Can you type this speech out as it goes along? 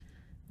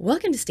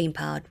Welcome to STEAM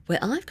Powered, where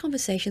I have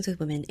conversations with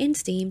women in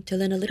STEAM to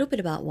learn a little bit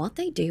about what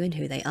they do and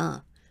who they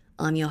are.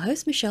 I'm your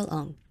host, Michelle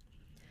Ong.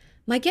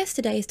 My guest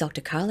today is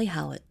Dr. Carly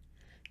Howard.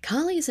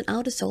 Carly is an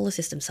outer solar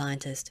system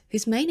scientist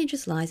whose main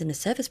interest lies in the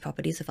surface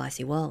properties of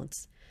icy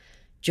worlds.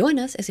 Join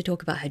us as we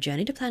talk about her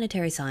journey to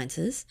planetary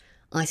sciences,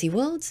 icy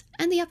worlds,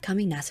 and the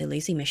upcoming NASA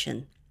Lucy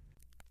mission.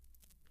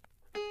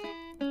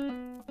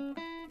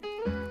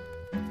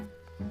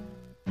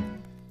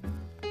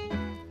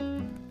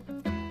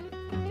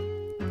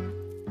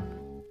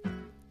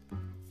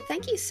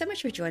 Thank you so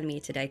much for joining me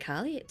today,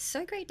 Carly. It's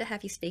so great to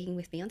have you speaking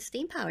with me on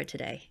STEAM Powered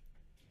today.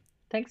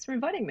 Thanks for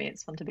inviting me.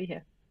 It's fun to be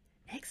here.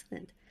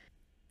 Excellent.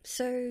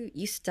 So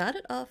you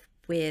started off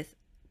with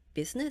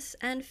business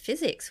and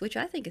physics, which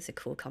I think is a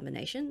cool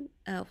combination.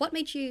 What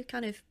made you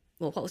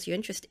what was your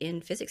interest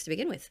in physics to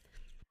begin with?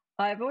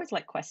 I've always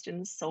liked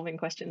questions, solving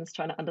questions,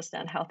 trying to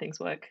understand how things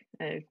work.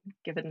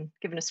 Given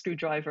a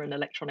screwdriver and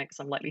electronics,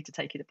 I'm likely to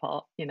take it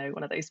apart.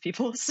 One of those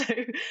people. So,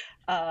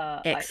 uh,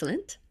 I,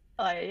 Excellent.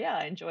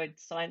 I enjoyed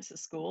science at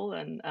school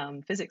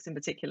and physics in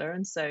particular.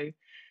 And so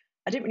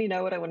I didn't really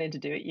know what I wanted to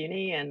do at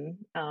uni. And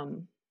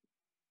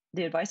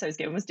the advice I was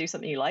given was do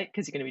something you like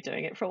because you're going to be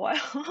doing it for a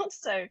while.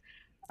 So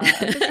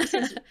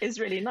physics is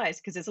really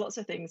nice because there's lots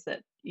of things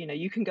that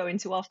you can go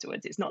into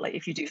afterwards. It's not like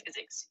if you do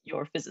physics,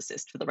 you're a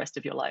physicist for the rest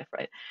of your life,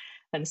 right?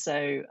 And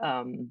so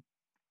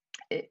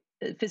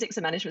physics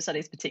and management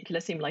studies in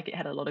particular seemed like it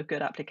had a lot of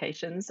good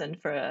applications.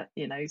 And for a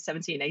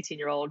 17,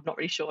 18-year-old, not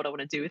really sure what I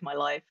want to do with my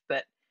life,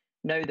 but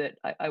know that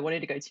I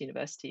wanted to go to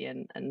university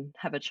and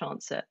have a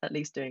chance at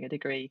least doing a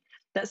degree.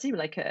 That seemed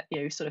like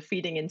a sort of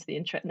feeding into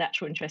the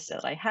natural interest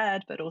that I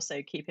had, but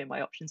also keeping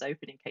my options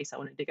open in case I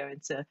wanted to go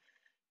into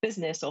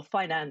business or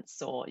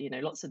finance or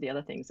lots of the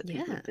other things that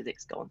people in Yeah.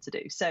 physics go on to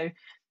do. So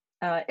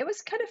it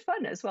was kind of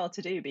fun as well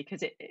to do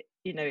because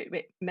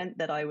it meant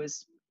that I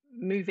was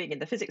moving in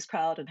the physics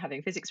crowd and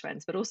having physics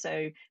friends, but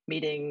also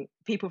meeting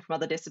people from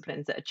other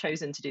disciplines that had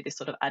chosen to do this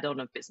sort of add-on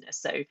of business.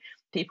 So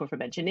people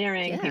from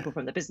engineering, Yeah. people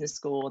from the business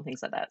school, and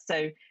things like that.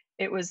 So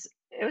it was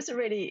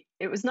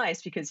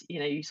nice because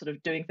you sort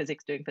of doing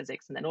physics,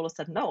 and then all of a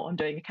sudden, oh, I'm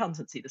doing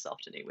accountancy this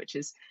afternoon, which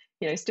is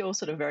still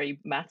sort of very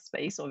maths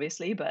based,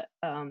 obviously, but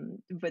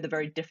with a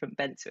very different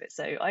bent to it.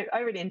 So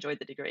I really enjoyed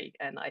the degree,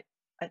 and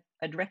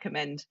I'd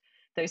recommend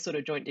those sort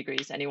of joint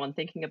degrees to anyone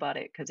thinking about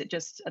it, because it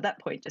just at that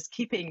point, just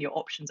keeping your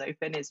options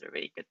open is a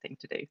really good thing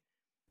to do.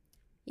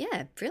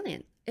 Yeah,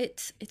 brilliant.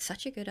 It's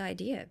such a good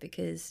idea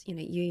because,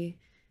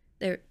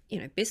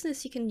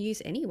 business you can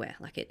use anywhere.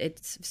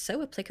 It's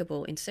so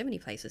applicable in so many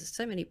places,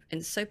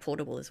 and so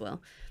portable as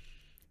well.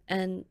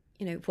 And,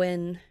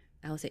 when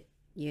I was at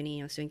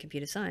uni, I was doing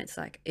computer science,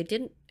 it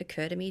didn't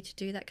occur to me to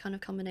do that kind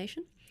of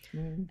combination.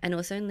 Mm. And it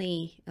was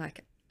only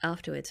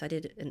afterwards I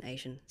did an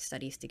Asian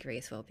studies degree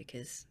as well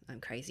because I'm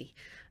crazy.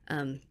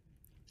 Um,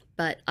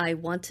 but I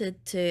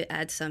wanted to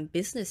add some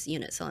business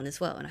units on as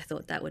well, and I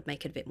thought that would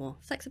make it a bit more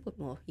flexible,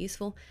 more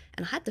useful.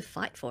 And I had to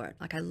fight for it.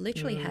 I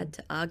literally Mm. had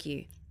to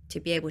argue to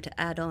be able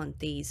to add on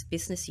these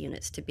business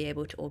units to be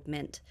able to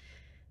augment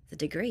the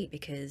degree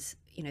because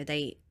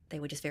they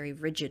were just very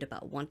rigid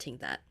about wanting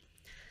that.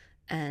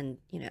 And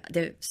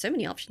there are so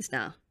many options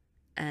now,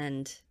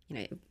 and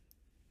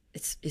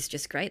it's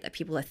just great that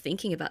people are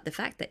thinking about the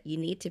fact that you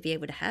need to be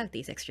able to have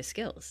these extra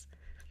skills.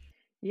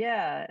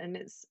 Yeah, and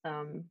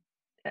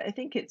I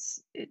think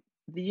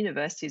the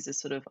universities are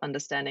sort of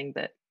understanding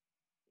that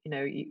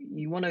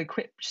you want to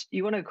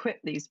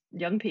equip these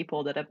young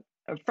people that are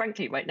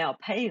frankly right now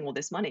paying all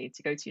this money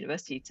to go to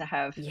university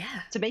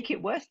Yeah. to make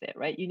it worth it,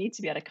 right? You need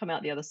to be able to come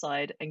out the other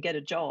side and get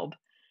a job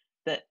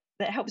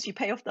that helps you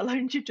pay off the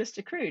loans you've just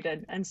accrued,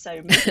 and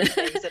so making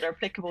things that are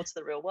applicable to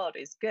the real world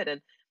is good. And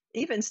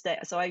even stay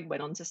so I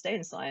went on to stay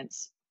in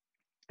science,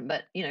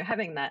 but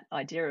having that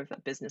idea of a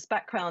business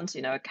background,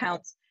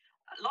 accounts,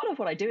 a lot of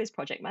what I do is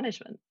project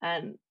management,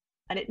 and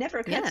it never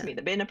occurred to Yeah. me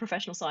that being a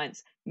professional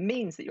science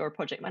means that you're a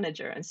project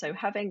manager. And so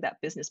having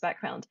that business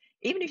background,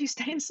 even if you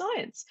stay in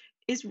science,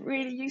 is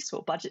really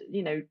useful. Budget,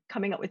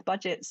 coming up with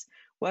budgets,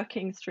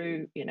 working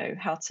through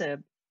how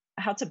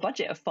to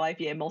budget a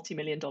 5-year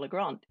multi-million-dollar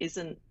grant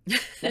isn't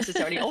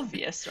necessarily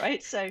obvious,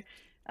 right? So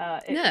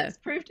No. it's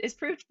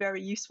proved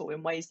very useful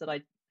in ways that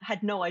I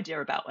had no idea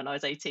about when I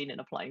was 18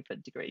 and applying for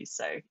degrees.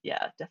 So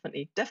yeah,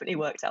 definitely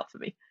worked out for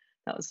me.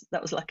 That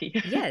was lucky.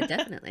 Yeah,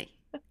 definitely.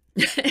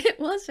 It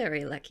was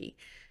very lucky.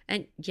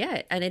 And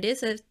yeah, and it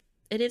is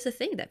a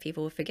thing that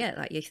people will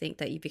forget. You think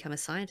that you become a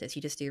scientist,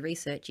 you just do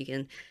research, you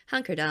can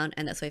hunker down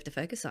and that's what you have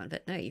to focus on.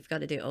 But no, you've got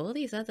to do all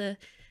these other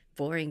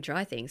boring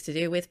dry things to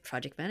do with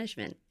project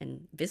management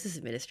and business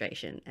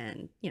administration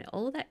and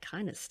all of that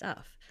kind of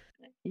stuff.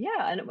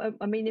 Yeah, and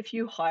I mean, if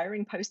you're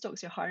hiring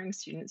postdocs, you're hiring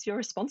students, you're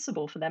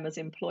responsible for them as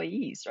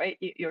employees, right?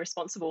 You're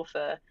responsible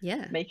for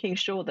Yeah. making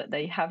sure that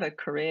they have a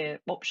career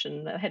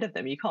option ahead of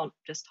them. You can't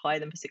just hire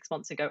them for 6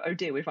 months and go, "Oh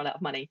dear, we've run out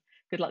of money.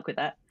 Good luck with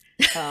that."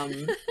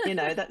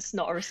 That's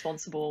not a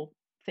responsible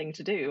thing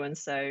to do. And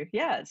so,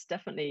 yeah, it's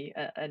definitely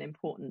an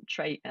important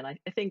trait. And I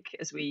think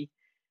as we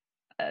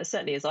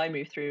certainly as I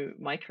move through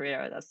my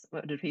career, that's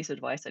what a piece of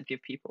advice I'd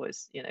give people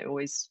is,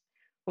 always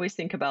always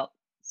think about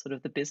sort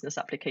of the business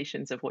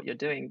applications of what you're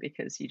doing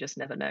because you just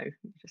never know.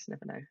 You just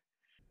never know.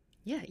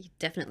 Yeah, you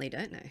definitely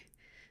don't know.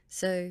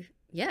 So,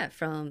 yeah,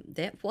 from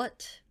there,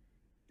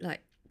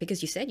 like,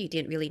 because you said you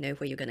didn't really know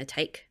where you're going to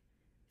take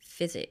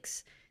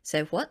physics.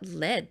 So, what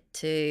led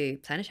to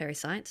planetary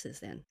sciences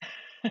then?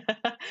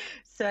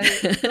 So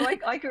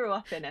I grew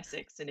up in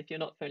Essex, and if you're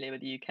not familiar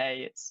with the UK,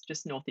 it's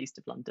just northeast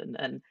of London,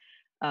 and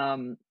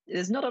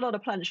there's not a lot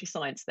of planetary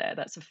science there.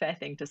 That's a fair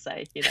thing to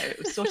say. It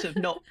was sort of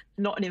not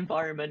an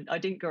environment. I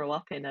didn't grow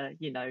up in a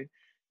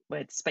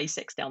with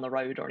SpaceX down the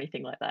road or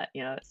anything like that.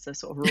 It's a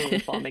sort of rural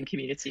farming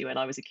community when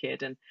I was a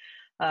kid, and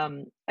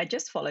I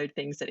just followed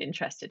things that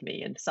interested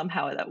me, and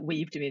somehow that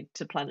weaved me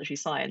into planetary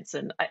science.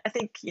 And I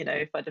think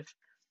if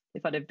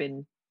I'd have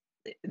been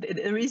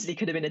there easily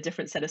could have been a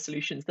different set of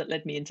solutions that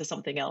led me into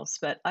something else.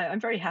 But I'm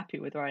very happy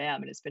with where I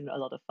am, and it's been a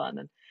lot of fun.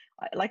 And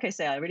like I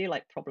say, I really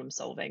like problem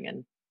solving,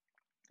 and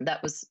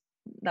that was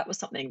that was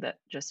something that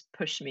just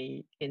pushed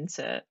me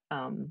into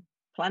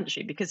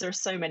planetary because there are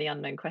so many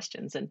unknown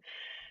questions, and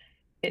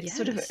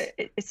Yes.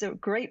 it's a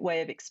great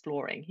way of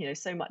exploring.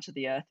 So much of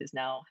the Earth is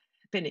now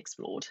been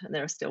explored, and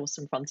there are still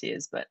some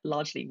frontiers, but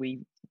largely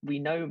we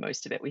know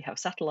most of it. We have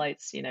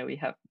satellites, we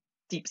have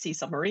deep sea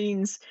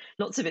submarines.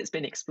 Lots of it's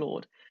been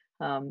explored,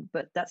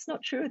 but that's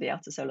not true of the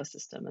outer solar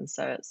system. And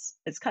so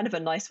it's kind of a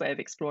nice way of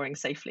exploring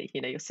safely.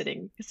 You're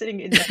sitting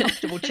in a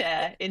comfortable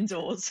chair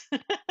indoors,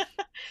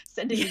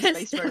 sending these Yes,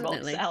 space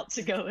robots definitely. out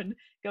to go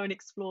and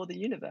explore the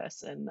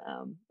universe, and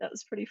that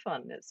was pretty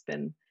fun.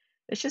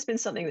 It's just been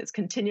something that's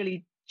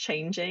continually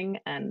changing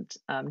and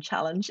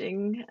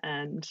challenging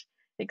and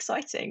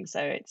exciting.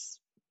 So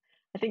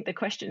I think the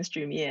questions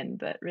drew me in,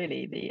 but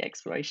really the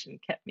exploration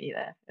kept me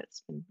there.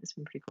 It's been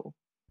pretty cool.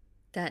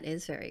 That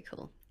is very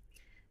cool.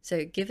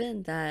 So,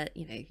 given that,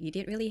 you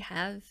didn't really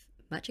have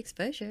much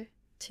exposure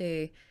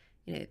to,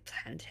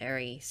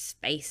 planetary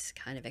space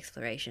kind of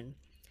exploration,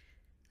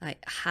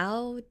 like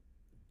how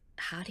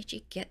did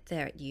you get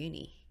there at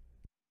uni?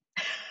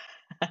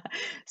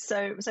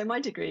 So my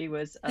degree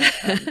was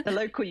the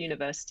local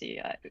university.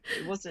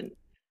 It wasn't,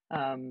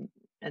 um,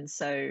 and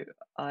so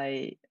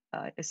I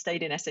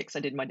stayed in Essex. I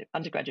did my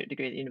undergraduate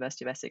degree at the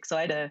University of Essex. So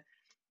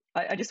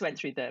I just went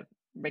through the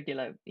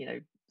regular,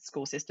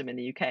 school system in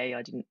the UK.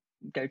 I didn't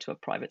go to a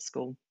private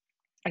school.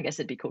 I guess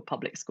it'd be called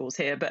public schools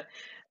here, but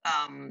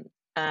um,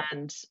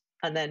 and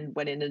and then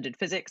went in and did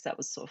physics. That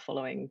was sort of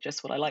following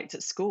just what I liked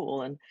at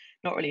school and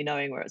not really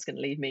knowing where it's going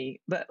to lead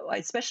me. But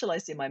I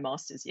specialized in my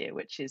master's year,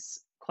 which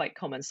is quite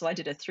common. So I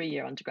did a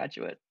 3-year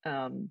undergraduate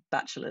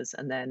bachelor's,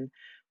 and then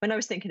when I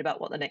was thinking about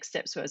what the next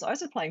steps was, I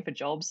was applying for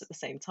jobs at the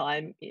same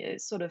time.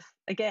 Sort of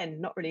again,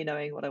 not really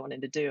knowing what I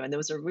wanted to do, and there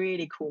was a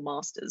really cool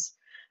master's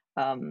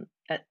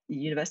at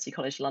University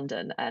College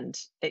London, and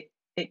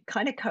it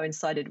kind of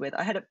coincided with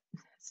I had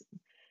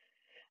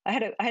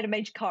a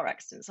major car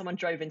accident. Someone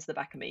drove into the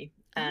back of me,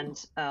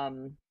 and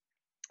Oh,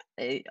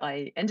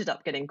 I ended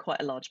up getting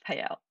quite a large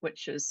payout,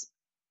 which was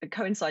it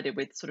coincided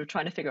with sort of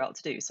trying to figure out what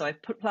to do. So I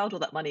plowed all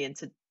that money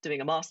into doing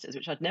a master's,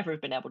 which I'd never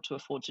have been able to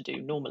afford to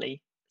do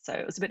normally. So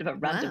it was a bit of a wow.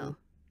 random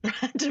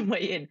random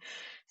way in.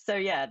 So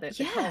yeah, the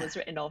car Yeah. was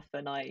written off,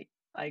 and I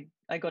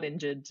got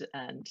injured.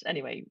 And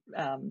anyway,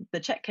 the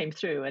check came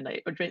through, and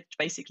I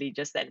basically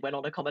just then went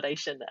on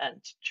accommodation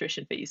and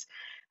tuition fees.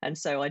 And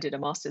so I did a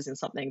master's in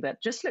something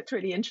that just looked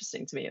really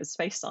interesting to me. It was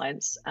space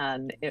science,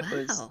 and it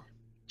was Wow.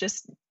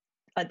 just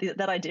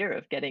that idea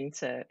of getting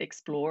to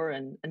explore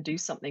and do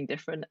something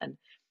different. And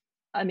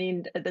I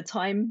mean, at the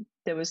time,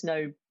 there was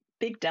no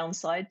big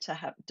downside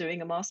to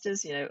doing a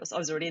master's. I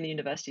was already in the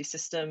university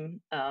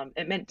system.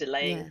 It meant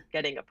delaying Yeah.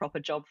 getting a proper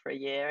job for a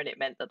year, and it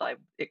meant that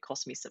it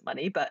cost me some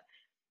money. But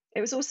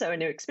it was also a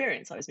new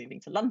experience. I was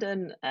moving to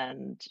London,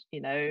 and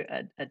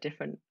a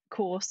different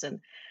course, and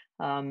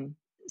um,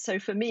 so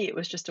for me, it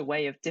was just a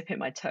way of dipping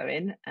my toe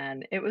in,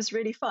 and it was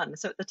really fun.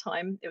 So at the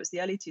time, it was the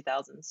early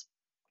 2000s,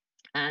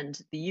 and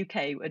the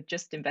UK had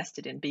just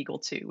invested in Beagle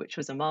 2, which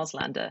was a Mars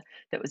lander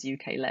that was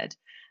UK led.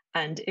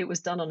 And it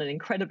was done on an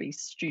incredibly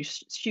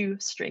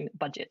shoestring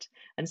budget.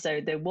 And so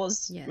there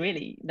was Yeah.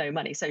 really no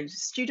money. So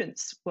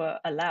students were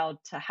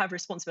allowed to have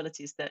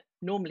responsibilities that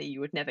normally you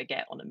would never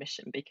get on a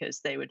mission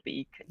because Yeah. it would They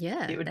be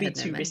had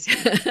no too money. risky.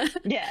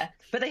 Yeah,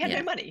 but they had no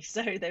Yeah. money,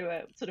 so they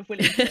were sort of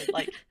willing to,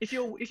 like, if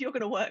you're going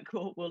to work,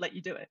 we'll let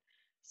you do it.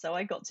 So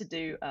I got to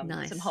do some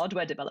Nice.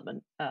 hardware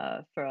development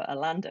for a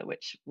lander,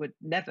 which would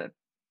never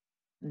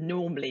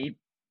normally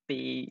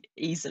be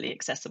easily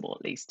accessible,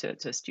 at least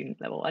to a student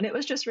level. And it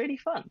was just really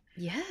fun.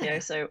 Yeah.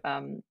 So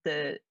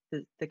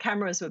the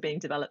cameras were being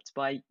developed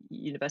by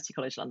University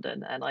College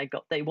London, and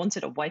they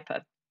wanted a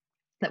wiper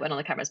that went on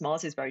the cameras.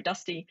 Mars is very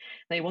dusty.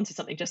 They wanted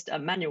something, just a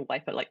manual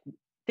wiper, like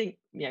think,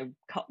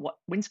 cut what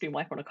windscreen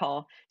wiper on a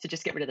car to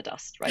just get rid of the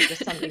dust, right?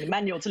 Just something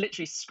manual to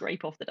literally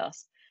scrape off the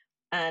dust.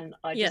 And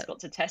I Yeah. just got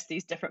to test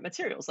these different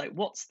materials. Like,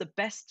 what's the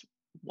best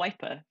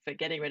wiper for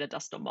getting rid of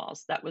dust on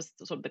Mars? That was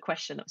sort of the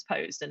question that was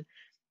posed. And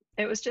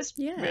Yeah. it was just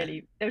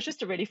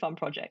a really fun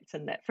project.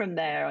 And from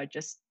there, I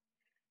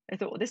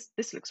thought, well,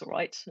 this looks all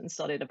right, and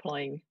started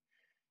applying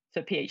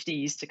for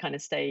PhDs to kind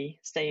of stay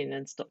in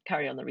and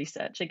carry on the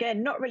research.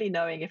 Again, not really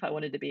knowing if I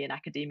wanted to be in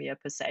academia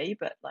per se,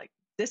 but like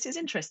this is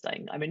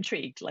interesting. I'm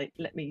intrigued. Like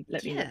let me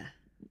Yeah.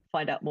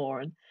 find out more,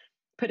 and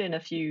put in a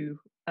few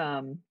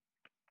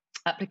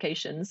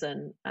applications,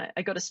 and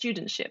I got a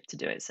studentship to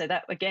do it. So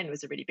that again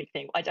was a really big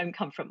thing. I don't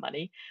come from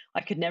money.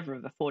 I could never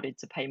have afforded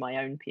to pay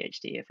my own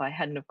PhD if I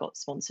hadn't have got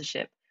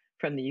sponsorship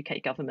from the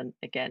UK government.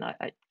 Again,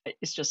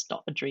 it's just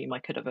not a dream I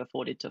could have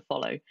afforded to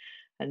follow.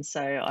 And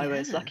so I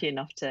was Yeah. lucky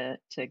enough to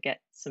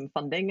get some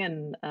funding,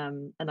 and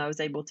I was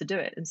able to do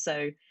it. And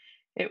so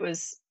it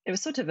was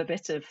sort of a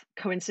bit of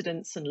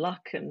coincidence and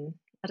luck, and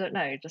I don't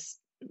know, just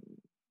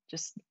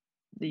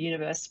the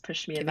universe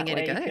pushed me in Giving that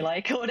it a way, if you go.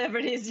 like, or whatever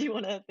it is you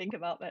want to think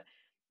about. But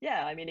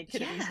yeah, I mean, it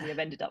could have Yeah. easily have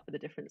ended up with a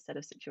different set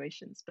of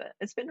situations, but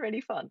it's been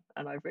really fun,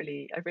 and I've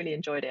really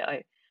enjoyed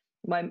it.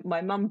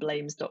 My mum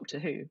blames Doctor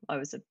Who.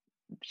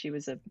 She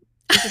was a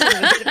she's a sort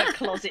of a bit of a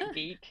closet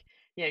geek.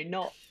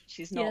 Not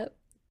she's not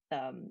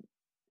Yep. um,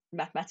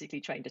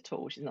 mathematically trained at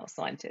all. She's not a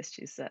scientist.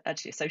 She's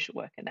actually a social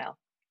worker now.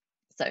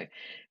 So,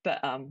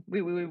 but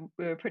we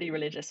were pretty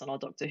religious on our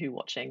Doctor Who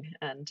watching,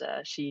 and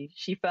she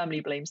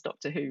firmly blames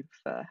Doctor Who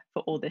for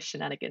all this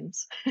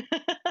shenanigans.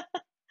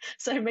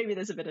 So maybe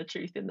there's a bit of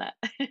truth in that.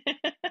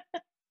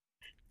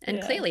 And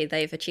Yeah. clearly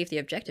they've achieved the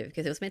objective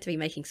because it was meant to be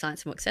making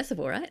science more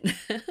accessible, right?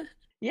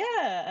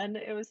 Yeah, and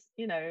it was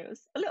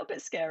a little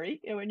bit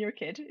scary. When you're a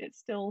kid. It's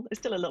still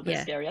a little bit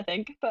Yeah, scary, I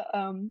think, but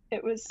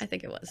it was I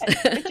think it was.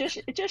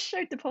 it just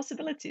showed the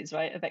possibilities,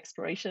 right, of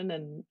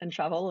exploration and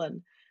travel,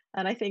 and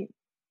I think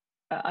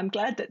I'm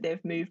glad that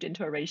they've moved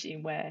into a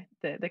regime where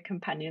the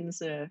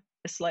companions are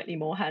slightly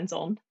more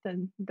hands-on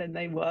than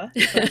they were.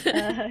 But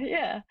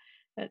yeah,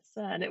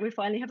 and we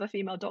finally have a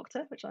female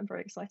doctor, which I'm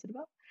very excited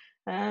about.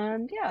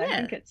 And yeah, I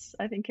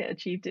think Yeah, it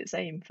achieved its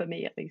aim for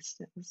me, at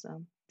least. It was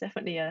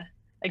definitely a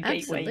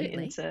gateway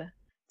absolutely. into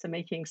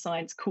making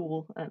science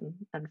cool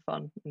and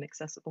fun and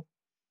accessible.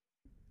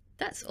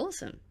 That's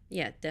awesome.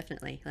 Yeah,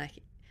 definitely. Like,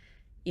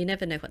 you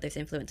never know what those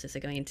influences are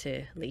going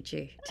to lead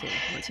you to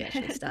once you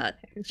actually start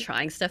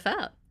trying stuff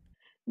out.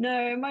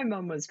 No, my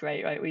mum was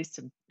great, right?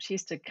 She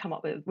used to come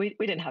up with, we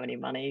didn't have any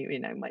money,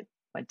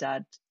 my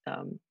dad,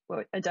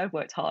 well, my dad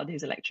worked hard,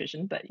 he's an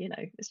electrician, but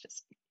it's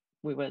just,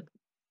 we were,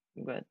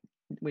 we were,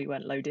 we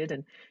weren't loaded.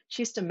 And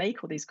she used to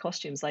make all these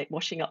costumes, like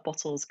washing up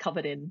bottles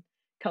covered in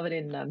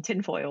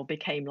tinfoil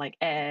became like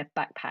air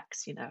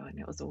backpacks, and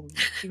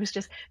she was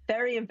just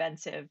very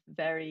inventive,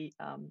 very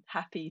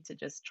happy to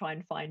just try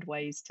and find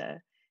ways to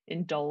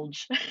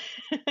indulge,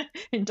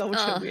 indulge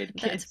her Oh, weird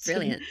that's kids. And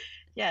brilliant.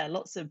 yeah,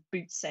 lots of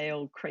boot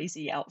sale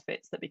crazy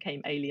outfits that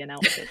became alien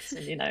outfits,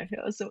 and it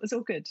was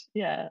all good.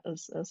 Yeah, it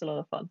was a lot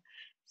of fun.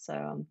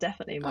 So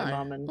definitely my Oh,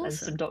 mum and some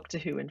awesome. Doctor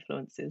Who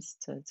influences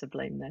to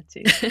blame there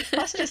too.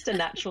 Plus just a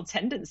natural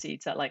tendency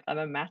to, like, I'm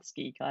a maths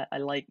geek. I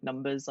like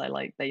numbers. I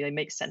like they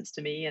make sense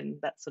to me, and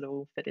that sort of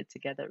all fitted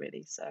together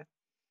really. So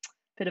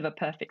bit of a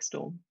perfect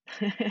storm.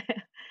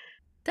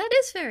 That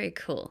is very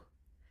cool.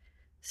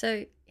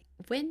 So,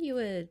 when you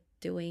were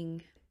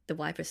doing the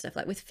wiper stuff,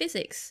 like with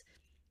physics,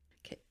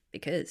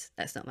 because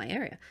that's not my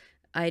area,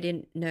 I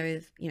didn't know,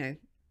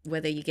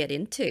 whether you get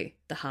into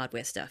the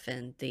hardware stuff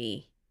and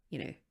the, you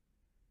know,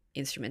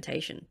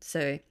 instrumentation.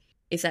 So,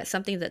 is that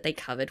something that they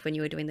covered when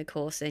you were doing the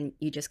course and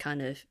you just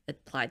kind of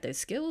applied those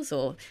skills,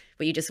 or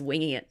were you just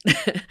winging it?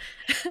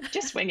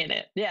 Just winging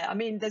it. Yeah, I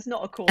mean, there's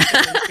not a course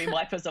on windscreen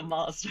wipers on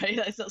Mars, right?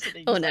 That's not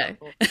something you Oh, sign no. up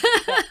for.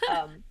 But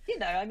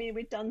I mean,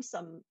 we've done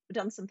some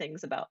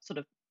things about sort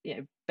of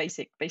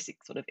basic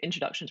sort of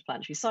introduction to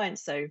planetary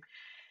science. So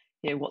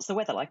what's the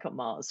weather like on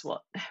Mars?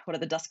 What are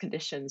the dust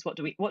conditions? What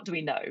do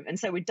we know? And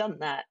so we've done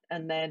that,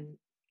 and then,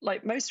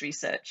 like most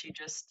research, you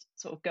just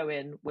sort of go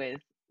in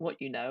with what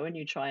you know, and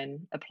you try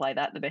and apply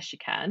that the best you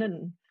can,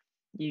 and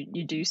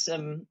you do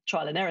some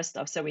trial and error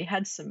stuff. So we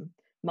had some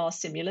Mars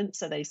simulants,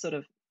 so they sort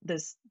of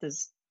there's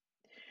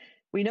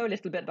we know a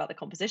little bit about the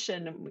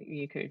composition, and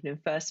you can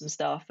infer some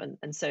stuff,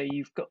 and so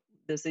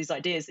there's these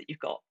ideas that you've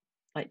got,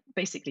 like,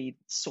 basically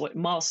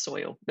Mars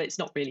soil, but it's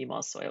not really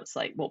Mars soil. It's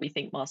like what we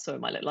think Mars soil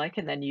might look like,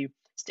 and then you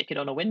stick it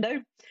on a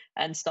window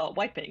and start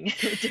wiping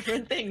with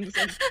different things,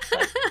 and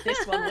like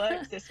this one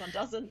works, this one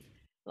doesn't.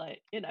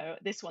 Like,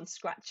 this one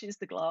scratches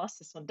the glass,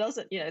 this one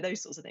doesn't.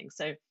 Those sorts of things.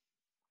 So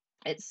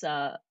it's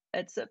a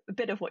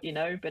bit of what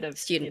bit of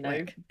Student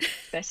work.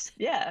 best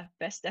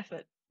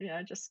effort.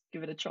 Just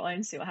give it a try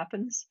and see what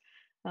happens.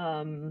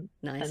 And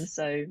Nice.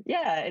 so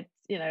yeah,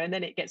 and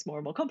then it gets more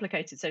and more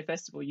complicated. So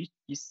first of all,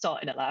 you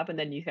start in a lab, and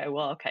then you go,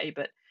 well, okay,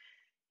 but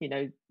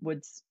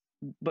would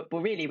but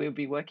well, really we would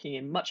be working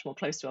in much more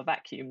close to a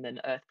vacuum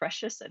than Earth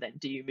pressure. So then,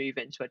 do you move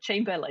into a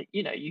chamber? Like,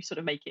 you sort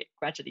of make it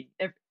gradually.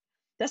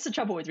 That's the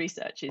trouble with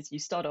research, is you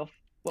start off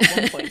at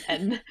one point,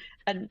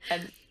 and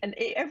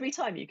every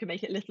time you can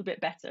make it a little bit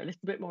better, a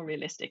little bit more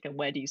realistic, and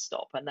where do you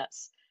stop? And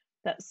that's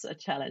a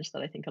challenge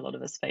that I think a lot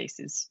of us face,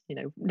 is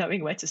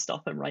knowing where to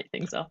stop and write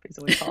things up is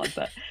always hard.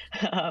 But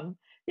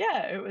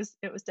yeah, it was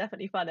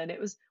definitely fun, and it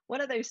was one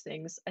of those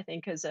things, I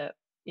think, as a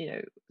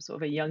sort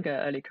of a younger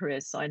early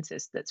career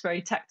scientist, that's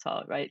very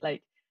tactile, right?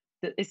 Like,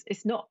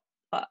 it's not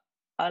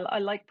I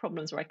like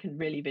problems where I can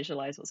really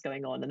visualize what's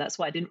going on, and that's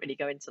why I didn't really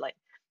go into like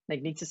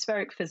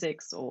magnetospheric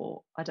physics,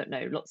 or I don't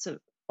know, lots of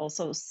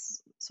also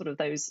sort of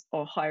those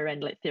or higher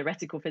end like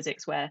theoretical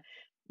physics where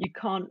you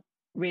can't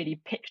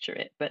really picture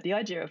it. But the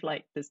idea of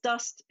like there's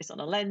dust, it's on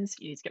a lens,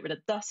 you need to get rid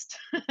of dust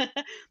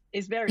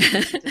is very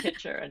easy to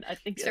picture, and I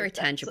think It's very that's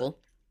tangible.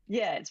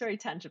 yeah, it's very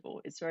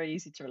tangible. It's very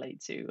easy to relate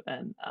to,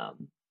 and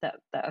that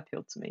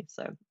appealed to me.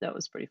 So that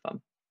was pretty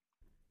fun.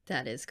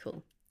 That is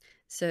cool.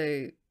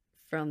 So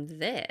from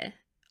there,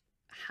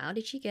 how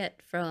did you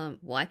get from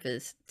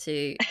wipers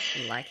to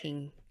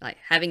liking, like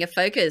having a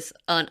focus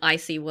on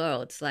icy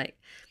worlds? Like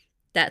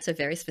that's a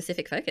very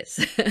specific focus.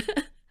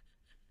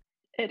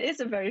 It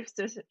is a very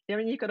I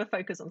mean, you've got to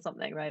focus on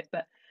something, right?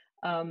 But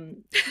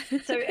um,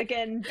 so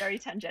again, very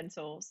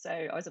tangential. So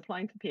I was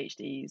applying for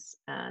PhDs,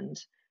 and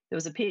there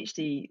was a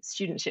PhD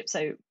studentship.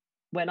 So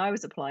when I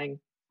was applying,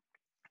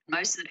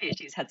 most of the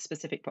PhDs had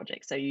specific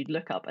projects. So you'd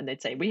look up and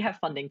they'd say, we have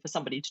funding for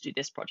somebody to do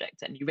this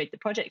project. And you read the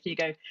project and you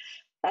go,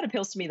 that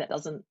appeals to me, that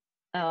doesn't.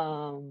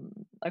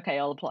 Okay,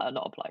 I'll apply or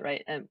not apply,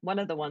 right? And one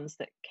of the ones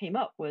that came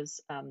up was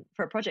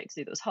for a project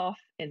to do that was half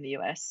in the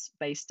US,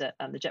 based at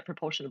the Jet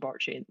Propulsion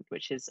Laboratory,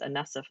 which is a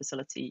NASA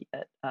facility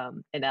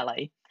in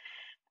LA.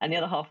 And the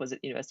other half was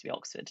at University of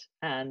Oxford.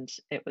 And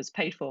it was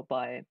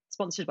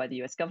sponsored by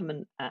the US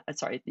government,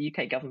 the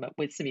UK government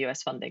with some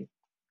US funding.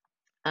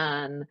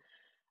 And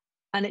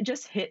it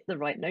just hit the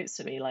right notes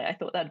for me. Like I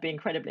thought that'd be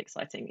incredibly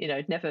exciting.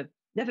 I'd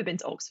never been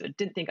to Oxford,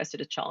 didn't think I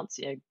stood a chance.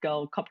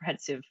 Girl,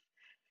 comprehensive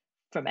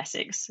from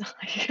Essex,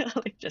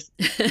 like just.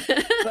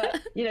 But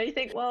you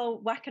think, well,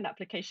 whack an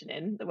application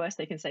in. The worst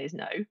they can say is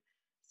no.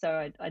 So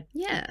I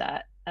did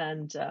that,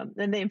 and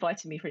then they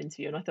invited me for an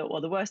interview, and I thought,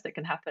 well, the worst that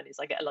can happen is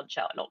I get a lunch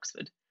out in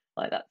Oxford.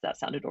 Like that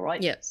sounded all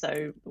right. Yeah.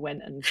 So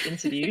went and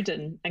interviewed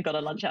and got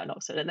a lunch out in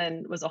Oxford, and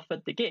then was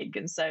offered the gig.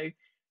 And so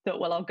thought,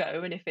 well, I'll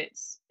go, and if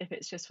it's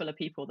just full of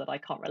people that I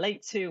can't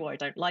relate to or I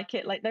don't like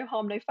it, like no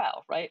harm, no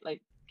foul, right?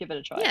 Like give it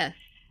a try. Yeah.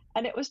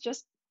 And it was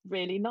just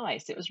really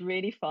nice. It was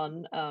really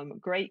fun.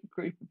 Great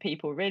group of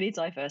people, really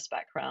diverse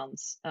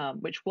backgrounds,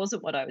 which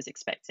wasn't what I was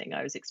expecting.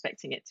 I was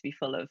expecting it to be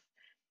full of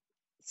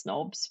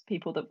snobs,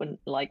 people that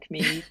wouldn't like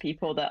me,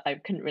 people that I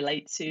couldn't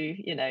relate to,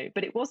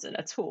 but it wasn't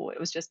at all. It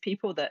was just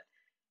people that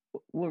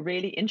were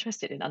really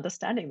interested in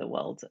understanding the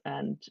world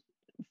and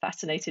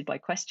fascinated by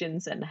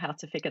questions and how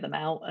to figure them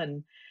out.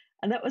 And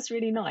that was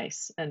really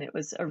nice. And it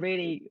was a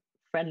really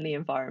friendly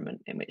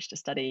environment in which to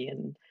study.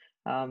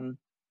 And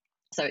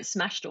so it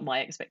smashed all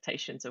my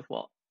expectations of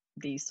what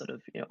these sort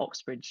of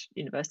Oxbridge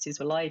universities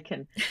were like.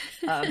 And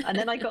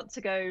then I got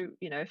to go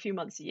a few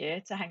months a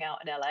year to hang out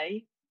in LA,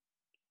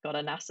 got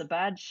a NASA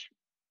badge,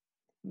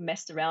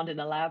 messed around in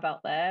a lab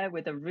out there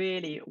with a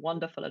really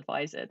wonderful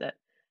advisor that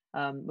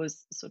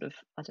was sort of,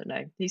 I don't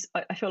know,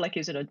 I feel like he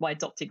was my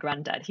adopted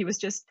granddad. He was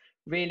just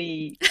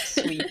really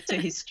sweet to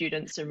his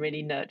students and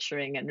really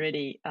nurturing and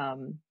really,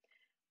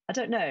 I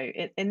don't know,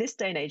 in this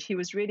day and age, he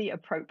was really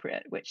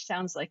appropriate, which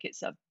sounds like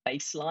it's a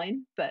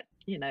baseline, but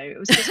it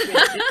was just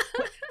really,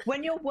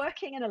 when you're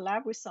working in a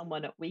lab with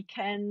someone at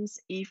weekends,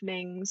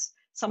 evenings,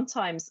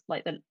 sometimes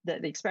like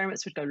the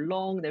experiments would go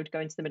long, they would go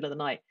into the middle of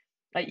the night.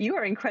 Like you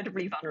are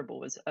incredibly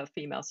vulnerable as a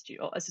female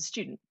student, or as a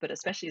student, but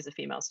especially as a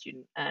female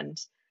student. And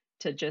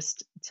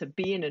to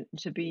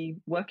be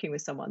working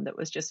with someone that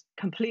was just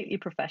completely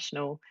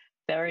professional,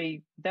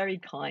 very, very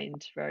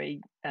kind,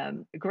 very a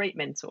great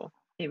mentor.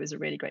 He was a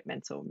really great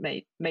mentor,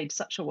 made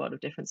such a world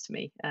of difference to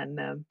me.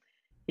 And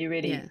he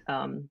really,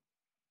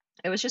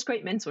 it was just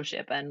great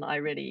mentorship. And I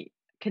really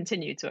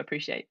continue to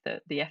appreciate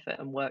the effort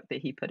and work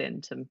that he put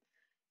into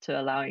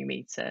allowing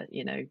me to,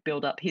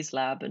 build up his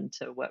lab and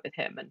to work with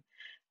him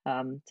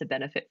and to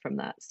benefit from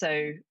that.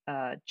 So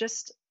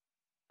just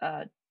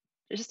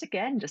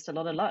again, just a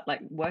lot of luck,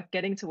 like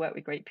getting to work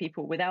with great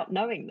people without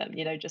knowing them,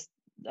 just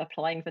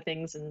applying for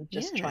things and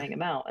just trying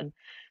them out.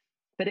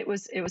 But it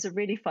was a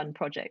really fun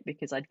project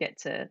because I'd get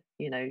to,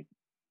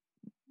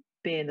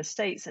 be in the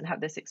States and have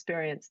this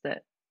experience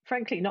that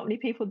frankly not many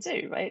people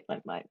do, right?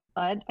 Like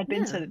I'd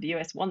been to the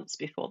US once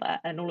before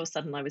that, and all of a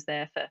sudden I was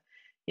there for,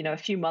 a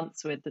few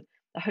months with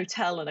a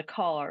hotel and a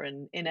car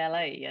and in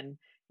LA, and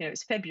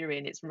it's February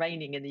and it's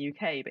raining in the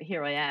UK, but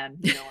here I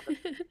am,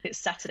 it's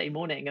Saturday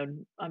morning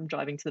and I'm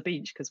driving to the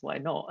beach because why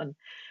not? And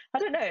I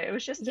don't know, it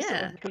was just sort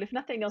of, well, if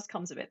nothing else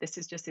comes of it, this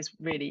is just this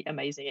really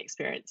amazing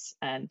experience,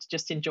 and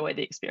just enjoy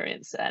the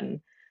experience.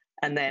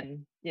 And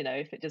then,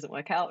 if it doesn't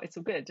work out, it's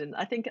all good. And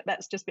I think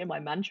that's just been my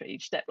mantra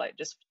each step, like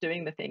just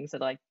doing the things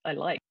that I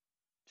like,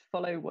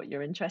 follow what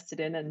you're interested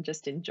in and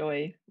just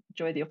enjoy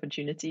the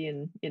opportunity.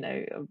 And,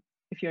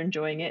 if you're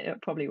enjoying it, it'll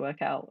probably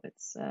work out.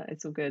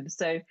 It's all good.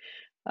 So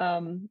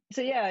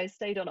yeah, I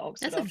stayed on at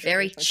Oxford. That's a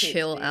very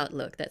chill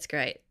outlook. That's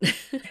great.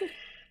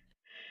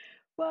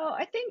 Well,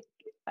 I think,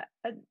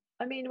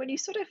 I mean, when you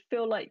sort of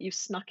feel like you've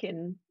snuck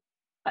in,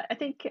 I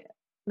think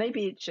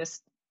maybe it's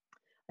just,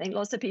 I think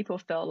lots of people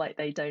feel like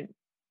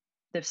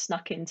they've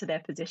snuck into their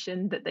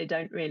position, that they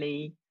don't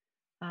really,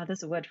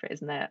 there's a word for it,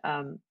 isn't there?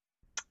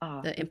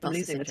 The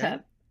imposter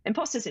syndrome.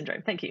 Imposter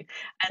syndrome. Thank you.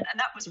 And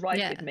that was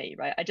right with me,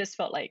 right? I just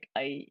felt like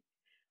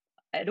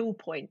at all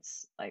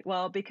points, like,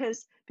 well,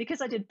 because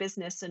I did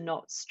business and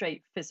not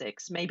straight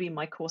physics, maybe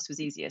my course was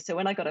easier. So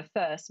when I got a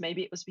first,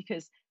 maybe it was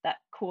because that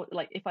course,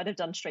 like if I'd have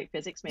done straight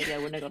physics, maybe I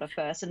wouldn't have got a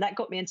first, and that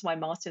got me into my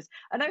master's.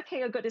 And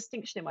okay, I got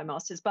distinction in my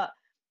master's, but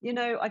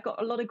I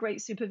got a lot of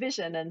great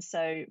supervision, and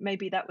so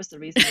maybe that was the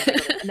reason that I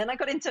got it. And then I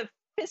got into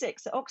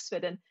physics at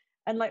Oxford,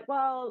 and like,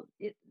 well,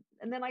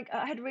 and then I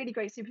had really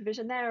great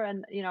supervision there,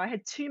 and I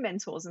had two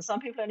mentors, and some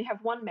people only have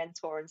one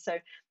mentor, and so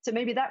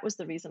maybe that was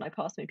the reason I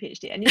passed my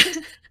PhD. And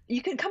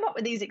you can come up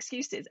with these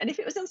excuses, and if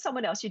it was on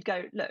someone else, you'd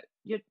go, look,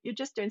 you're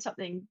just doing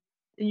something,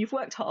 and you've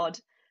worked hard,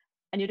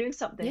 and you're doing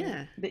something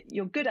Yeah. that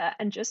you're good at,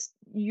 and just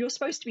you're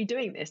supposed to be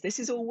doing this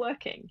is all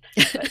working.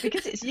 But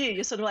because it's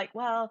you're sort of like,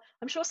 well,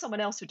 I'm sure someone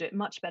else would do it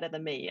much better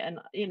than me. And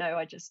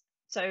I just,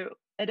 so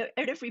at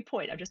every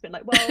point I've just been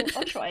like, well,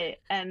 I'll try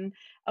it. And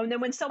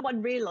then when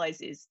someone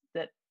realizes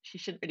that she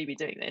shouldn't really be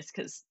doing this,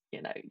 because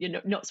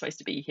you're not supposed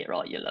to be here,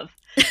 are you, love?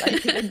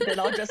 Like, then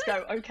I'll just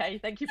go, okay,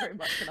 thank you very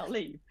much, and I'll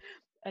leave.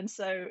 And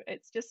so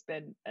it's just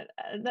been,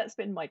 and that's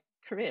been my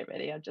career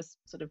really. I'm just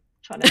sort of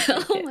trying to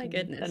fake Oh it, my and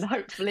goodness.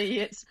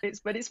 hopefully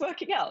but it's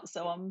working out.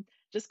 So I'm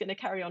just going to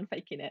carry on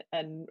faking it,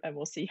 and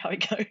we'll see how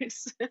it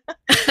goes.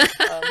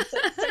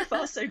 So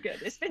far so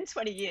good. It's been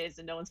 20 years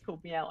and no one's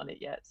called me out on it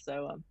yet.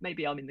 So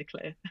maybe I'm in the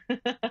clear.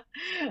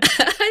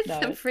 No,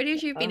 I'm pretty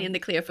sure you've been in the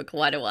clear for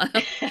quite a while.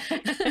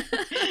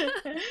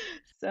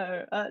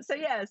 so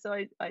yeah. So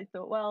I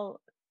thought, well,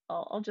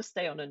 I'll just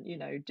stay on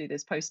and do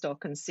this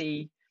postdoc and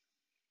see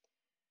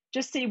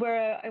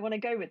where I want to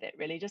go with it,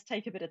 really. Just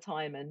take a bit of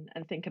time and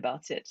think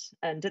about it.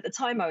 And at the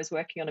time, I was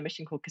working on a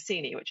mission called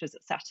Cassini, which was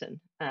at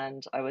Saturn,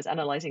 and I was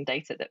analyzing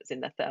data that was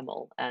in the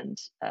thermal,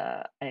 and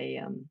a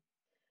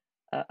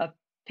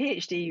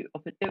PhD.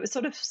 It was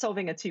sort of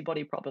solving a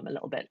two-body problem a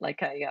little bit.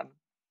 Like I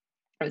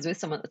was with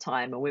someone at the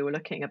time, and we were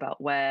looking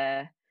about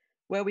where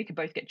we could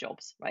both get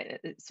jobs. Right,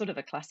 it's sort of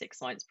a classic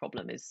science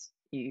problem. Is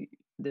you're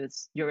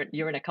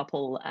in a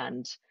couple,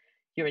 and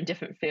you're in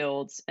different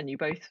fields, and you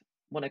both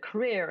want a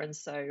career, and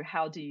so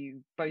how do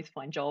you both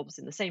find jobs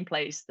in the same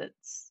place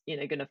that's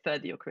going to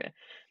further your career?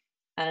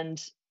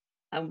 And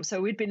so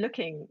we'd been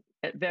looking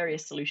at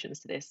various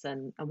solutions to this,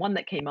 and one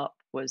that came up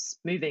was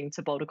moving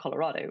to Boulder,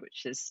 Colorado,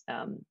 which is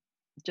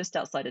just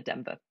outside of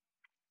Denver,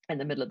 in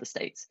the middle of the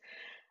States.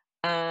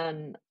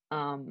 And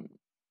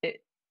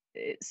it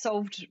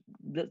solved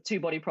the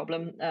two-body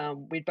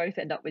problem. We'd both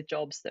end up with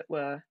jobs that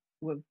were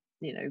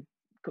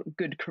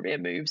good career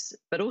moves,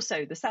 but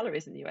also the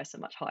salaries in the US are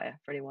much higher.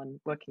 For anyone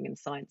working in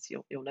science,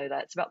 you'll know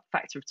that it's about a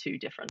factor of 2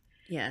 different.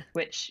 Yeah.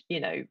 Which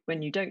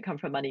when you don't come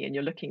from money and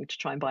you're looking to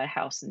try and buy a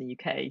house in the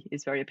UK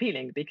is very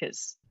appealing,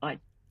 because I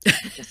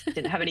just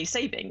didn't have any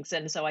savings,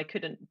 and so I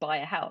couldn't buy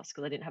a house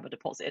because I didn't have a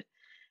deposit.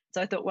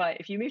 So I thought, well,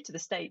 if you move to the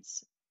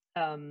States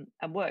and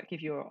work,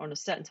 if you're on a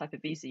certain type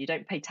of visa, you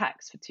don't pay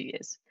tax for 2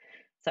 years.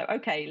 So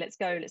okay, let's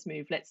go, let's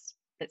move, let's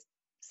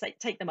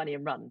take the money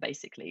and run.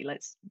 Basically,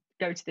 let's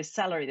go to this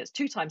salary that's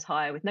 2 times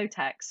higher with no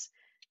tax,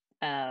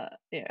 earn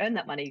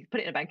that money, put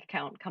it in a bank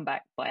account, come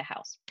back, buy a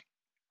house.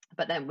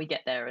 But then we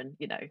get there, and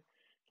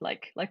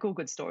like all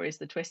good stories,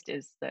 the twist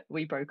is that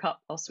we broke up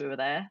whilst we were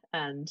there,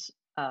 and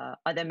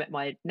I then met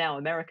my now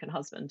American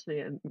husband,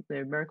 the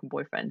American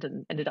boyfriend,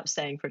 and ended up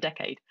staying for a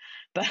decade.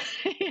 But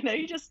you don't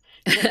know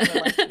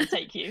where life's going to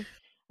take you.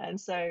 And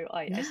so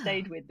I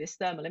stayed with this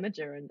thermal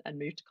imager and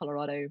moved to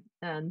Colorado,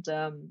 and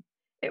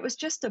it was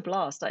just a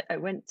blast. I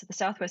went to the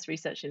Southwest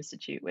Research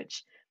Institute,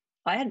 which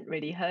I hadn't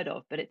really heard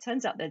of, but it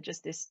turns out they're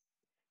just this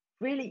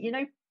really,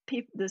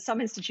 there's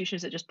some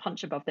institutions that just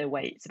punch above their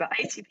weight. It's about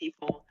 80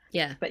 people.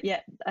 Yeah. But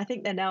yet I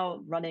think they're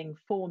now running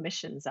 4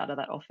 missions out of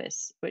that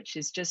office, which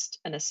is just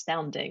an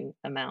astounding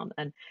amount.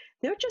 And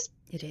they were just,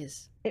 It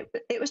is.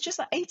 it was just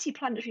like 80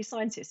 planetary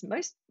scientists.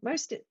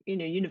 Most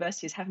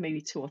universities have maybe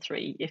 2 or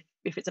 3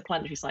 if it's a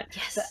planetary science.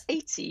 Yes. But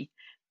 80,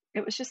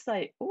 it was just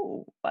like,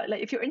 oh,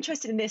 like if you're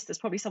interested in this, there's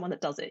probably someone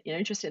that does it.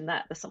 Interested in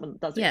that, there's someone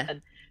that does it.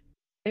 And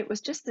it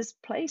was just this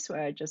place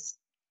where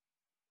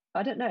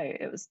I don't know,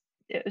 it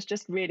was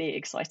just really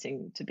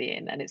exciting to be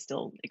in, and it's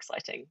still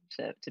exciting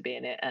to be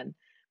in it. And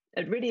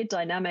really a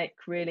dynamic,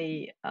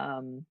 really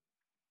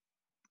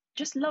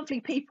just lovely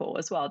people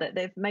as well, that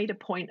they've made a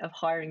point of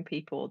hiring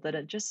people that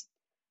are just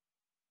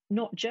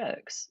not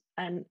jerks,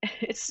 and it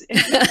makes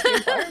the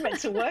environment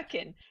to work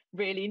in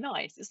really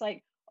nice. It's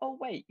like, oh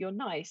wait, you're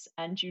nice,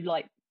 and you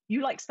like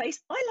space.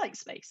 I like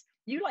space.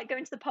 You like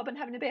going to the pub and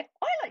having a beer.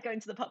 I like going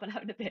to the pub and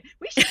having a beer.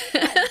 We should be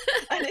friends.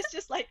 And it's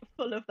just like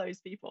full of those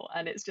people,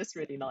 and it's just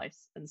really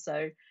nice. And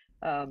so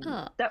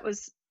that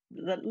was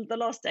the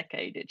last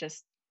decade. It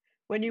just,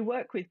 when you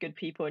work with good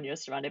people and you're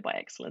surrounded by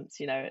excellence,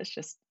 it's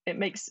just, it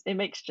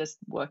makes just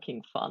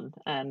working fun.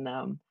 And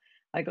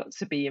I got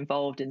to be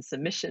involved in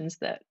some missions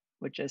that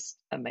were just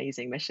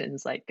amazing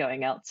missions, like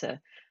going out to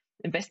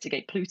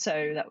investigate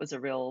Pluto. That was a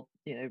real,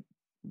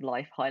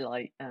 life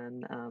highlight.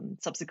 And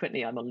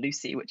subsequently I'm on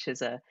Lucy, which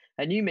is a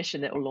new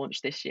mission that will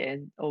launch this year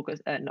in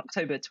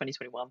October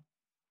 2021,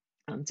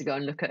 to go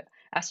and look at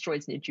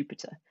asteroids near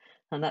Jupiter.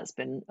 And that's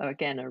been,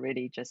 again, a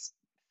really just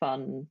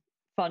fun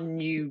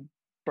new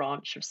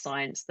branch of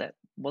science that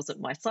wasn't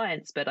my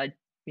science, but I'd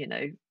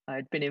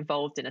been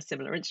involved in a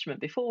similar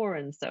instrument before,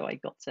 and so I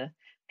got to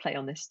play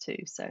on this too.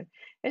 So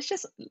it's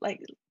just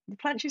like the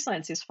planetary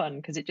science is fun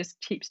because it just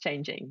keeps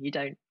changing. You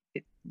don't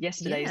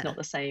yesterday is Yeah. not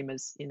the same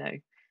as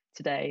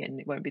today, and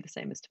it won't be the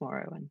same as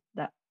tomorrow,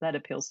 and that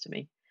appeals to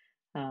me.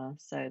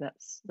 So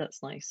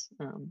that's nice.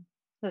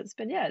 So it's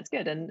been, yeah, it's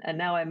good, and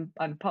now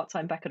I'm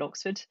part-time back at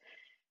Oxford.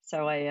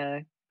 So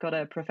I got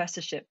a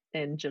professorship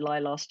in July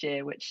last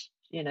year, which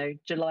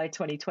July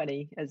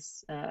 2020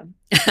 as well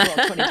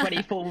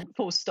 2020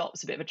 full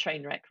stop's a bit of a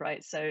train wreck,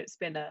 right? So it's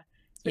been an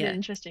Yeah.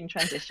 interesting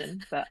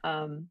transition, but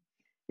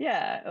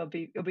yeah,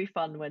 it'll be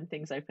fun when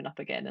things open up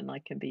again and I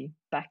can be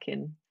back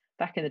in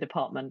the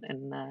department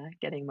and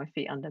getting my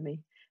feet under me.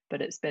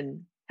 But it's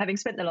been, having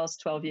spent the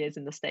last 12 years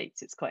in the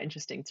States, it's quite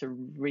interesting to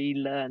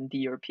relearn the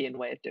European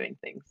way of doing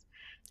things.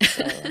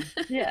 So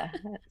yeah,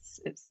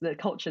 it's the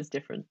culture's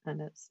different,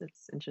 and it's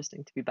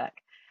interesting to be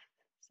back.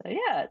 So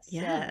yeah,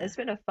 Yeah. it's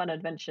been a fun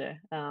adventure.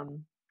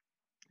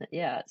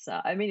 Yeah,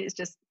 I mean, it's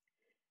just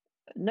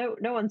no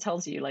one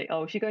tells you like,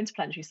 oh, if you go into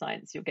planetary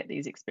science you'll get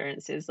these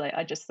experiences. Like,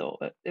 I just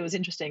thought it was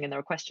interesting and there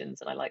were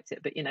questions and I liked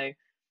it, but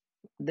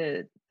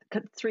the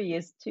 2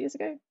 years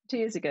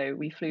ago,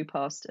 we flew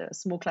past a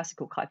small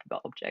classical Kuiper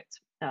Belt object.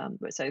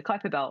 So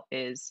Kuiper Belt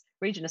is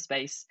region of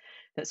space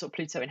that sort of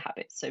Pluto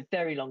inhabits, so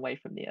very long way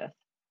from the Earth.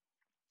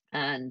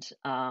 And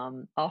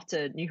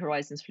after New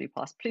Horizons flew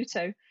past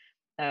Pluto,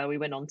 we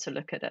went on to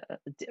look at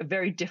a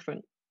very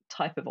different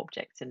type of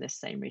object in this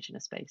same region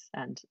of space.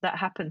 And that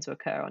happened to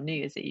occur on New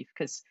Year's Eve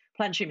because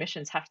planetary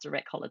missions have to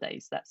wreck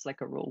holidays. That's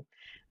like a rule.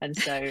 And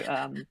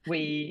so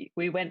we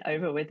went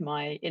over with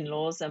my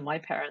in-laws and my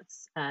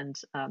parents and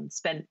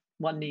spent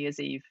one New Year's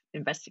Eve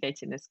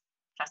investigating this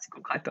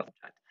classical Kuiper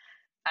object.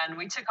 And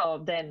we took our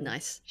then,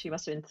 Nice. she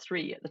must have been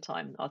 3 at the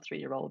time, our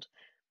 3-year-old.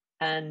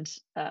 And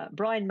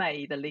Brian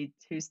May,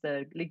 who's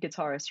the lead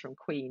guitarist from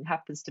Queen,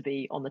 happens to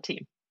be on the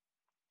team.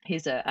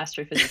 He's an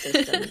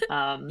astrophysicist,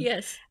 and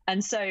Yes.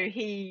 and so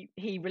he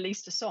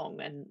released a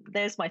song, and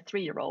there's my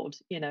 3-year-old,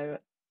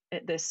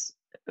 at this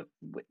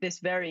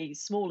very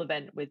small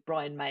event with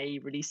Brian May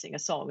releasing a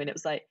song, and it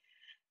was like,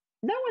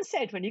 no one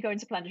said when you go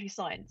into planetary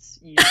science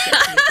you get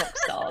to meet rock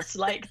stars.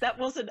 Like, that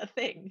wasn't a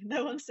thing.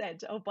 No one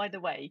said, oh, by the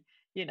way,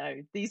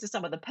 these are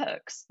some of the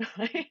perks.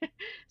 Right?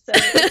 So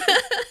it's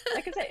just,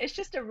 like I say, it's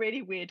just a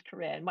really weird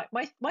career. And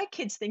my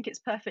kids think it's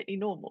perfectly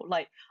normal.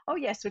 Like, oh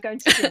yes, we're going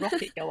to see a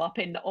rocket go up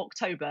in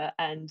October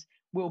and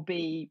we'll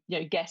be,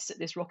 guests at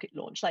this rocket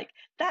launch. Like,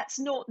 that's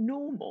not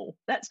normal.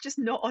 That's just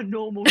not a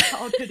normal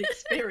childhood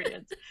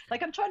experience.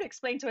 Like, I'm trying to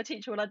explain to a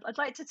teacher, well, I'd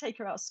like to take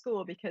her out of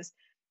school because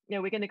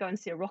we're going to go and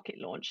see a rocket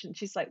launch. And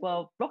she's like,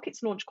 well,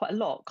 rockets launch quite a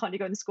lot. Can't you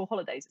go in the school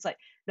holidays? It's like,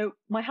 no,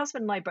 my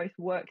husband and I both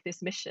work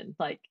this mission.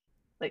 Like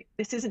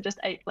this isn't just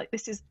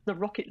this is the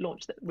rocket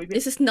launch that we've been.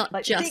 This is not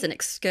like, just an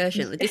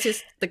excursion. This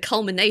is the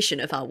culmination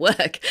of our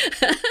work.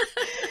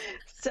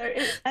 So,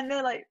 and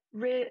they're like,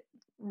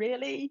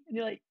 really? And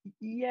you're like,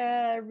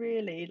 yeah,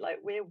 really. Like,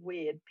 we're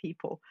weird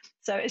people.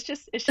 So it's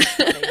just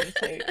funny.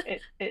 So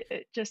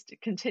it just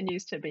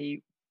continues to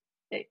be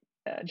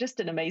just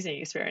an amazing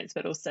experience,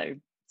 but also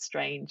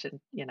strange.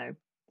 And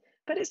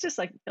but it's just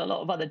like a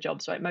lot of other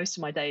jobs, right? Most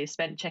of my day is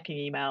spent checking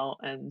email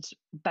and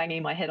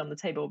banging my head on the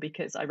table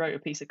because I wrote a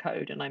piece of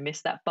code and I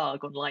missed that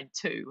bug on line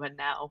 2, and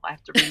now I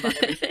have to rerun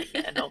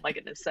everything. And oh my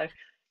goodness. So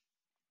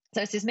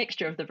it's this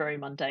mixture of the very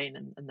mundane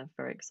and the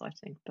very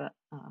exciting. But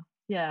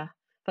yeah.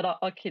 But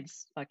our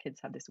kids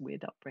have this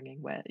weird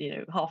upbringing where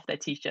half their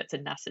t-shirts are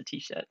NASA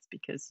t-shirts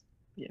because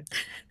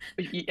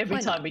every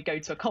time we go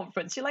to a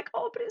conference you're like,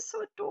 oh, but it's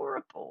so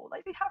adorable,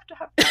 like they have to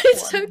have that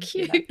It's one. so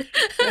cute.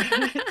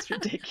 It's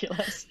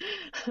ridiculous.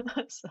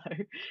 So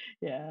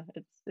yeah,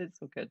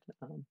 it's all good,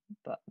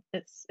 but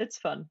it's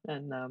fun,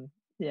 and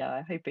yeah,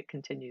 I hope it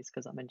continues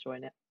because I'm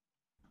enjoying it.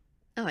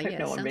 Oh I hope yeah,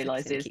 no one sounds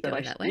like it's gonna realizes keep that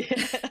going that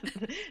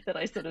way. that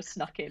I sort of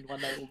snuck in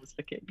when no one was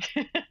looking.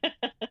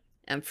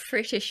 I'm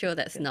pretty sure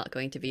that's not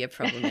going to be a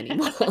problem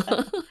anymore.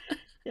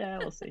 Yeah,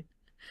 we'll see.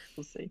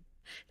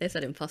 There's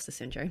that imposter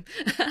syndrome.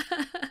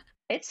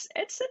 It's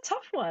a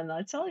tough one,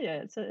 I tell you.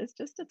 It's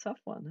just a tough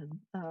one,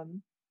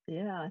 and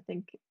yeah, I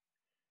think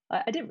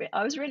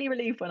I was really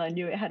relieved when I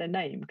knew it had a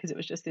name, because it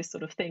was just this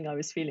sort of thing I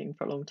was feeling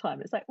for a long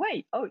time. It's like,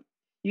 wait, oh,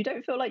 you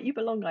don't feel like you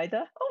belong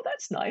either? Oh,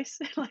 that's nice.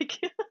 Like,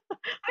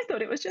 I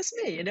thought it was just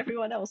me, and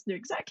everyone else knew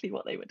exactly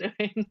what they were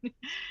doing.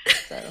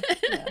 So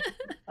yeah,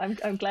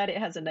 I'm glad it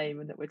has a name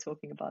and that we're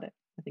talking about it.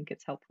 I think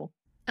it's helpful.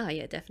 Oh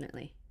yeah,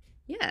 definitely.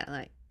 Yeah,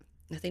 like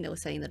I think they were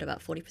saying that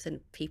about 40%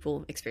 of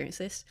people experience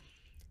this.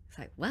 It's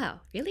like,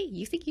 wow, really?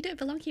 You think you don't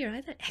belong here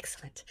either?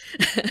 Excellent.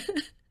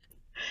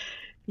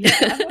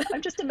 Yeah,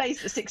 I'm just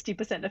amazed that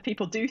 60% of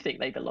people do think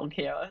they belong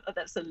here.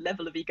 That's a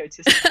level of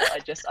egotism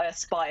that I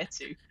aspire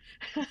to.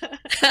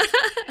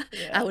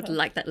 Yeah. I would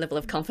like that level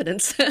of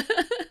confidence.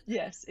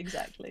 Yes,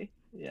 exactly.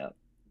 Yeah.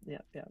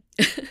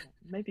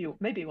 Maybe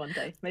one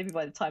day. Maybe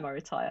by the time I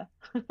retire.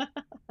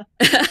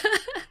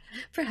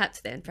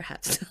 Perhaps then,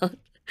 perhaps not.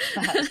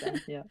 Perhaps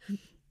then. Yeah.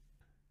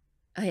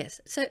 Oh,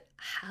 yes. So,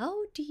 how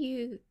do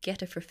you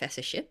get a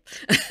professorship?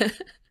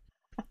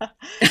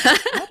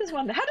 How does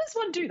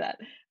one do that?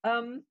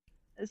 Um,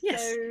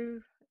 Yes.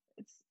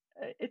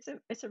 so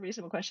it's a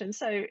reasonable question.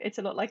 So it's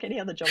a lot like any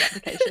other job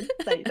application.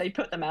 They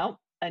put them out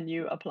and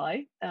you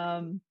apply.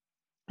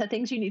 The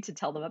things you need to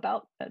tell them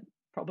about are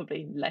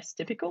probably less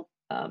typical.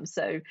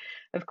 So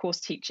of course,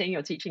 teaching,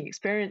 your teaching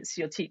experience,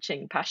 your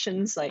teaching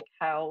passions, like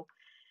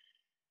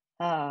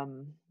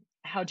um,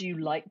 how do you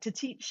like to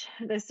teach?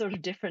 There's sort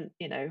of different,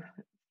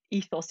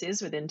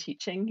 ethoses within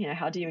teaching.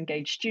 How do you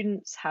engage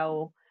students?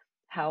 How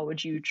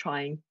would you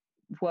try and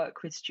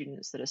work with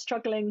students that are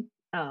struggling?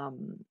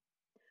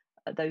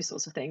 Those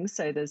sorts of things.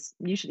 So there's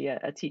usually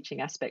a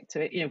teaching aspect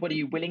to it. What are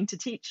you willing to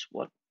teach?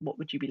 What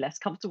would you be less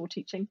comfortable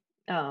teaching?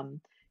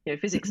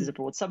 Physics is a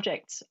broad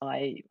subject.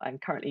 I'm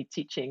currently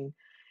teaching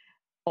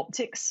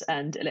optics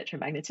and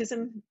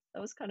electromagnetism.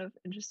 That was kind of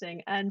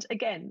interesting. And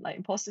again, like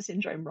imposter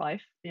syndrome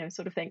rife,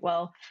 sort of think,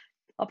 well,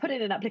 I'll put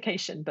in an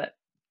application, but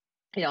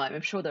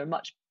I'm sure there are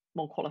much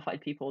more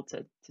qualified people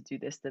to do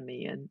this than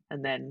me.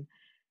 And then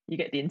you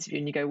get the interview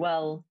and you go,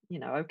 well,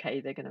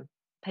 okay, they're going to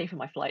pay for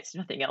my flights,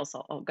 nothing else.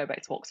 I'll go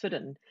back to Oxford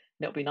and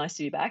it'll be nice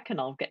to be back and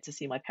I'll get to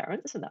see my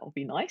parents and that will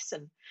be nice.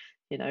 And,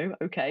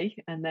 okay.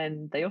 And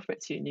then they offer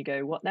it to you and you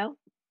go, what now?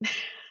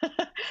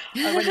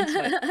 I went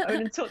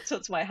and talked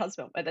to my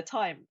husband. At the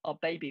time, our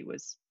baby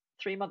was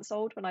 3 months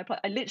old when I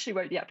applied. I literally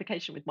wrote the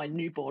application with my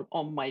newborn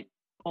on my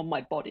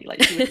body.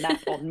 Like she would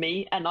nap on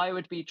me and I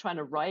would be trying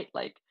to write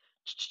like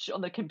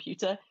on the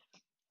computer.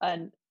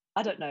 And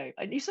I don't know.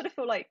 And you sort of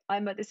feel like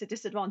I'm at this a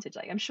disadvantage.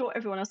 Like I'm sure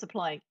everyone else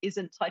applying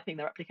isn't typing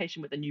their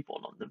application with a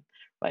newborn on them,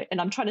 right? And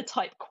I'm trying to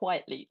type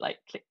quietly, like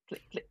click,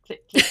 click, click,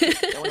 click, click,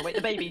 click. Don't want to wake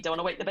the baby. Don't want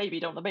to wake the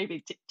baby. Don't want the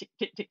baby. Tick, tick,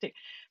 tick, tick, tick.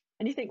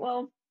 And you think,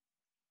 well,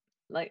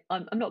 like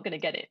I'm not going to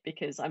get it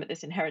because I'm at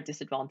this inherent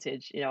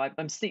disadvantage.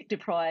 I'm sleep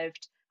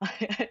deprived.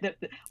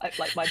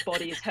 Like my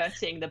body is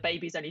hurting. The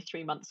baby's only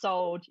 3 months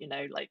old.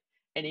 Like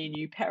any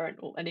new parent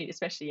or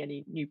especially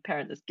any new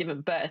parent that's given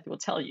birth will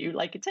tell you,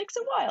 like it takes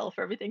a while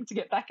for everything to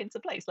get back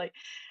into place. Like,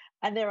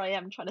 and there I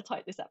am trying to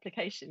type this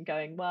application,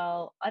 going,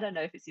 well, I don't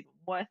know if it's even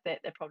worth it.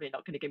 They're probably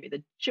not going to give me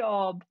the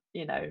job,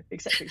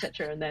 et cetera, et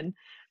cetera. And then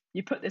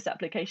you put this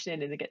application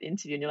in and they get the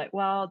interview and you're like,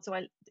 well,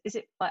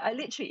 I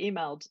literally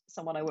emailed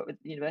someone I work with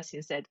at the university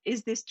and said,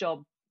 is this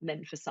job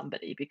meant for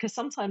somebody? Because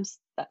sometimes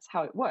that's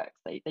how it works.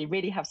 They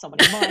really have someone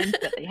in mind,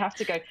 but they have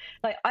to go,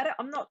 like,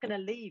 I'm not going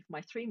to leave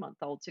my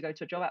 3-month-old to go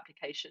to a job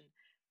application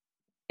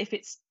if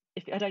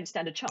I don't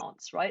stand a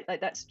chance, right? Like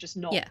that's just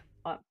not, Yeah.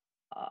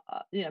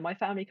 my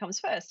family comes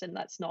first and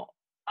that's not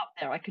up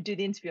there. I could do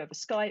the interview over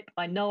Skype.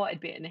 I know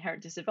I'd be at an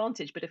inherent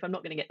disadvantage, but if I'm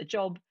not going to get the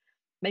job,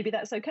 maybe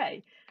that's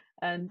okay.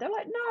 And they're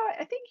like, no,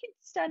 I think you'd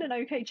stand an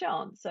okay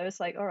chance. So it's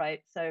like, all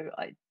right. So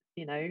I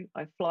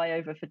fly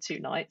over for 2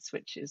 nights,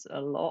 which is a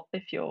lot.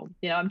 If I'm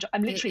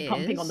It literally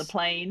pumping on the is.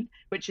 plane,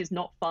 which is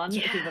not fun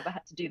if you've Yeah. ever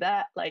had to do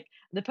that. Like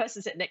the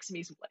person sitting next to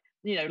me is,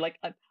 like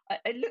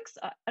it looks,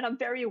 and I'm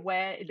very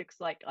aware it looks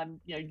like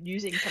I'm,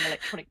 using some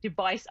electronic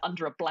device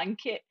under a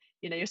blanket.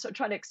 You're sort of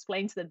trying to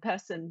explain to the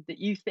person that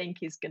you think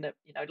is gonna,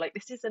 like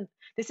this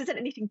isn't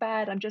anything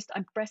bad. I'm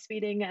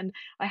breastfeeding and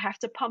I have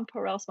to pump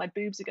or else my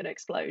boobs are gonna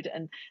explode.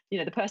 And the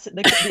old person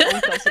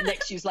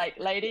next to you is like,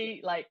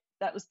 lady, like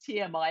that was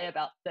TMI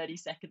about 30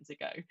 seconds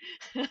ago.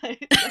 So,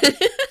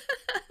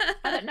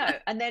 I don't know.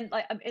 And then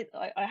like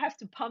I have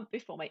to pump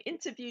before my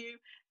interview,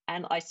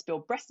 and I spill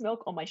breast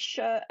milk on my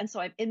shirt, and so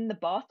I'm in the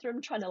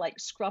bathroom trying to like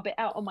scrub it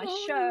out on my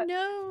Oh shirt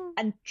no.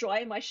 and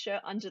dry my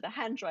shirt under the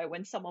hand dryer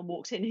when someone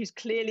walks in who's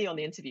clearly on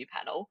the interview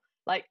panel,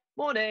 like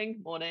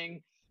morning,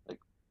 morning, like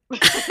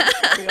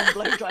carry on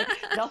blow dry,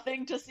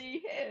 nothing to see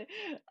here.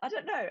 I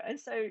don't know. And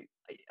so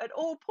at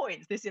all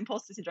points, this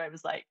imposter syndrome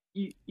is like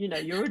you're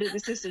already at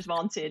this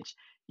disadvantage.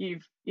 I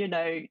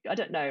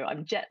don't know.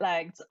 I'm jet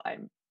lagged.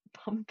 I'm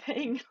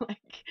pumping.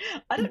 Like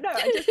I don't know.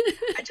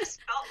 I just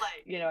felt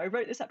like I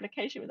wrote this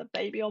application with a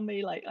baby on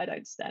me. Like I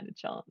don't stand a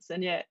chance.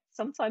 And yet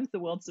sometimes the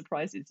world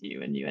surprises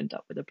you and you end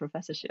up with a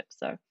professorship.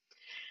 So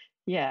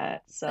yeah,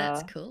 it's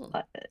That's cool.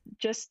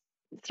 just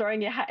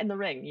throwing your hat in the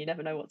ring. You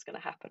never know what's going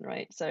to happen,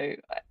 right? So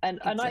and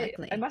I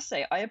Exactly. must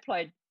say I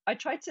applied. I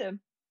tried to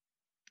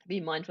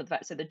be mindful of the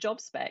fact. So the job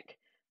spec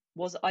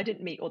was I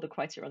didn't meet all the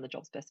criteria on the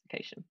job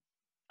specification.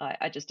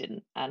 I just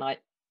didn't, and I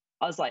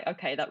was like,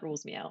 okay, that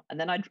rules me out. And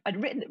then I'd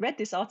read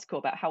this article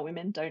about how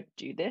women don't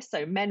do this.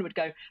 So men would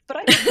go, but I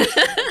meet most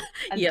of them,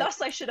 and Yep.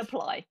 thus I should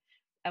apply.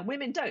 And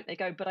women don't. They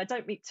go, but I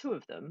don't meet two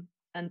of them,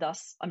 and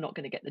thus I'm not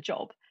going to get the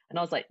job. And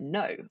I was like,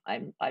 no,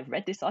 I've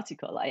read this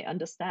article. I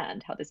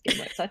understand how this game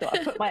works. So I thought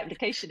I'd put my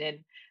application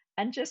in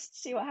and just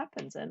see what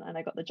happens. And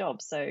I got the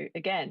job. So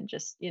again,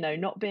 just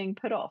not being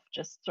put off,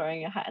 just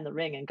throwing a hat in the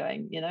ring and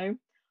going,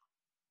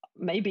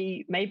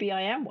 maybe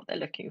I am what they're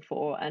looking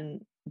for,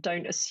 and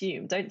don't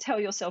assume. Don't tell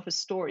yourself a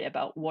story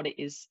about what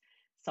it is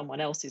someone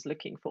else is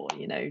looking for.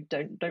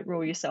 Don't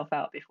rule yourself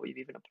out before you've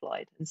even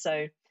applied. And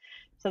so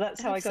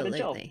that's how I got a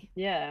job. Absolutely.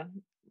 Yeah.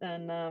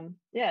 And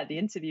yeah, the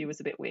interview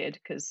was a bit weird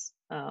because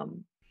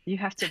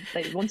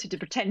they wanted to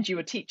pretend you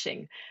were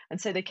teaching. And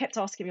so they kept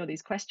asking me all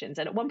these questions.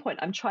 And at one point,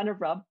 I'm trying to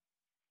rub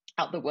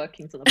out the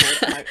workings on the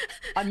board, and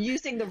I'm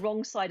using the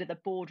wrong side of the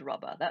board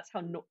rubber. That's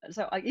how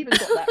so I even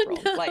got that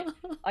wrong. Like, Oh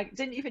no. I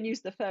didn't even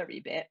use the furry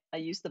bit. I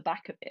used the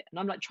back of it, and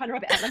I'm like trying to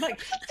rub it out, and I'm like,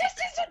 this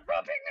isn't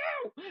rubbing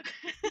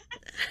out.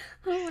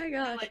 Oh my And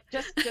they're gosh. like,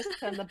 just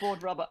turn the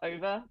board rubber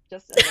over,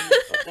 just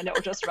then it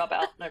will just rub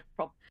out, no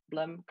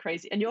problem.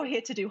 Crazy. And you're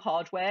here to do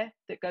hardware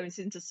that goes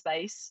into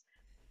space.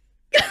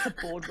 That's a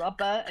board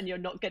rubber, and you're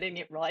not getting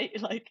it right.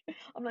 Like,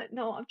 I'm like,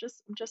 no, I'm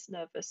just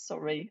nervous.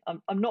 Sorry,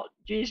 I'm not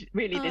really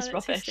Oh, this that's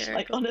rubbish. Like,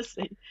 hysterical.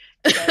 honestly.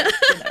 So,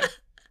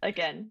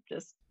 again,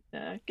 just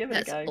give it a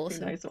That's go. Who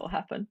awesome. knows what will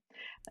happen?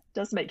 It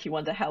does make you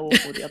wonder how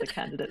awful the other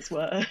candidates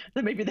were.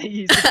 Maybe they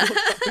used the board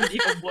rubber in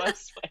even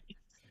worse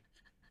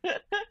ways.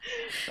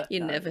 But You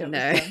no, never it was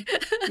know.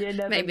 you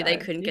never Maybe they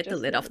know. couldn't You get the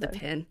just lid never off the know.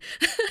 pen.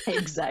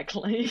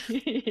 Exactly.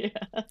 Yeah.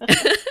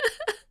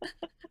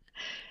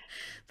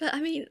 But I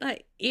mean,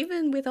 like,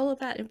 even with all of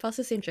that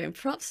imposter syndrome,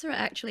 props are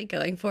actually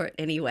going for it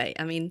anyway.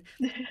 I mean,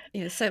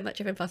 so much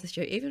of imposter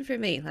syndrome, even for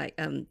me, like,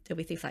 there'll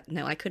be things like,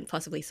 no, I couldn't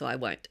possibly, so I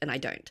won't, and I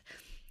don't.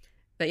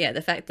 But yeah,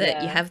 the fact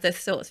that you Yeah. have those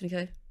thoughts and you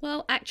go,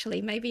 well,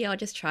 actually, maybe I'll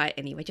just try it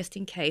anyway, just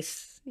in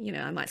case,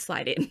 I might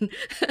slide in.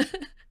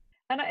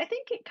 And I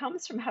think it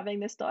comes from having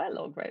this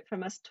dialogue, right?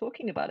 From us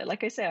talking about it.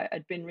 Like I say,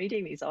 I'd been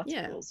reading these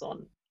Yeah. articles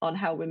on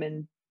how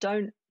women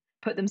don't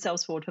put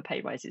themselves forward for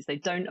pay rises. They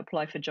don't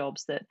apply for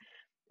jobs that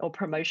or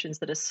promotions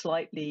that are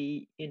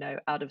slightly,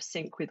 out of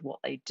sync with what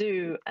they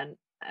do. And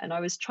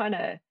I was trying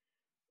to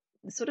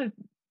sort of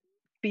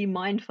be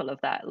mindful of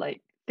that.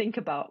 Like, think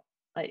about,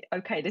 like,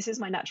 okay, this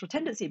is my natural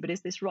tendency, but is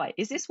this right?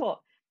 Is this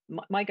what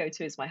my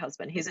go-to is? My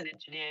husband, he's an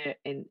engineer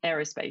in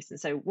aerospace, and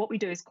so what we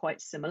do is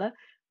quite similar.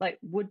 Like,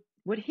 would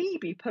he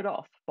be put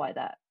off by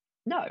that?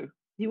 No,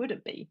 he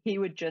wouldn't be. He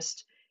would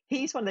just,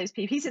 he's one of those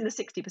people, he's in the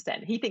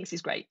 60%. He thinks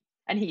he's great,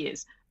 and he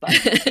is, but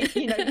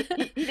he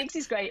thinks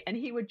he's great, and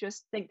he would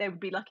just think they would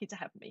be lucky to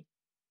have me.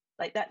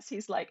 Like, that's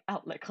his like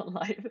outlook on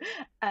life.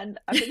 And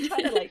I've been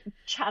trying to like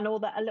channel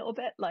that a little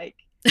bit. Like,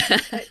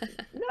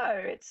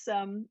 no, it's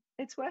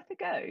worth a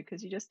go,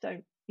 because you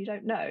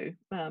don't know.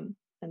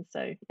 And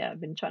so yeah,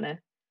 I've been trying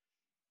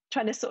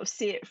to sort of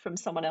see it from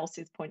someone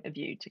else's point of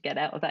view to get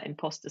out of that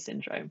imposter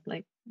syndrome.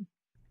 Like,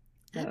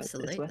 no, it's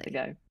worth a Absolutely.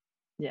 go.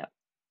 Yeah.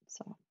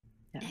 So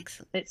yeah,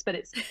 Excellent.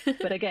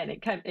 but again,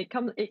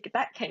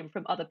 that came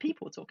from other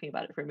people talking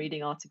about it, from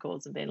reading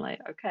articles and being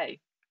like, okay,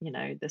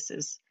 this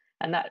is,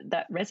 and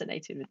that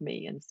resonated with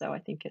me. And so I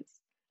think it's,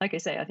 like I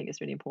say, I think it's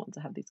really important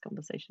to have these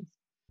conversations.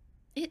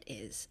 It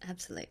is,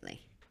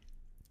 absolutely.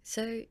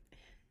 So,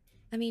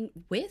 I mean,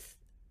 with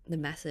the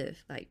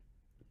massive, like,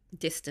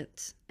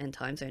 distance and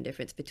time zone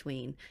difference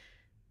between,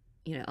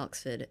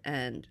 Oxford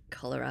and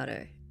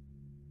Colorado,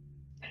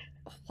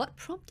 what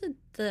prompted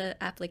the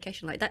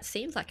application? Like, that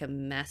seems like a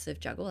massive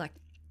juggle. Like,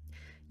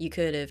 you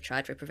could have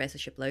tried for a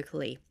professorship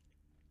locally,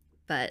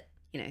 but,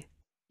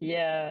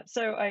 Yeah.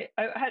 So I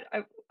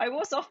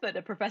was offered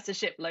a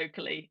professorship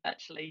locally,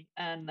 actually,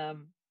 and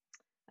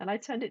I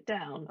turned it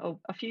down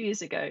a few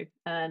years ago.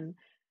 And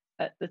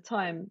at the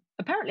time,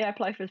 apparently I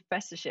apply for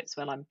professorships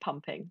when I'm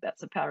pumping.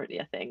 That's apparently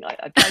a thing. I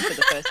applied for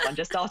the first one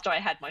just after I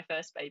had my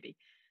first baby,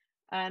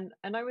 and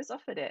I was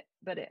offered it.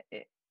 But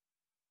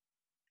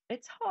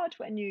it's hard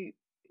when you're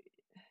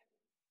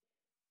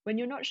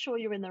not sure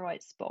you're in the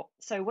right spot.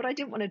 So what I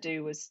didn't want to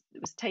do was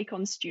take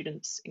on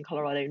students in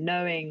Colorado,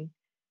 knowing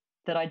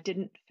that I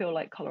didn't feel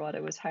like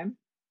Colorado was home,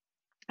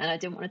 and I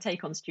didn't want to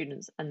take on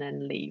students and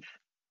then leave.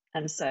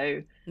 And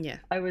so yeah,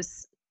 I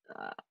was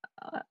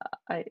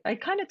I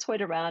kind of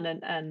toyed around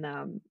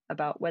and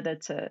about whether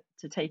to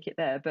take it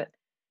there, but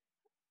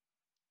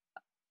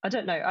I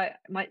don't know.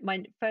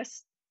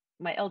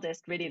 My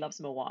eldest really loves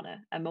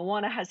Moana, and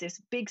Moana has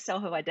this big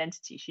self of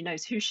identity. She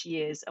knows who she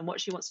is and what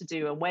she wants to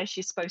do and where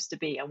she's supposed to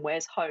be and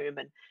where's home.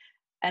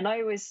 And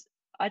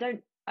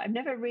I've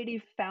never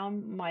really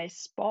found my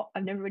spot.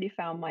 I've never really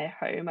found my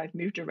home. I've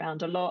moved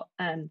around a lot,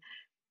 and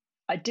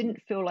I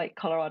didn't feel like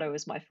Colorado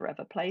was my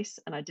forever place,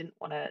 and I didn't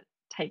want to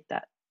take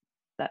that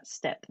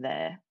step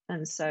there.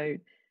 And so,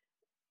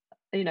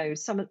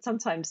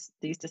 sometimes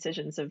these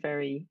decisions are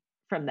very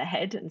from the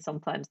head, and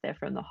sometimes they're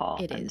from the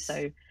heart. it And is.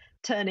 so,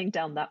 turning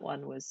down that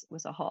one was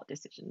a hard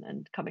decision,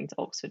 and coming to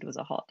Oxford was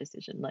a hard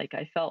decision. Like,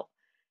 I felt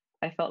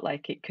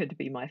like it could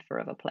be my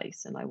forever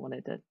place, and I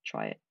wanted to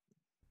try it.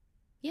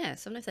 Yeah,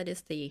 sometimes that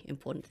is the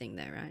important thing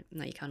there, right?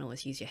 No, you can't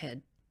always use your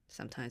head.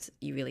 Sometimes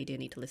you really do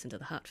need to listen to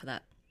the heart for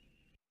that.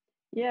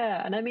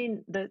 Yeah, and I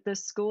mean, the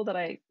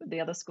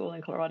other school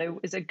in Colorado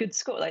is a good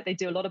school. Like, they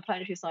do a lot of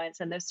planetary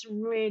science, and there's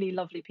some really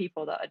lovely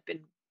people that had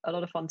been a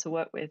lot of fun to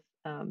work with.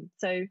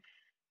 So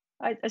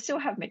I still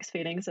have mixed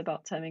feelings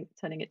about turning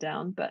it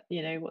down, but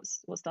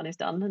what's done is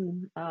done,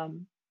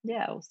 and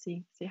yeah, we'll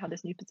see how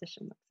this new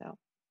position works out.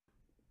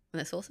 And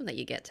it's awesome that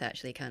you get to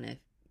actually kind of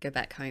go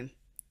back home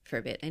for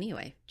a bit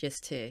anyway,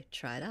 just to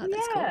try it out.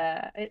 That's cool.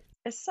 Yeah,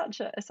 it's such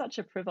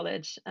a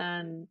privilege,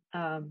 and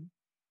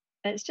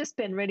it's just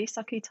been really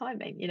sucky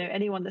timing.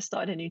 Anyone that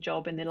started a new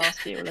job in the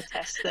last year will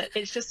attest that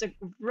it's just a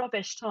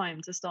rubbish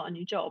time to start a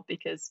new job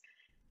because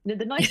the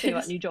nice thing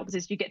about Yes. new jobs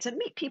is you get to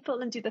meet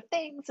people and do the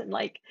things and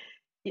like,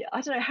 yeah,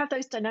 I don't know, have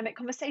those dynamic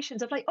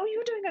conversations of like, oh,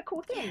 you're doing a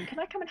cool thing. Yeah. Can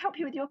I come and help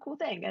you with your cool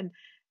thing?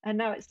 And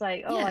now it's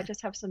like, oh, I Yeah.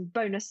 just have some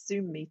bonus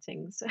Zoom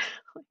meetings.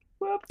 Like,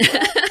 whoop,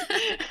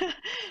 whoop.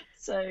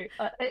 So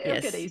it'll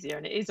get Yes. easier,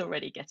 and it is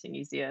already getting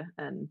easier.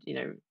 And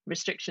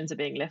restrictions are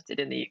being lifted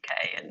in the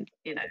UK, and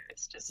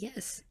it's just.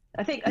 Yes.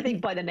 I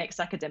think by the next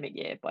academic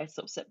year, by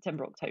sort of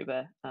September,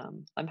 October,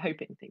 I'm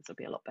hoping things will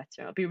be a lot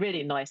better. It'll be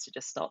really nice to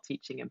just start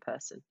teaching in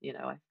person.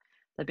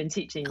 I've been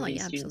teaching Oh, these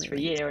yeah, students for a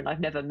absolutely. year, and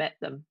I've never met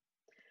them,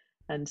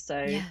 and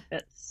so Yeah.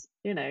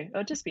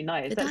 it'll just be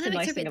nice. The That's the dynamics are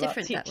nice a thing bit about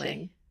different that way.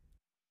 teaching.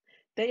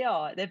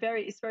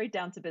 It's very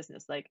down to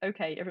business. Like,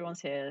 okay,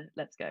 everyone's here,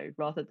 let's go,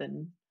 rather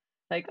than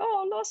like,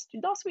 oh,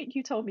 last week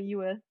you told me you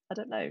were, I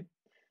don't know,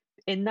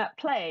 in that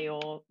play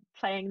or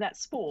playing that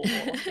sport,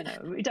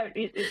 or we don't.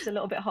 It's a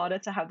little bit harder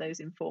to have those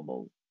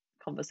informal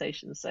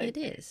conversations. So It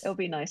is. it'll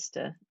be nice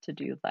to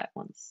do that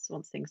once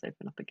things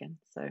open up again.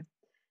 So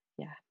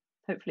yeah,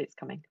 hopefully it's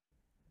coming.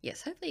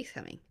 Yes, hopefully it's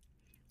coming.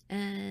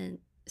 And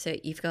so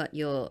you've got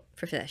your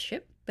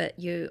professorship, but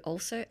you're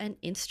also an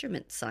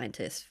instrument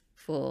scientist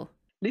for.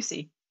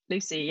 Lucy,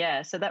 Lucy,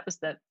 yeah. So that was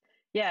the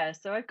yeah.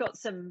 So I've got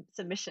some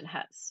mission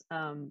hats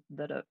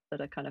that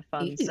are kind of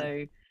fun. Ooh.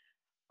 So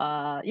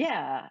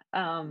yeah,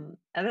 and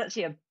there's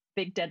actually a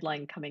big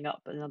deadline coming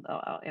up, and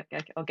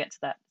I'll get to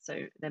that.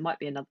 So there might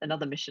be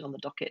another mission on the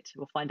docket.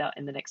 We'll find out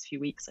in the next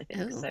few weeks, I think.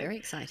 Oh, So, very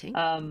exciting.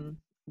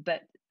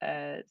 but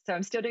so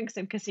I'm still doing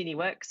some Cassini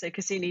work. So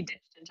Cassini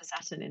ditched into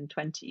Saturn in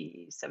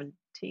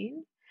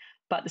 2017,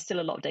 but there's still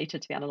a lot of data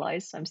to be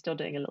analysed. So I'm still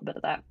doing a little bit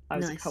of that. I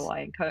was a Nice. co-I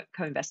and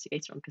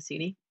co-investigator on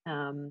Cassini,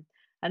 and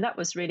that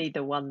was really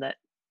the one that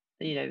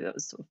that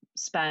was sort of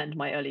spanned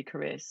my early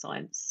career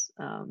science.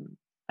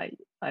 I,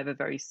 I have a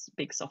very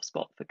big soft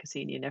spot for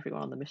Cassini and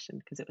everyone on the mission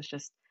because it was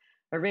just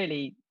a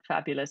really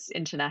fabulous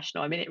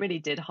international. I mean, it really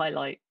did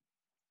highlight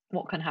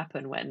what can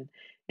happen when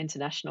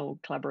international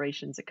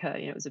collaborations occur.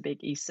 It was a big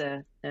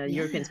ESA,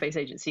 European Yeah. Space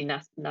Agency,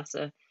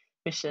 NASA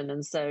mission,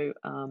 and so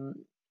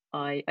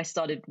I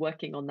started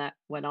working on that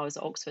when I was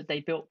at Oxford. They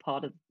built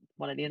part of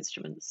one of the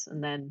instruments,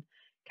 and then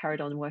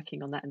carried on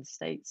working on that in the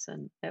States,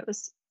 and it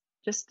was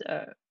just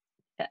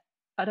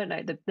I don't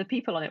know, the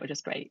people on it were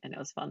just great, and it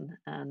was fun.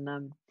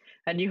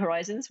 And New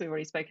Horizons, we've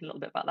already spoken a little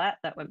bit about that.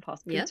 That went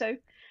past Yep. Pluto,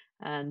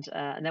 and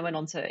then went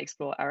on to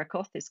explore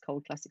Arakoth, this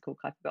cold classical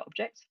Kuiper Belt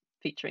object,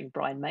 featuring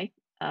Brian May.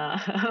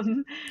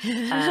 And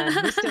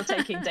we're still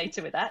taking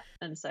data with that,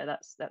 and so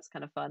that's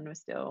kind of fun. We're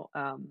still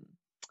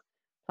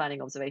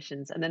planning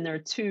observations, and then there are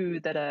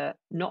two that are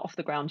not off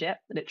the ground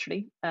yet,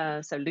 literally.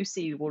 So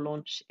Lucy will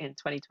launch in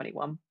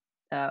 2021,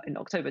 in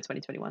October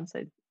 2021,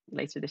 so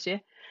later this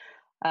year,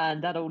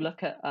 and that'll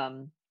look at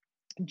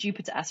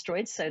Jupiter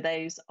asteroids. So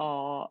those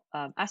are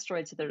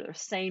asteroids that are the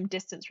same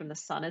distance from the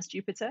sun as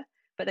Jupiter,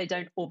 but they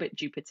don't orbit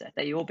Jupiter.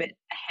 They orbit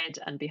ahead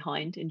and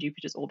behind in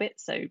Jupiter's orbit.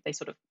 So they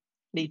sort of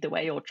lead the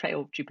way or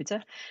trail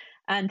Jupiter.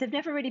 And they've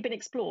never really been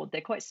explored.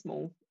 They're quite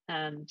small.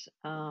 And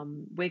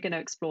we're going to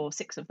explore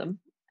 6 of them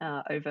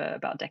over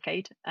about a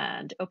decade.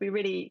 And it'll be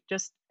really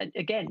just,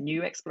 again,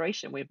 new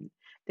exploration.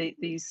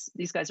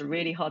 These guys are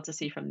really hard to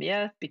see from the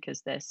Earth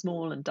because they're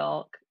small and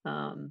dark.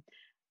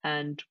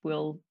 And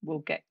we'll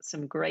get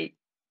some great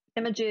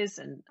images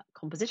and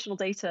compositional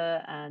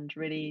data and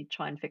really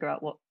try and figure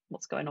out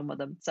what's going on with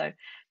them. So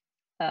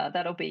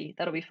that'll be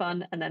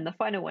fun. And then the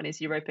final one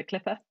is Europa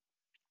Clipper,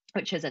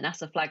 which is a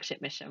NASA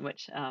flagship mission,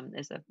 which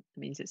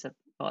means it's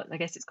well, I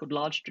guess it's called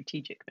Large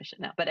Strategic Mission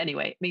now. But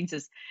anyway, it means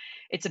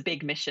it's a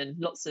big mission,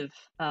 lots of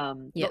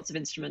Yep.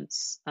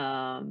 instruments,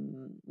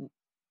 and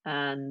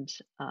I'm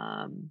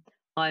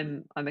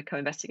a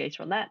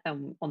co-investigator on that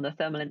and on the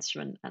thermal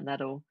instrument, and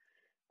that'll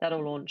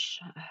launch,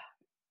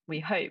 we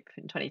hope,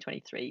 in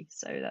 2023.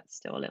 So that's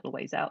still a little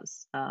ways out,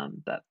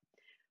 but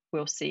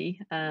we'll see.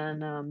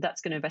 And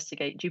that's going to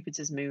investigate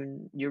Jupiter's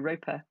moon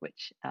Europa,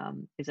 which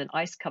is an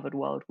ice-covered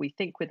world, we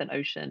think, with an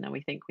ocean, and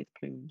we think with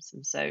plumes.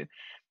 And so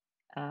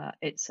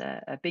it's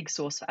a big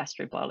source for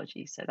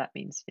astrobiology. So that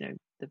means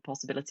the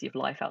possibility of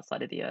life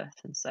outside of the Earth.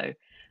 And so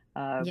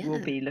we'll Yeah.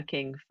 be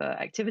looking for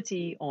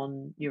activity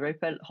on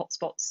Europa,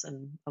 hotspots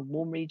and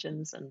warm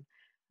regions, and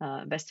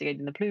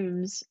investigating the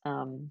plumes.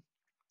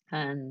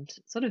 And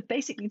sort of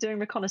basically doing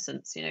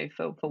reconnaissance,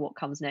 for what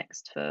comes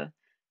next for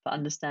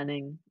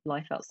understanding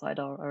life outside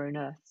our own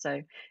Earth. So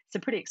it's a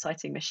pretty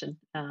exciting mission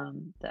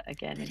that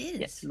again That is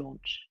yet is. to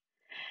launch.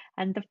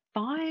 And the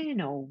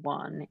final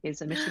one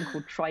is a mission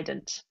called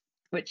Trident,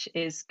 which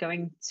is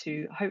going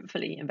to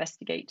hopefully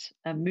investigate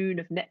a moon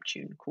of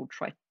Neptune called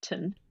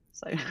Triton.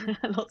 So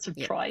lots of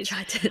Yep. tries.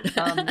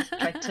 Triton.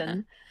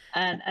 Triton.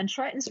 And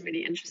Triton's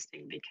really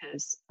interesting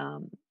because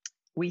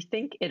we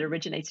think it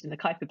originated in the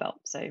Kuiper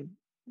Belt. So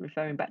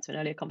referring back to an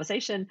earlier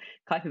conversation,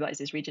 Kuiper Belt is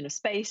this region of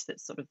space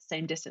that's sort of the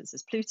same distance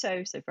as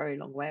Pluto, so very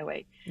long way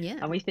away. Yeah.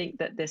 And we think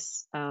that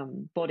this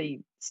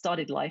body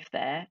started life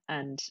there,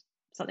 and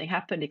something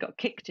happened. It got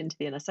kicked into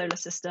the inner solar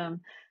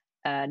system,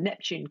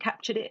 Neptune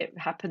captured it. It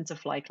happened to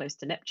fly close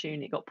to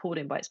Neptune. It got pulled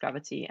in by its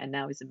gravity and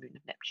now is a moon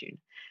of Neptune.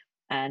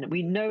 And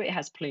we know it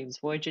has plumes.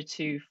 Voyager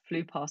 2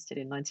 flew past it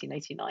in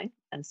 1989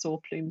 and saw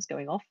plumes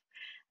going off.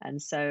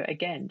 And so,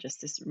 again,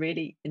 just this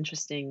really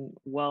interesting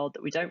world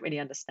that we don't really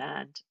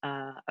understand,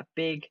 a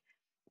big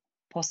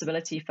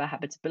possibility for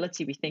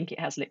habitability. We think it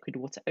has liquid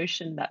water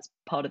ocean. That's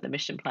part of the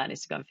mission plan,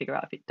 is to go and figure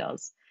out if it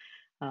does.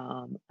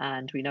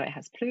 And we know it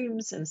has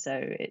plumes. And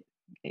so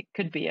it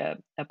could be a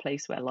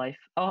place where life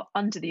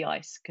under the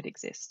ice could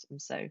exist.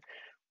 And so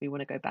we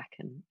want to go back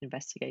and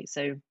investigate.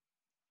 So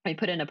we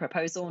put in a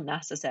proposal.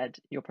 NASA said,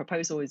 your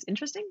proposal is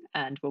interesting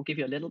and we'll give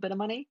you a little bit of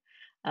money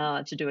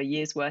to do a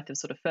year's worth of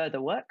sort of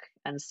further work.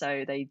 And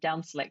so they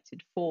down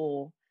selected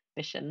 4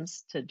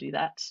 missions to do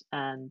that.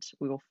 And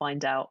we will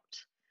find out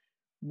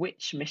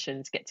which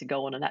missions get to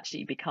go on and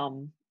actually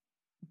become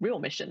real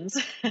missions,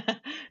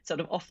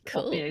 sort of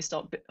Cool.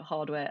 start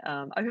hardware,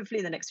 hopefully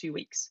in the next few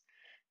weeks.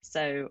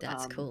 So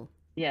That's cool.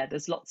 yeah,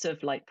 there's lots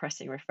of like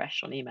pressing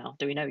refresh on email.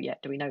 Do we know yet?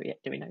 Do we know yet?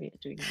 Do we know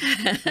yet? Do we know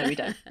yet? No, we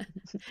don't.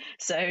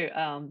 So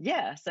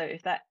yeah, so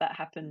if that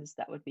happens,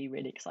 that would be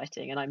really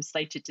exciting. And I'm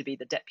slated to be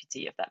the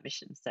deputy of that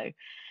mission. So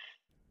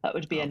that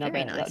would be Oh,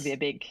 very that would be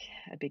nice.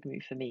 a big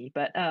move for me.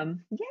 But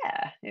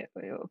yeah, it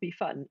will be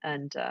fun.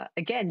 And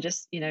again,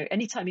 just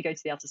anytime you go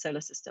to the outer solar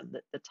system,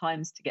 the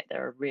times to get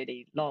there are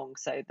really long.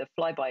 So the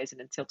flyby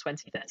isn't until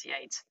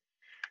 2038.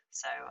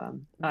 So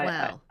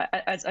Wow.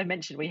 as I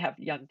mentioned, we have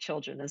young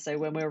children, and so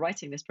when we were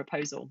writing this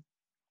proposal,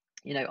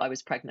 I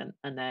was pregnant,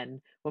 and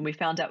then when we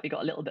found out we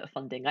got a little bit of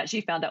funding, I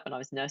actually found out when I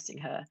was nursing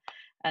her,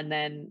 and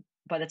then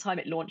by the time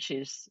it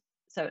launches,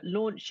 so at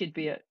launch she'd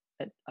be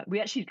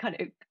we actually kind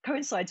of, it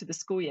coincides with the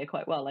school year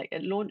quite well. Like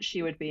at launch,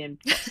 she would be in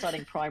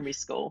starting primary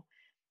school,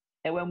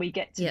 and when we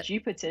get to Yep.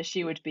 Jupiter,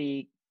 she would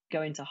be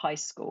going to high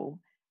school,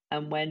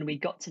 and when we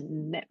got to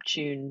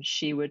Neptune,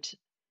 she would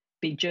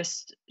be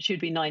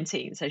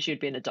 19, so she would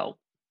be an adult.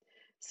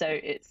 So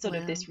it's sort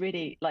of Wow. this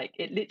really, like,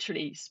 it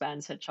literally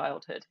spans her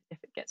childhood. If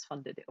it gets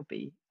funded, it'll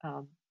be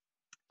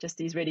just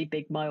these really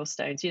big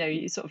milestones.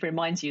 It sort of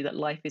reminds you that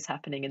life is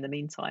happening in the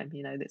meantime.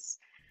 This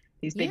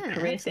these big Yeah,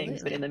 career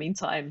things, but in absolutely. the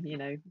meantime,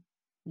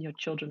 your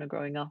children are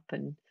growing up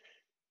and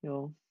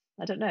you're,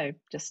 I don't know,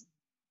 just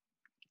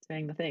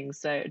doing the things.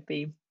 So it'd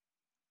be,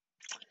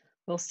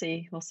 we'll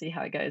see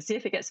how it goes. See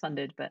if it gets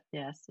funded. But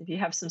yes, if you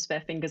have some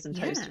spare fingers and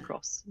toes to Yeah.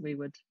 cross, we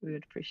would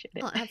appreciate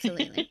Oh,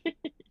 absolutely. it.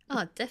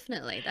 Oh,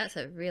 definitely. That's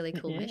a really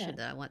cool Yeah. mission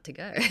that I want to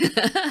go.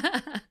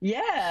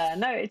 Yeah,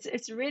 no,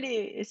 it's a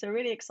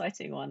really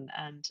exciting one,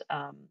 and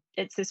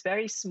it's this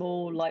very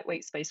small,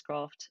 lightweight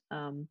spacecraft.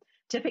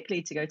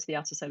 Typically, to go to the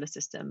outer solar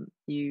system,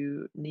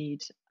 you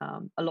need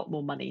a lot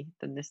more money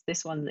than this.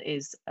 This one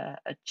is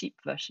a cheap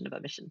version of a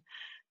mission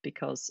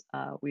because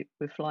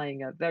we're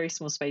flying a very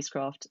small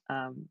spacecraft,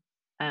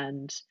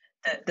 and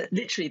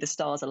literally the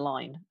stars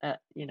align.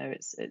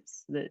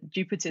 It's the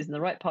Jupiter's in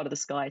the right part of the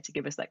sky to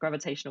give us that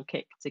gravitational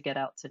kick to get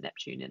out to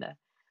Neptune in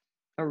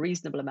a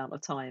reasonable amount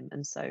of time,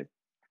 and so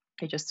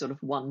just sort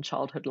of one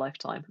childhood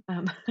lifetime,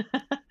 one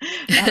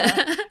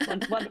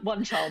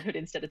childhood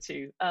instead of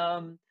two.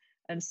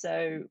 And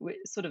so we're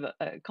sort of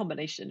a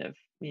combination of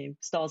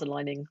stars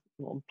aligning,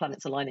 or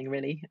planets aligning,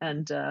 really,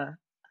 and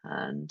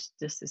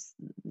just this,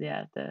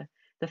 yeah, the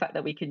fact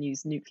that we can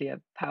use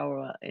nuclear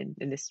power in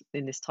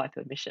this type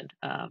of mission,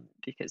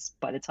 because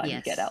by the time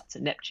you get Yes. out to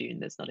Neptune,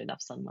 there's not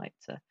enough sunlight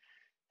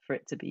for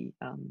it to be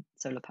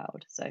solar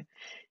powered. So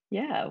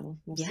yeah,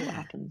 we'll see what Yeah.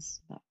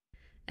 happens. But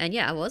And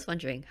yeah, I was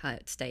wondering how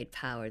it stayed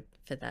powered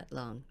for that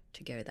long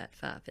to go that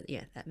far. But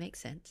yeah, that makes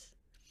sense.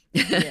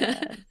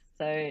 yeah,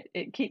 so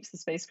it keeps the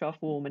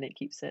spacecraft warm, and it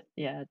keeps it,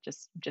 yeah,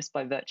 just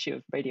by virtue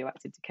of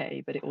radioactive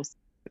decay, but it also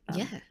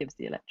Yeah, gives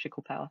the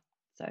electrical power.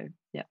 So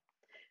yeah,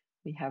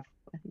 we have,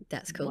 I think,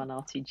 that's cool. 1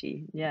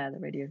 RTG, yeah, the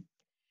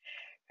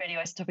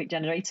radioisotopic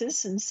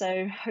generators, and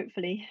so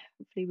hopefully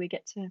we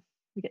get to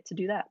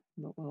do that.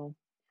 But we'll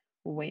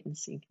wait and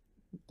see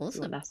what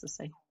Awesome. NASA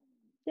say.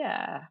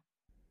 Yeah,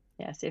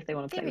 yeah, see if they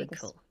want to play Very with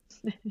us. cool.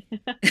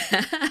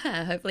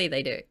 Hopefully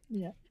they do.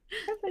 Yeah,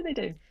 hopefully they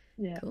do.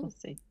 Yeah, we'll Cool.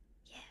 see.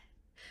 Yeah.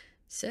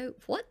 So,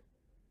 what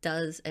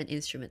does an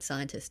instrument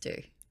scientist do?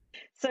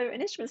 So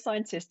an instrument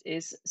scientist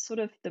is sort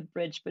of the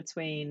bridge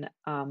between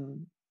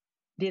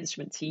the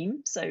instrument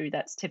team, so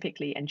that's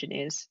typically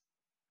engineers,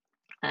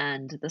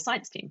 and the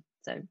science team,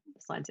 so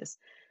the scientists.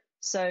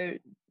 So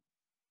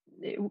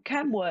it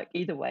can work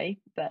either way,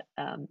 but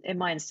in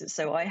my instance,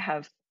 so I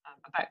have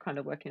a background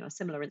of working on a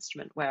similar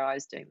instrument where I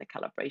was doing the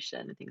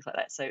calibration and things like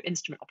that, so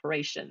instrument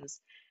operations,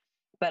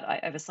 but I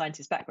have a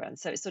scientist background,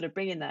 so it's sort of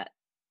bringing that,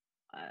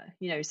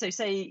 so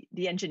say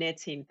the engineer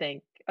team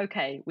think,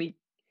 okay, we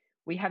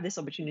have this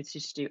opportunity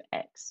to do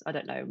X. I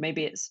don't know.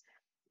 Maybe it's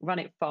run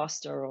it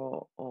faster,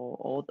 or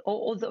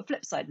the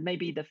flip side.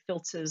 Maybe the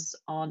filters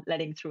aren't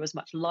letting through as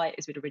much light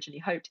as we'd originally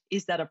hoped.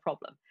 Is that a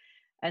problem?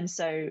 And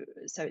so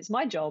it's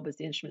my job as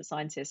the instrument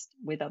scientist,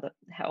 with other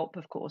help,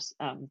 of course,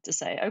 to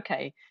say,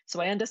 okay, so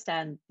I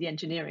understand the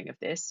engineering of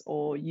this,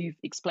 or you've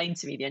explained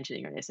to me the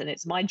engineering of this, and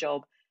it's my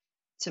job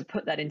to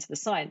put that into the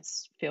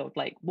science field,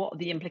 like what are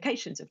the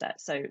implications of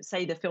that? So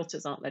say the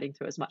filters aren't letting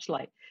through as much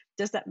light.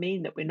 Does that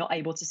mean that we're not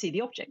able to see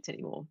the object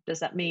anymore? Does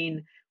that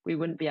mean we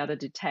wouldn't be able to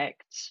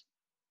detect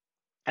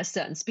a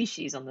certain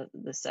species on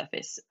the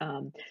surface?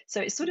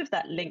 So it's sort of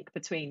that link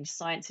between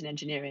science and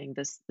engineering.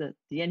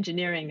 The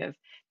engineering of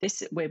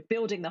this, we're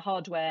building the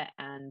hardware,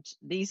 and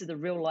these are the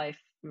real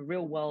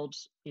world,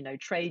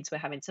 trades we're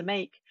having to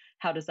make.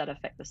 How does that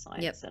affect the Yep.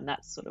 science? And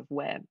that's sort of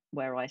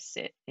where I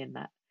sit in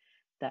that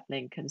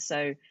link. And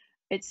so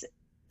it's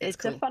That's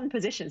it's a cool. fun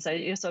position. So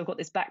I've got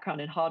this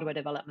background in hardware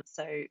development.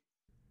 So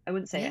I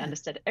wouldn't say I Yeah.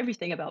 understood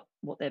everything about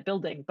what they're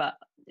building, but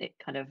it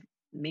kind of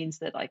means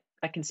that I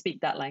can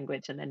speak that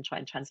language and then try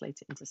and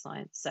translate it into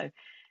science. So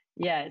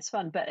yeah, it's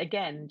fun. But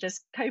again,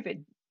 just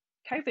COVID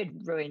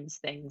ruins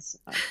things.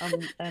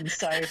 And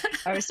so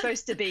I was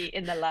supposed to be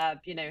in the lab,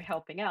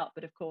 helping out,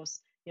 but of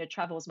course,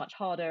 travel is much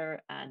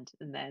harder, and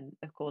then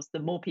of course, the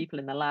more people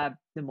in the lab,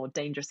 the more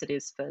dangerous it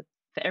is for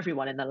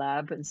everyone in the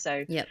lab. And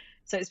so Yep.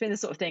 it's been the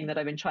sort of thing that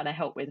I've been trying to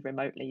help with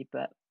remotely.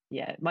 But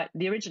yeah,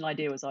 the original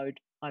idea was I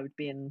would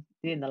be in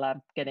the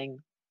lab getting,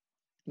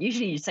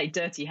 usually you say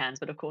dirty hands,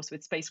 but of course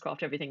with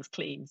spacecraft everything's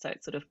clean, so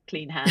it's sort of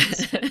clean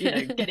hands, but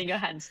getting your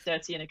hands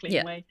dirty in a clean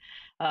Yeah. way,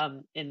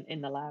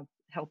 in the lab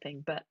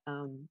helping. But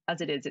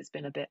as it is, it's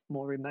been a bit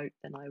more remote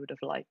than I would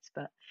have liked.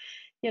 But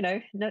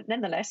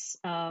nonetheless,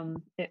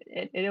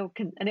 it'll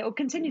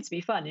continue to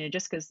be fun,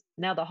 just because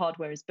now the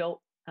hardware is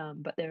built.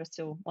 But there are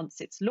still,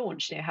 once it's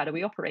launched, how do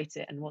we operate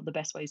it, and what are the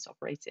best ways to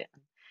operate it,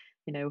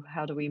 and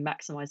how do we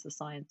maximize the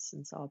science?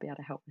 And so I'll be able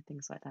to help with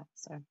things like that.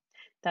 So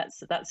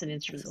that's an That's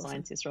instrument awesome.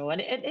 scientist role,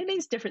 and it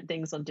means different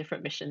things on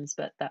different missions,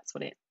 but that's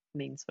what it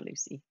means for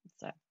Lucy.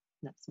 So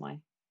that's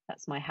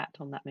my hat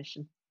on that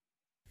mission.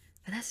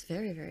 But that's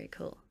very, very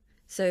cool.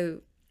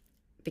 So,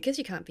 because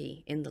you can't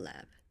be in the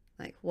lab,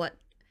 like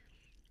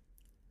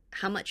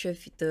how much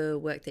of the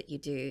work that you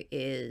do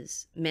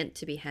is meant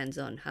to be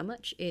hands-on? How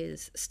much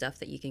is stuff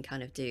that you can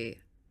kind of do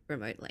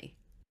remotely?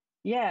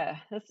 Yeah,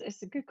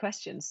 it's a good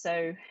question.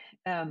 So,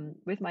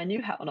 with my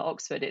new hat on at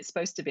Oxford, it's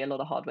supposed to be a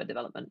lot of hardware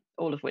development,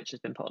 all of which has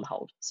been put on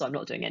hold. So I'm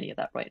not doing any of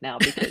that right now,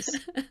 because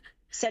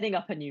setting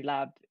up a new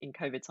lab in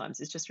COVID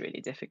times is just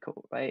really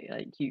difficult, right?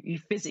 Like you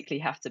physically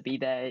have to be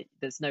there.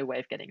 There's no way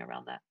of getting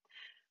around that.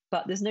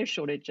 But there's no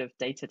shortage of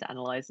data to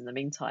analyze in the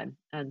meantime.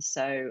 And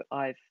so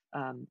I've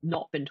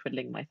not been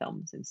twiddling my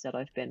thumbs. Instead,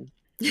 I've been,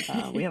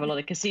 we have a lot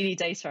of Cassini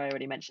data. I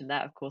already mentioned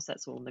that. Of course,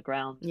 that's all on the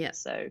ground. Yeah.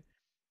 So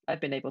I've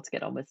been able to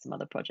get on with some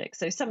other projects.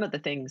 So some of the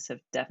things have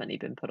definitely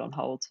been put on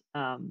hold.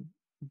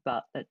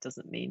 But that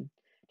doesn't mean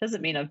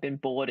I've been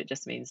bored. It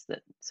just means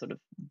that sort of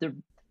the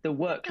Other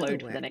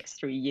workload for the work. next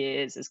 3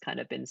 years has kind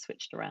of been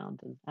switched around,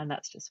 and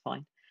that's just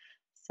fine.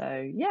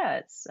 So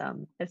yeah,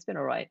 it's been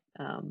all right.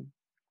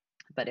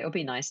 But it'll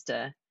be nice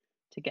to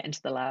get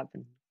into the lab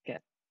and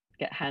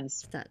get hands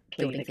Start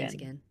clean building things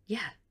again. again.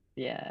 Yeah.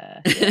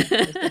 Yeah,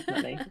 most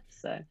definitely.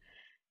 So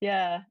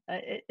yeah,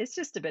 it's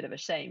just a bit of a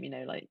shame,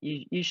 like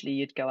usually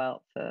you'd go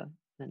out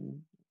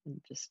and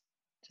just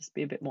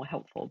be a bit more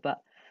helpful.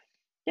 But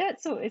yeah,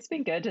 it's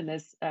been good, and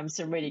there's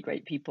some really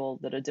great people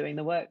that are doing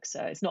the work.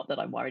 So it's not that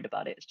I'm worried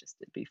about it. It's just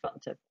it'd be fun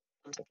to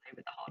play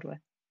with the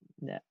hardware.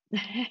 Yeah.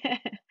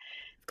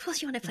 Of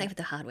course, you want to play Yeah. with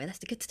the hardware. That's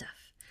the good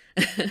stuff.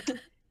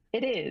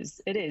 It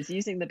is. It is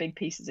using the big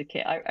pieces of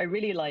kit. I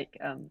really like.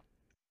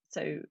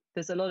 So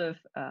there's a lot of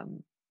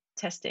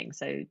testing.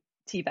 So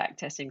TVAC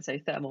testing, so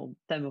thermal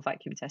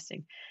vacuum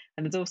testing,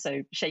 and there's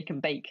also shake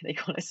and bake, they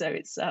call it. So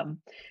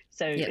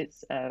Yep.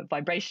 it's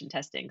vibration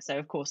testing. So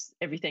of course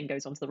everything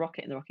goes onto the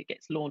rocket, and the rocket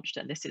gets launched,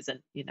 and this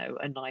isn't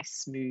a nice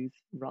smooth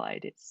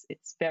ride.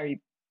 It's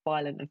very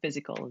violent and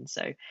physical, and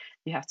so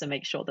you have to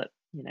make sure that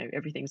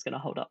everything's going to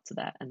hold up to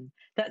that. And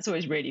that's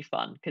always really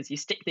fun, because you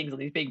stick things on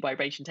these big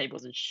vibration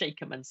tables and shake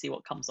them and see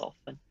what comes off,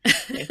 and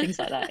things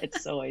like that.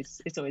 It's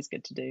always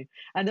good to do.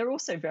 And they're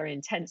also very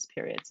intense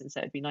periods, and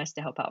so it'd be nice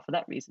to help out for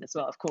that reason as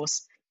well. Of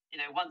course,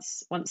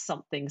 once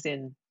something's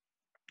in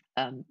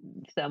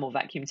thermal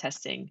vacuum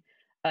testing,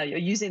 you're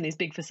using these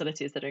big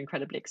facilities that are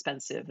incredibly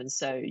expensive, and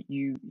so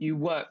you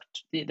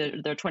worked. There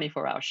are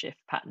 24-hour shift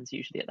patterns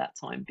usually at that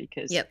time,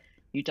 because Yep.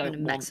 you You want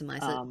don't to want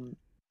maximize it.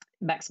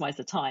 maximize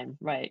the time,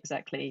 right?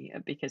 Exactly,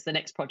 because the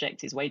next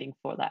project is waiting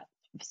for that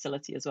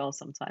facility as well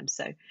sometimes.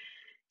 So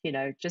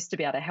just to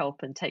be able to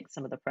help and take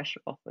some of the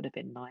pressure off would have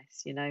been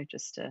nice,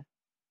 just to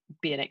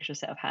be an extra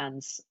set of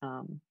hands.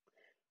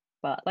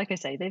 But like I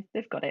say,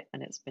 they've got it,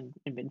 and it's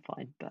been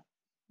fine. But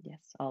yes,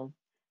 I'll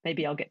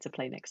get to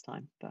play next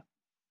time. But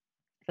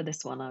for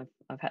this one,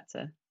 I've had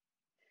to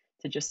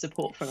just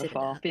support from Sit it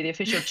afar, out. be the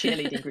official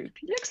cheerleading group.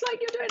 Looks like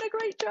you're doing a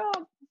great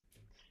job.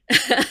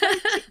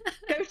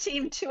 Go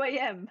team 2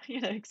 a.m.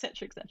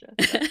 Etc. etc.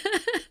 So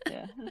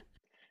yeah.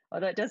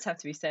 Although it does have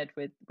to be said,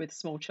 with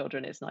small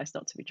children, it's nice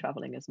not to be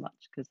traveling as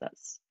much,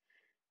 because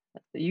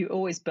you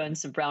always burn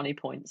some brownie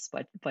points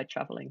by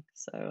traveling.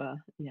 So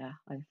yeah,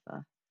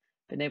 I've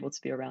been able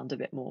to be around a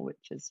bit more,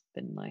 which has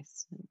been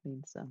nice. It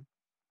means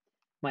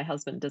my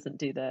husband doesn't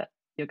do the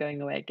 "you're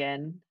going away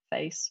again"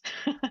 face.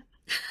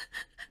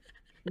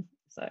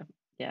 So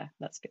yeah,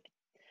 that's good.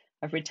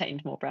 I've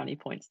retained more brownie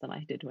points than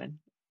I did when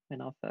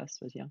our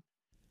first was young.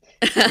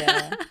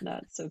 Yeah, no,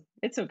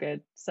 it's all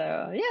good. So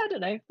yeah, I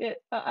don't know.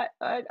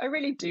 I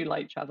really do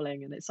like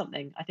traveling, and it's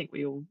something I think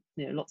we all,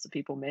 lots of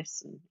people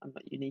miss, and I'm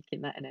not unique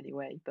in that in any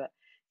way. But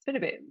it's been a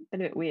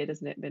bit weird,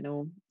 hasn't it? Been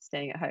all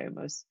staying at home.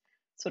 I was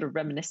sort of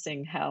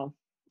reminiscing how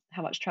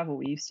much travel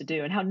we used to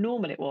do and how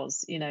normal it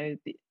was.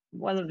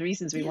 One of the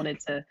reasons we Yeah, wanted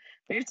to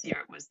move to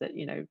Europe was that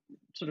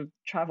sort of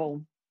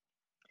travel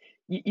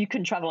you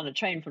can travel on a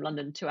train from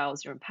London 2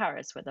 hours, you're in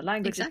Paris, where the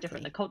language is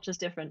different, the exactly. culture is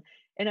different.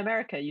 In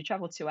America, you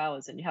travel 2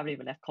 hours and you haven't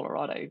even left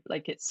Colorado.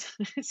 Like it's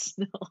it's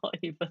not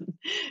even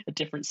a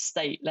different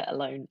state, let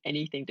alone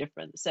anything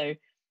different. So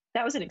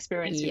that was an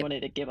experience we Yep.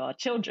 wanted to give our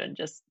children,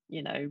 just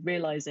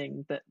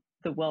realizing that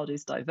the world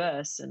is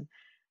diverse,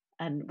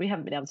 and we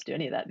haven't been able to do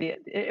any of that.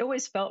 It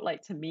always felt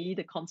like to me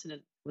the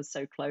continent was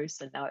so close,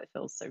 and now it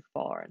feels so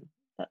far, and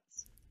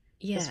that's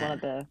just one Yeah.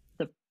 of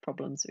the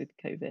problems with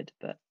COVID.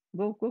 But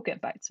we'll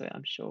get back to it,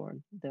 I'm sure,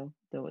 and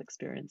they'll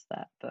experience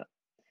that. But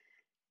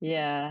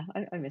yeah,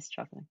 I miss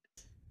traveling.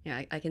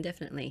 Yeah, I can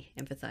definitely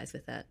empathize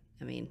with that.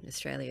 I mean,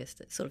 Australia is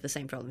sort of the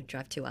same problem. You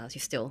drive 2 hours,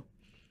 you're still,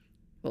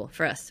 well,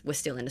 for us, we're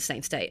still in the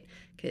same state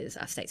because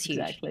our state's huge.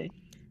 Exactly.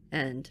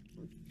 And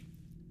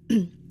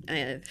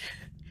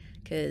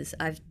because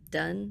I've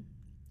done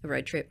a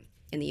road trip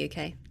in the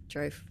UK,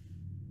 drove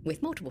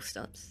with multiple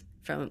stops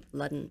from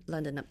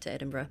London up to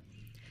Edinburgh.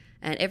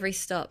 And every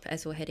stop,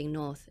 as we're heading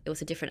north, it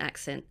was a different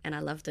accent, and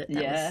I loved it.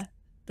 That was Yeah,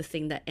 the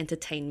thing that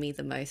entertained me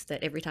the most.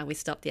 That every time we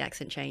stopped, the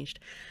accent changed.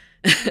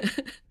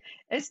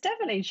 it's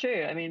definitely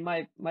true. I mean,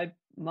 my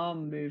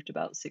mom moved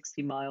about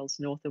 60 miles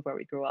north of where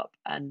we grew up,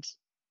 and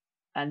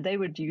they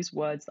would use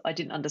words that I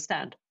didn't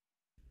understand.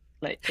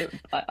 Like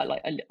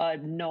I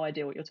have no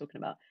idea what you're talking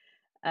about.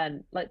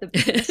 And like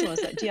this one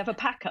was like, "Do you have a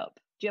pack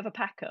up? Do you have a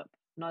pack up?"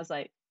 And I was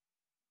like,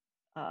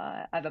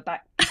 "I have a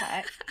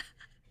backpack."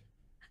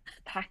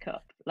 Pack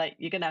up. Like,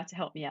 you're gonna have to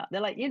help me out.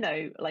 They're like,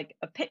 like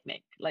a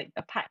picnic, like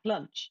a packed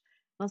lunch.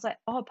 And I was like,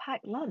 oh,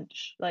 packed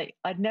lunch. Like,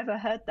 I'd never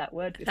heard that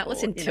word That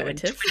was before, in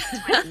intuitive.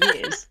 20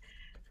 years.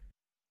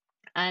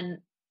 And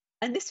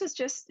this was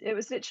just, it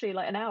was literally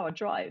like an hour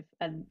drive,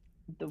 and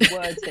the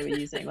words they were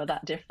using were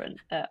that different,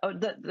 that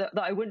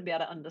I wouldn't be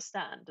able to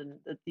understand. And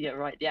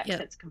right, the Yep.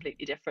 accent's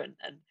completely different.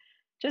 And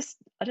just,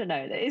 I don't know,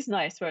 it is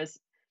nice. Whereas,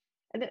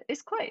 and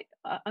it's quite,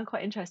 I'm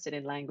quite interested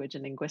in language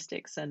and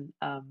linguistics. And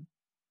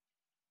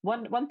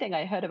one thing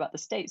I heard about the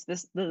states,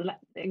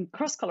 in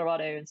across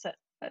Colorado, and so,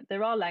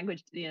 there are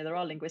there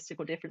are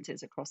linguistical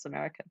differences across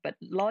America, but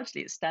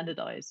largely it's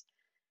standardized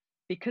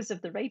because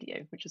of the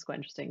radio, which is quite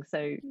interesting.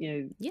 So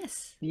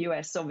Yes. the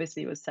US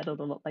obviously was settled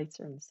a lot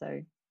later, and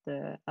so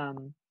the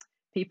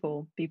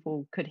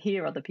people could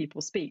hear other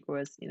people speak,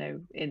 whereas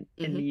in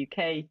Mm-hmm. the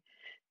UK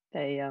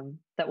they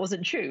that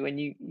wasn't true, and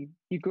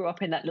you grew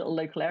up in that little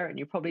local area, and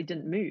you probably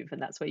didn't move,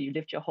 and that's where you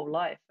lived your whole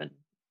life, and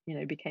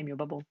became your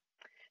bubble.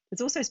 There's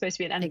also supposed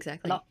to be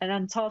Exactly. an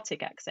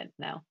Antarctic accent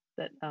now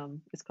that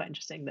is quite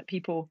interesting. That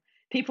people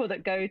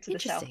that go to the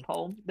South Interesting.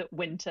 Pole that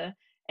winter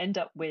end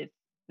up with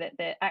that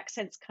their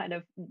accents kind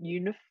of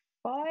unify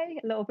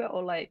a little bit,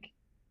 or like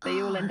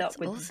they all Oh, end that's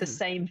up with the awesome.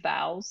 same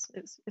vowels.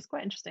 It's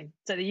quite interesting.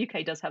 So the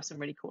UK does have some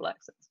really cool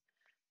accents,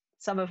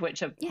 some of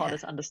which are Yeah. harder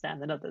to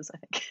understand than others, I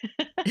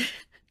think.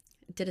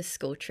 Did a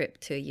school trip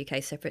to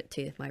UK separate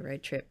to my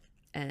road trip,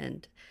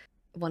 and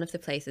one of the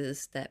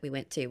places that we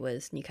went to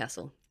was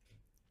Newcastle.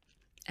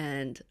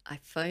 And I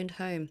phoned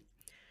home,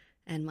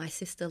 and my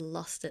sister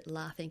lost it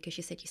laughing because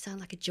she said, "You sound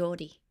like a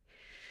Geordie."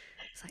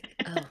 It's like,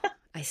 oh,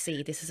 I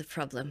see. This is a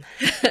problem.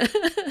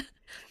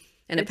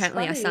 And It's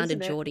apparently, I funny, sounded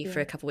isn't it? Geordie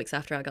for Yeah, a couple of weeks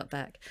after I got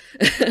back.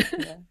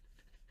 yeah.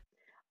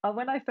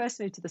 When I first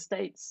moved to the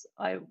States,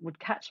 I would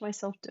catch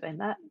myself doing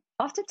that.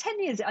 After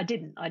 10 years, I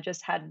didn't. I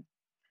just had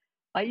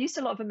I used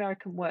a lot of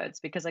American words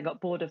because I got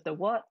bored of the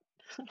what.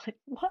 Like,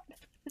 what?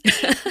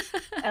 Yes.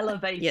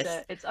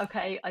 Elevator. It's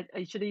okay.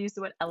 I should have used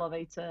the word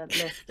elevator,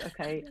 lift.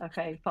 Okay,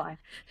 okay, fine.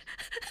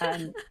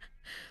 And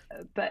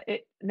but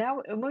it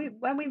now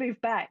when we move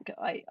back,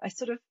 I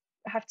sort of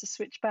have to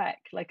switch back.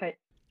 Like I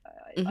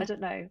Hmm.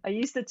 don't know. I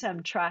use the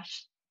term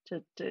trash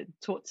to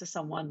talk to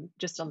someone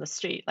just on the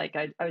street. Like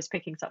I was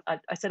picking some.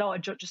 I said, oh,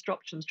 just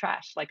dropped some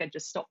trash. Like I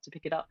just stopped to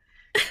pick it up,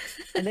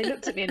 and they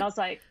looked at me, and I was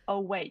like, oh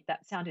wait,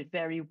 that sounded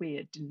very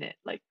weird, didn't it?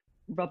 Like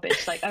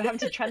rubbish. Like I'm having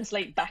to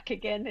translate back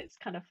again. It's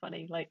kind of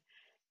funny. Like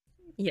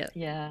Yeah.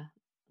 yeah,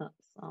 that's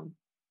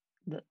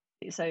the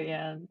so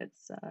yeah,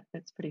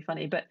 it's pretty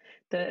funny. But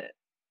the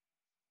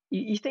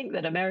you think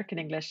that American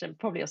English and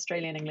probably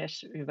Australian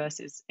English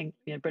versus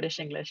British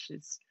English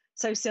is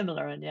so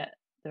similar, and yet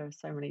there are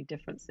so many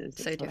differences.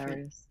 So It's different.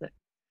 hilarious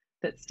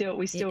that still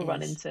we It still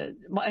run is. into.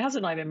 My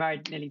husband and I have been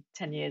married nearly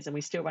 10 years, and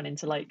we still run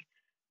into like,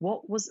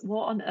 what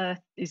on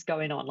earth is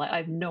going on? Like I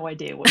have no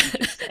idea what you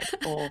just said,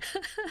 or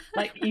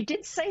like you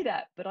did say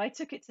that, but I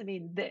took it to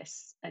mean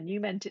this, and you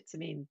meant it to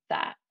mean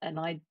that, and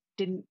I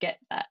didn't get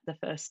that the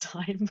first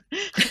time.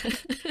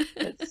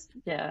 It's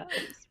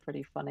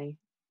pretty funny.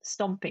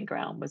 Stomping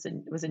ground was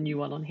a new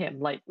one on him.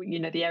 Like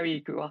the area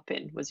you grew up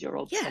in was your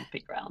old Yeah.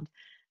 stomping ground,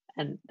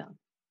 and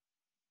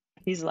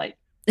He's like,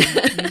 you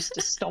used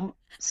to stomp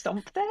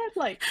there?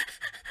 Like,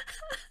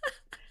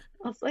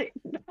 I was like,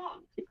 no.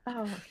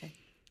 Oh, okay.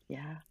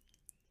 Yeah,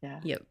 yeah.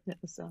 Yep, It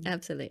was,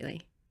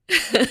 absolutely.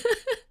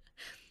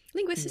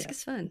 Linguistics yeah,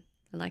 is fun.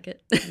 I like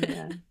it.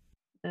 yeah.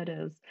 It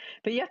is.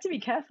 But you have to be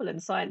careful in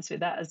science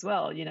with that as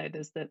well. You know,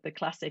 there's the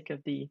classic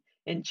of the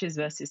inches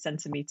versus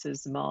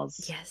centimeters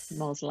Yes,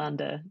 Mars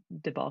lander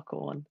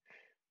debacle. And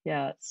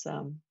yeah,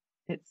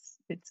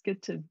 it's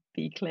good to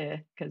be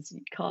clear because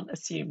you can't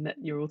assume that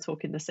you're all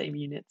talking the same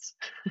units.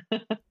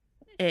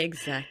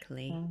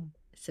 exactly. Um,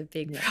 It's a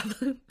big yeah,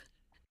 problem.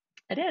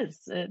 it is.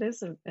 It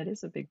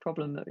is a big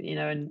problem, you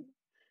know, and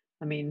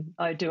I mean,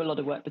 I do a lot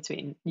of work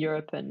between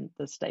Europe and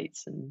the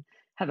States and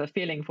have a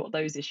feeling for what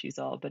those issues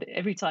are. But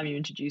every time you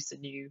introduce a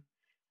new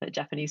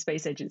Japanese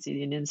Space Agency,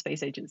 the Indian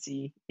Space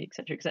Agency, et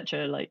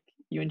cetera, like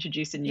you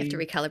introduce a You have to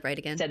new recalibrate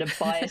again. set of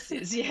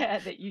biases, yeah,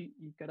 that you've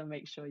got to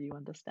make sure you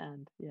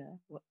understand. Yeah,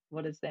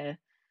 what is their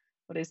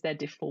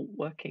default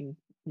working,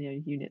 you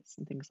know, units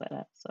and things like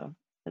that. So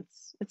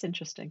it's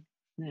interesting.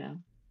 Yeah.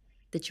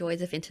 The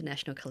joys of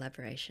international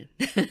collaboration.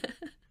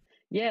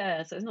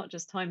 Yeah, so it's not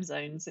just time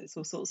zones, it's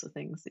all sorts of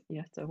things that you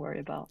have to worry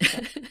about.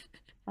 But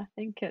I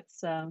think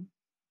it's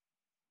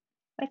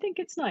I think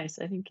it's nice.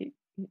 I think it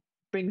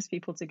brings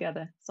people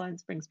together.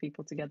 Science brings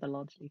people together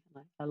largely,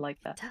 and I like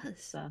It that.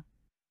 does.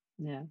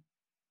 Yeah,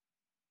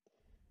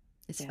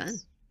 It's fun.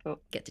 yes.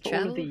 Get to For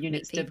all of the travel, meet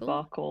units people.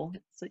 debacle,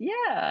 so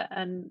yeah,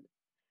 and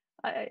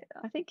I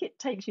think it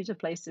takes you to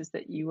places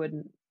that you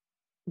wouldn't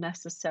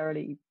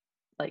necessarily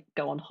like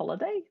go on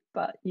holiday,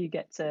 but you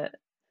get to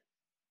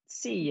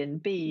see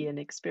and be and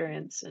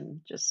experience and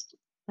just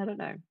I don't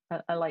know.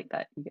 I like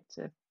that you get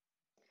to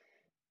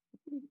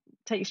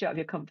takes you out of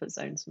your comfort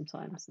zone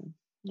sometimes, and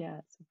yeah,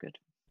 it's good.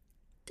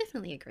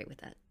 Definitely agree with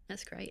that.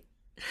 That's great.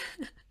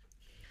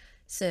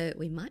 So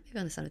we might move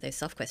on to some of those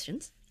soft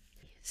questions.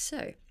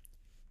 So,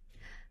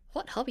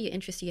 what hobby or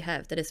interest do you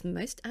have that is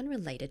most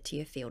unrelated to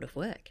your field of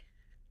work?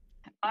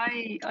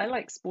 I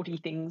like sporty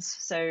things.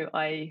 So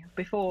I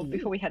before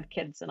Ooh. we had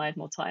kids and I had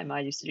more time,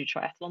 I used to do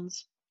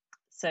triathlons.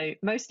 So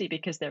mostly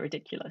because they're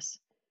ridiculous.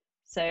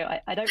 So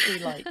I don't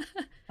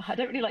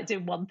really like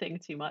doing one thing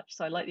too much.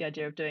 So I like the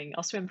idea of doing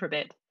I'll swim for a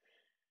bit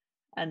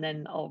and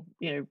then I'll,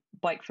 you know,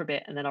 bike for a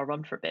bit and then I'll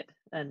run for a bit.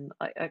 And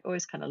I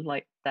always kind of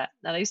like that.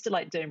 And I used to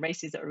like doing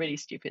races that were really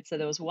stupid. So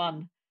there was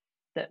one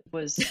that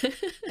was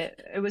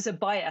it was a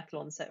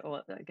biathlon, so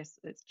or I guess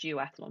it's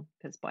duathlon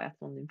because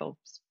biathlon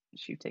involves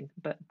shooting,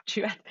 but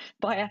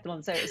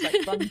biathlon, so it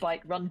was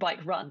like run bike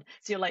run,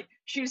 so you're like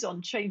shoes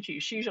on, chain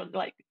shoes on,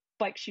 like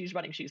bike shoes,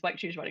 running shoes, bike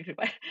shoes, running shoes.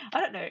 I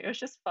don't know, it was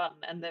just fun,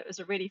 and it was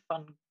a really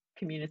fun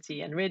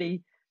community and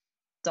really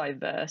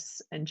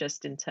diverse, and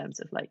just in terms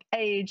of like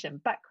age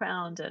and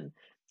background and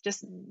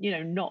just, you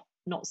know,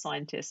 not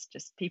scientists,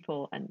 just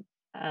people. And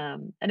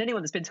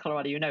anyone that's been to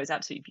Colorado, you know, it's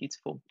absolutely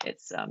beautiful.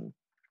 It's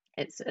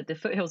at the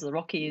foothills of the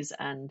Rockies,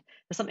 and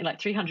there's something like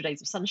 300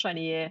 days of sunshine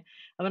a year.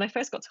 And when I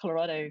first got to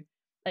Colorado,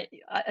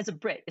 as a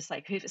Brit, it's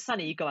like if it's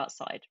sunny, you go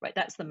outside, right?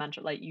 That's the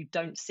mantra. Like you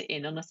don't sit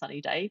in on a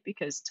sunny day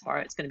because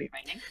tomorrow it's going to be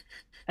raining.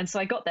 And so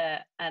I got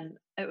there, and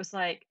it was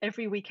like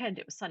every weekend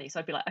it was sunny. So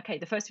I'd be like, okay,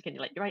 the first weekend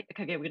you're like, you're right,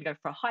 okay, we're gonna go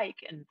for a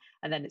hike, and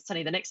then it's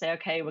sunny the next day.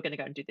 Okay, we're gonna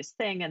go and do this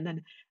thing, and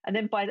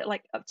then by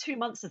like 2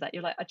 months of that,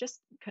 you're like,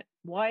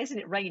 why isn't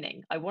it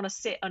raining? I want to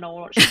sit and I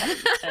want to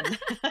watch telly.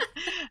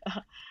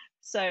 And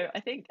so I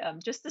think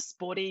just the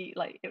sporty,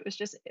 like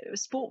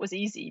sport was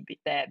easy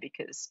there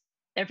because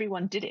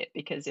everyone did it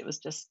because it was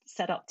just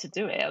set up to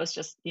do it. It was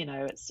just, you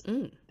know, it's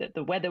Mm,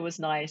 the weather was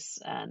nice,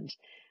 and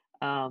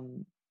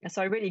so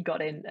I really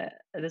got in.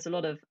 There's a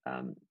lot of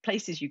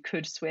places you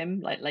could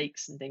swim, like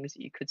lakes and things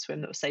that you could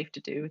swim that were safe to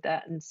do with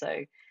that, and so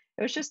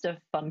it was just a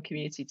fun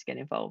community to get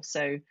involved.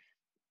 So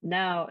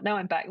now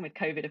I'm back, and with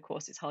COVID, of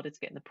course, it's harder to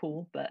get in the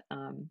pool, but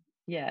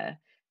yeah,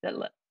 that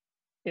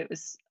it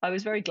was. I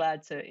was very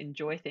glad to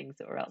enjoy things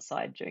that were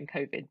outside during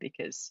COVID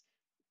because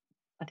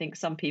I think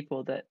some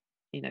people that,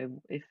 you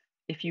know,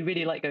 if you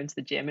really like going to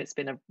the gym, it's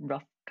been a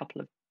rough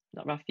couple of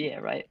not rough year,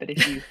 right? But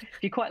if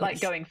you quite like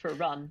yes. going for a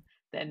run,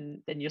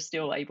 then you're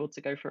still able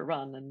to go for a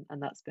run,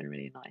 and that's been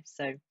really nice.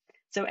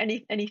 So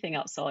anything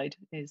outside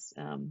is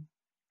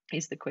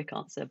the quick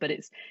answer. But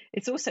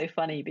it's also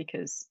funny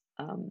because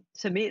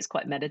to me it's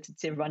quite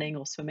meditative running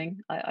or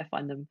swimming. I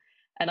find them,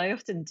 and I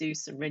often do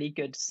some really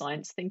good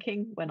science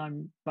thinking when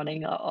I'm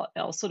running.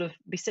 I'll sort of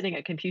be sitting at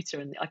a computer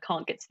and I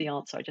can't get to the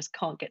answer. I just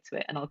can't get to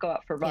it, and I'll go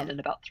out for a run, Yeah. and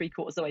about three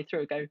quarters of the way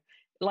through, I go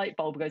light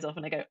bulb goes off,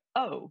 and I go,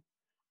 oh,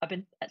 I've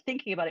been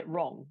thinking about it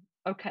wrong.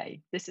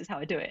 Okay, this is how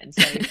I do it. And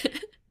so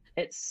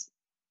it's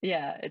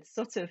yeah, it's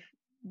sort of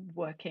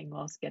working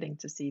whilst getting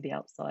to see the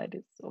outside.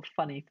 It's sort of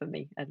funny for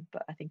me, and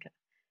but I think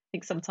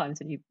sometimes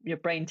when your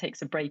brain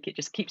takes a break, it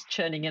just keeps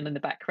churning in the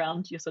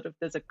background. You're sort of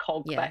there's a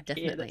cog Yeah, back here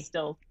that's definitely.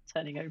 still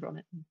turning over on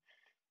it.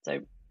 So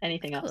Of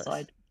anything course.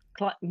 outside,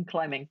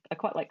 climbing. I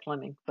quite like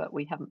climbing, but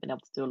we haven't been able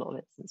to do a lot of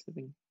it since we've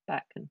been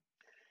back. And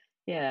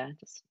yeah,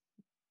 just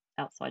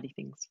outsidey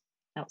things,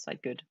 outside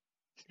good.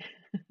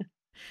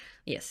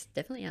 Yes,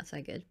 definitely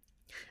outside good.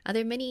 Are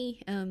there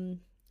many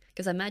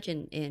Because I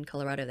imagine in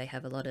Colorado they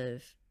have a lot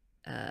of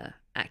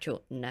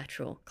actual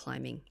natural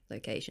climbing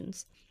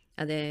locations.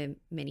 Are there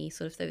many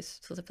sort of those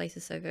sorts of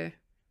places over,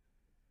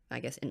 I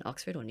guess, in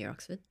Oxford or near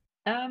Oxford?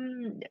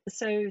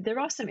 So there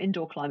are some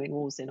indoor climbing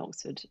walls in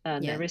Oxford,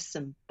 and Yeah, there is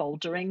some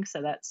bouldering.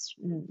 So that's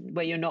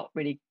where you're not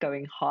really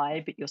going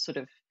high, but you're sort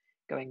of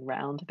going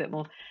round a bit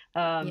more.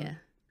 yeah.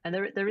 And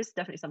there is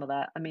definitely some of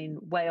that. I mean,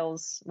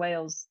 Wales,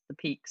 the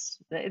peaks.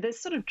 There's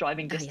sort of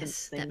driving Ah,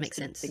 distance yes, that makes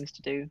sense. things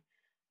to do.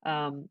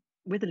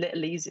 With the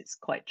Littleys, it's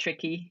quite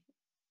tricky.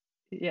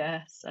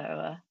 Yeah,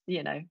 so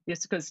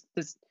just because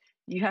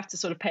you have to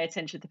sort of pay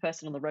attention to the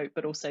person on the rope,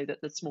 but also that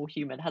the small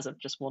human hasn't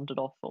just wandered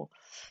off, or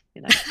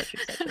et cetera,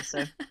 et cetera.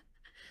 So.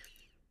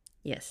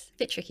 Yes, a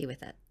bit tricky with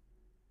that.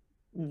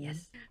 Mm.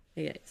 Yes.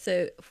 Okay,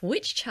 so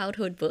which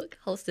childhood book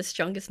holds the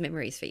strongest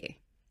memories for you?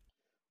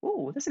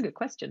 Oh, that's a good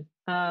question.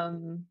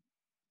 Probably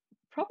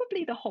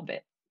The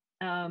Hobbit.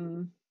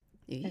 Um,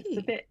 it's a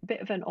Ooh,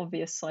 bit of an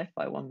obvious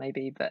sci-fi one,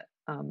 maybe, but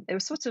it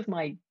was sort of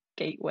my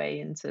gateway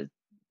into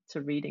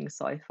reading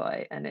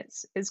sci-fi, and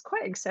it's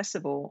quite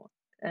accessible,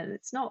 and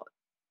it's not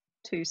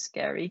too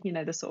scary.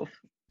 The sort of,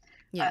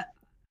 yeah, uh,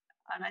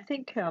 and I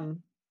think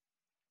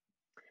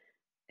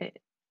it,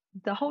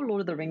 the whole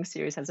Lord of the Rings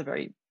series has a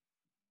very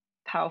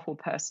powerful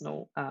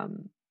personal,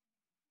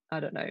 I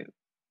don't know,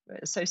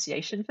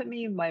 association for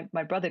me. My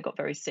brother got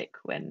very sick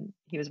when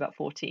he was about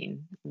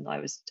 14, and I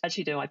was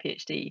actually doing my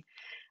PhD,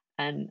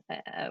 and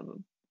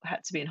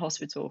had to be in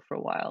hospital for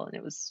a while.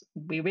 And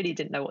we really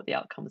didn't know what the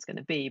outcome was going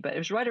to be. But it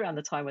was right around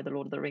the time where the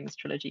Lord of the Rings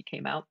trilogy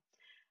came out,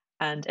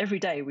 and every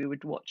day we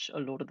would watch a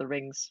Lord of the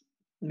Rings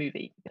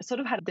movie. It sort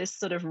of had this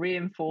sort of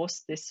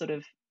reinforced this sort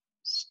of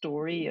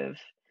story of,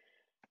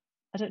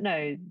 I don't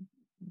know,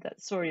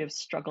 that story of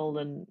struggle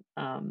and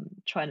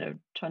trying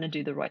to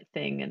do the right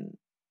thing,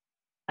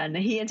 and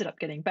he ended up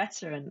getting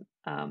better, and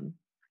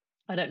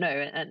I don't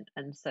know,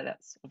 and so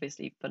that's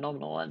obviously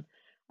phenomenal. And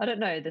I don't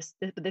know,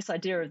 this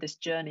idea of this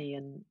journey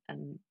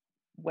and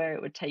where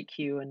it would take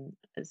you, and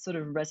it sort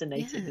of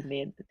resonated yeah. with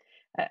me. And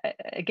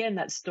again,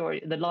 that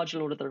story, the larger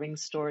Lord of the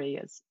Rings story,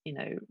 as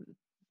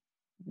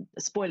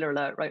spoiler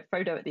alert, right?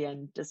 Frodo at the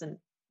end doesn't,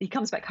 he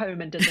comes back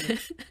home and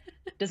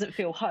doesn't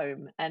feel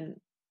home. And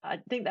I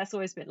think that's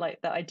always been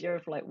like the idea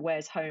of like,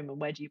 where's home and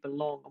where do you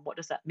belong and what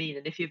does that mean?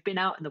 And if you've been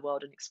out in the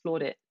world and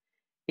explored it,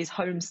 is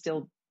home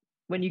still,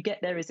 when you get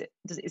there, is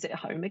it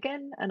home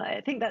again? And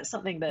I think that's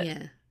something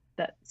Yeah.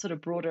 that sort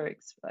of broader,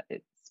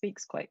 it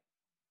speaks quite,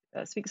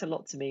 speaks a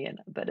lot to me. And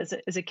but as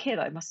a kid,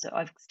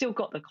 I've still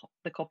got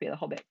the copy of The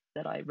Hobbit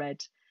that I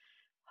read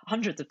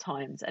hundreds of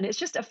times, and it's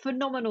just a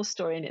phenomenal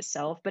story in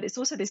itself, but it's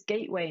also this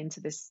gateway into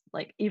this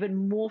like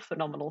even more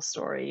phenomenal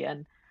story.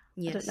 And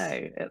I don't know,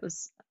 Yes. it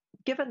was,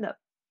 given that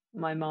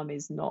my mom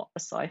is not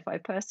a sci-fi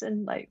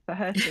person, like for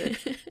her to,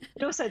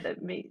 but also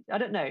that me, I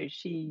don't know,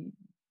 she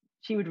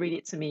would read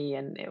it to me,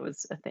 and it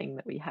was a thing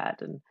that we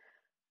had. And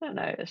I don't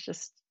know,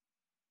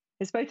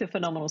 it's both a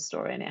phenomenal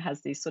story, and it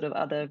has these sort of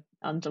other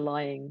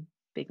underlying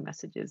big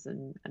messages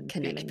and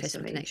feelings for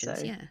Personal me. connections,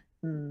 So yeah.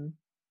 mm,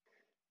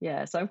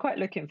 yeah, so I'm quite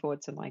looking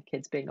forward to my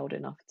kids being old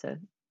enough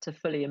to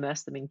fully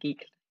immerse them in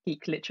geek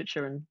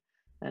literature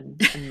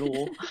and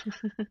lore.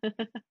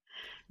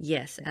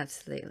 Yes,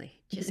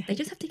 absolutely. They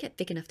just have to get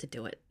big enough to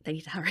do it. They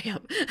need to hurry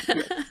up.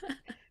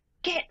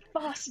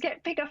 Yes,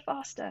 get bigger,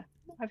 faster.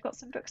 I've got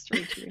some books to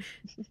read to you.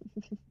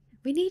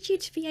 We need you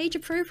to be age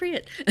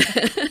appropriate.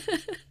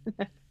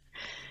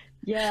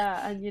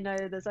 Yeah, and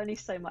there's only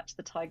so much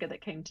The Tiger That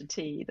Came to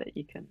Tea that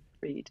you can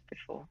read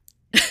before.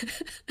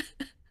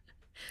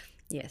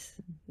 Yes,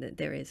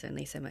 there is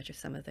only so much of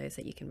some of those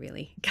that you can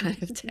really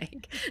kind of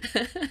take.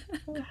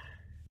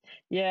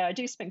 Yeah, I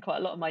do spend quite a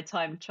lot of my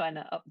time trying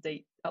to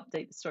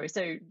update the story.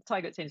 So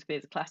Tiger That Came to Tea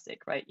is a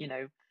classic, right?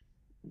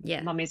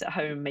 Yeah, Mummy's at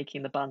home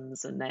making the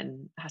buns and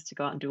then has to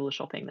go out and do all the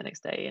shopping the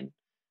next day.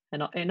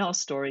 And in our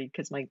story,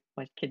 because my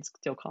kids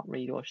still can't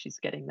read, or she's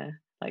getting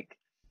there, like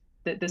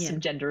there's yeah. some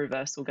gender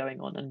reversal going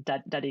on, and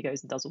daddy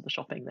goes and does all the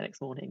shopping the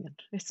next morning, and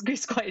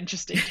it's quite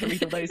interesting to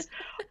read all those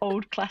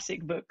old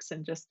classic books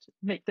and just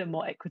make them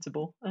more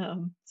equitable.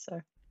 So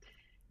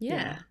Yeah.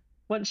 yeah,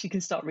 once she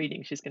can start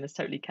reading, she's going to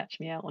totally catch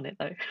me out on it,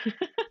 though.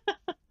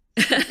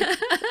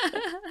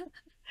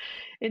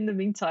 In the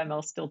meantime,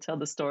 I'll still tell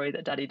the story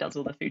that daddy does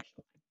all the food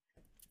shopping.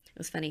 It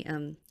was funny,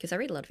 because I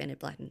read a lot of Enid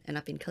Blyton, and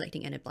I've been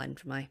collecting Enid Blyton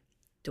for my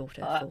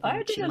daughter for I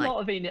when did she a might. lot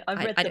of Enid. I've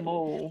read I them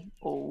don't.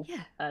 all.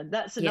 Yeah. And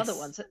that's another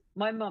one. Yes. So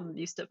my mum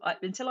used to,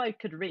 until I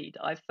could read,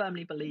 I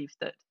firmly believed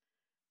that,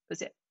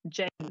 was it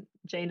Jane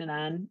and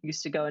Anne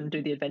used to go and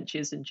do the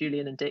adventures, and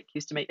Julian and Dick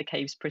used to make the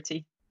caves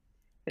pretty.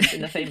 It's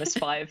in the famous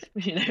five,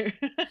 Yep.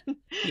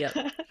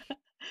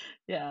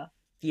 Yeah,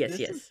 Yes.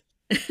 there's some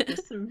Yes.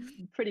 there's some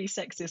pretty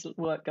sexist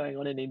work going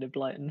on in Enid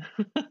Blyton.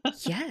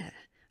 Yeah.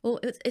 Well,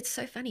 it's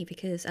so funny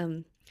because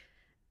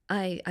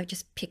I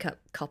just pick up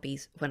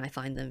copies when I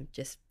find them.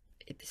 Just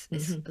it's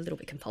Mhm. a little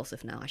bit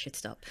compulsive now. I should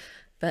stop.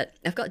 But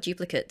I've got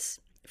duplicates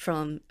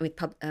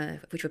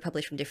which were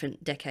published from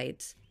different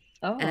decades,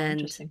 Oh, and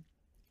interesting.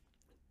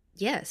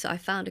 yeah, so I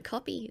found a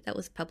copy that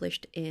was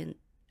published in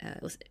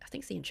I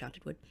think it's the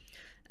Enchanted Wood,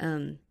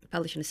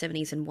 published in the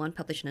 70s and one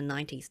published in the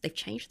 90s. They've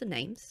changed the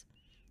names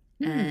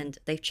and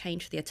they've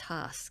changed their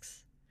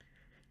tasks.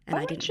 And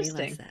I didn't realize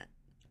Interesting. that.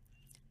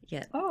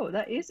 Yeah. Oh,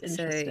 that is So,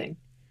 interesting.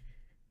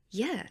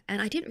 yeah.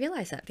 And I didn't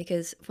realize that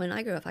because when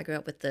I grew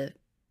up with the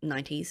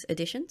 90s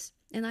editions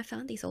and I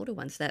found these older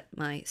ones that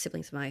my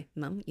siblings and my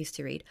mum used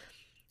to read.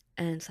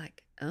 And it's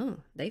like, oh,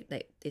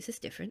 this is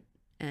different.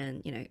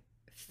 And,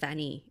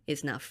 Fanny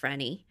is now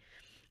Franny.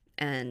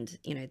 And,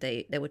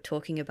 they were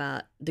talking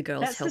about the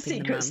girls That's the helping the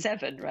Secret mum.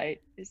 Seven,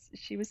 right?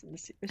 She was in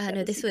the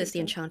No, this Secret was the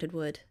Seven? Enchanted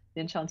Wood.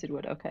 The Enchanted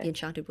Wood. The Okay.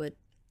 Enchanted Wood.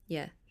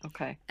 Yeah.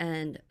 Okay.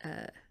 And,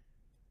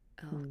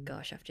 oh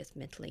gosh, I've just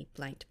mentally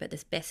blanked. But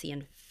there's Bessie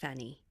and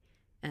Fanny.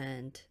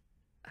 And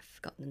I've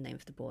forgotten the name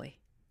of the boy.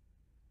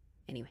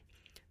 Anyway.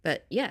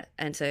 But yeah,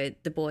 and so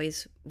the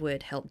boys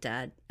would help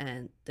dad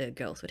and the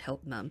girls would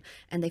help mum.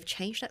 And they've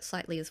changed that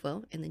slightly as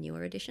well in the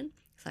newer edition.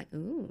 It's like,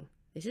 ooh,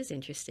 this is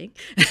interesting.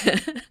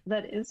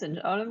 That is interesting.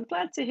 I'm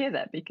glad to hear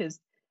that because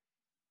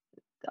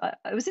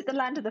was it The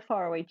Land of the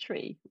Faraway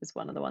Tree was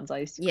one of the ones I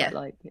used to Yeah,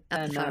 quite like. Up the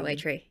And Faraway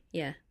Tree.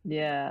 Yeah.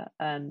 yeah,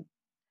 and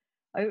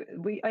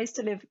I used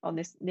to live on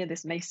this near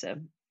this mesa,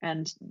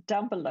 and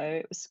down below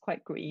it was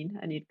quite green,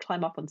 and you'd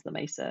climb up onto the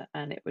mesa,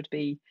 and it would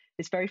be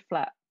this very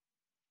flat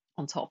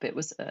on top. It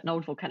was an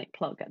old volcanic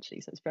plug actually,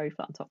 so it's very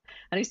flat on top.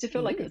 And I used to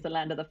feel like it was the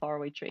land of the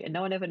faraway tree, and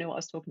no one ever knew what I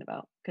was talking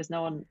about because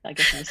no one, I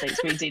guess, in the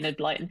States reads Enid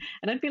Blyton.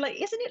 And I'd be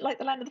like, "Isn't it like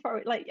the land of the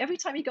faraway?" Like every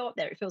time you go up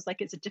there, it feels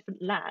like it's a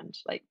different land,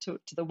 like to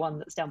the one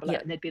that's down below. Yeah.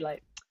 And they'd be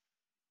like,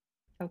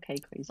 "Okay,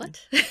 crazy." What?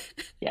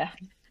 Yeah.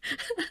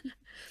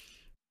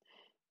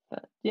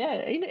 But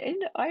yeah,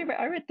 I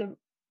read the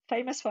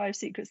famous Five,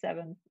 Secret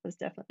Seven was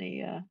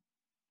definitely.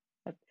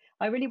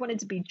 I really wanted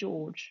to be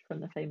George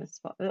from the famous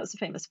Five. That's the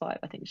famous Five.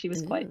 I think she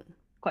was quite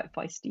Ooh.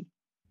 feisty.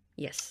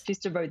 Yes. She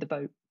used to row the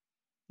boat.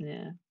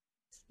 Yeah.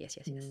 Yes.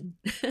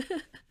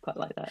 Quite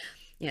like that.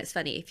 Yeah, it's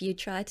funny. If you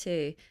try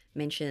to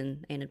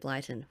mention Enid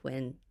Blyton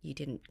when you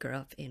didn't grow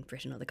up in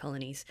Britain or the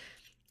colonies,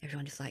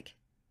 everyone is like,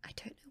 I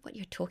don't know what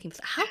you're talking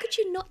about. How could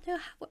you not know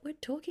what we're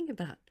talking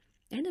about?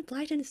 Enid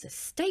Blyton is a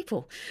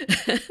staple.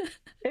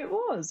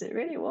 It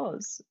really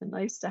was. And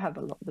I used to have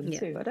a lot of them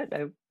too. I don't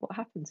know what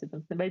happened to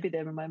them. Maybe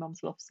they're in my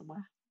mum's loft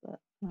somewhere. But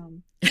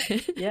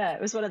yeah,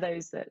 it was one of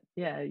those that,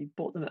 you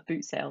bought them at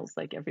boot sales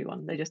like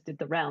everyone. They just did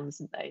the rounds,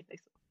 didn't they?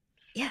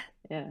 Yeah.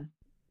 Yeah.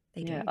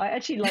 They do. I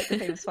actually liked the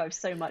Famous Five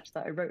so much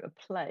that I wrote a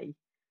play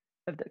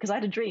because I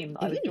had a dream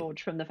that I was Ooh.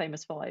 George from the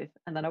Famous Five,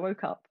 and then I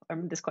woke up. I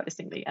remember this quite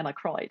distinctly, and I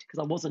cried because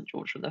I wasn't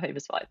George from the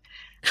Famous Five.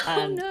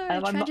 Oh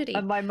no, tragedy.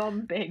 And my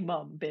mum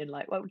being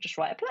like, well, just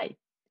write a play.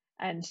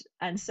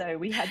 And so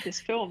we had this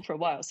film for a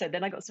while. So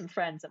then I got some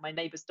friends and my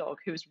neighbor's dog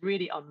who was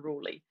really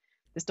unruly.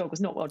 This dog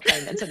was not well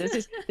trained, and so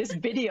there's this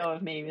video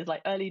of me with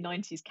like early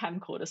 90s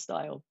camcorder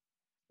style,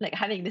 like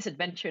having this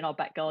adventure in our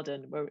back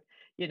garden where,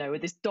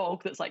 with this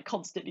dog that's like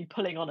constantly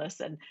pulling on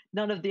us, and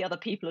none of the other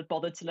people had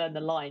bothered to learn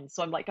the lines.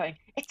 So I'm like going,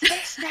 "It's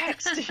this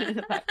next" in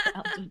the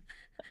background.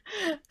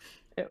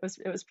 It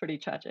was pretty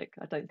tragic.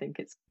 I don't think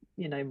it's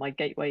my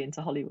gateway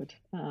into Hollywood,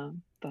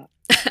 but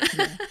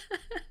yeah.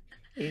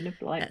 Enid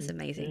Blyton. That's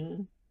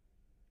amazing.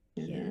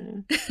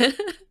 Yeah.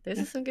 Those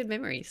are some good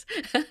memories.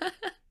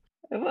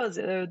 It was.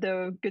 There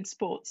were good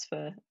sports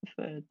for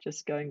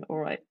just going, all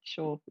right,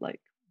 sure, like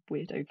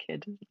weirdo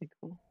kid, like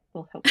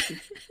we'll help you.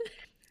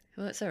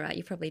 Well, it's all right.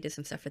 You probably did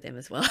some stuff for them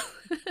as well.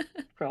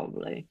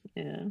 Probably,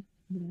 yeah,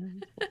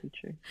 that's probably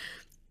true.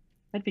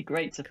 It'd be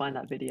great to find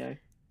that video.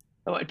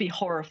 Oh, it'd be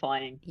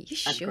horrifying. You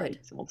should.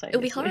 Great simultaneously.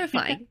 It'll be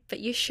horrifying, but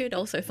you should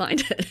also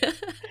find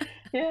it.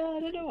 Yeah, I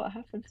don't know what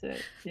happened to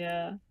it.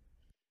 Yeah,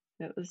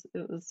 it was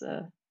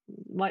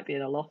might be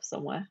in a loft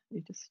somewhere.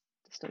 You just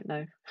don't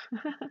know.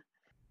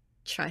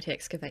 Try to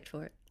excavate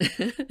for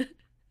it.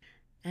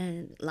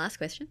 And last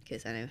question,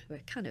 because I know we're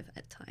kind of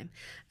at time.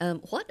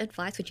 What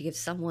advice would you give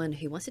someone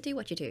who wants to do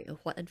what you do, or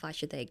what advice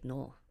should they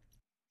ignore?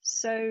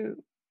 So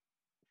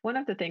one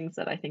of the things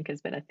that I think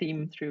has been a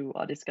theme through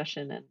our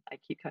discussion, and I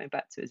keep coming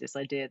back to, is this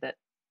idea that,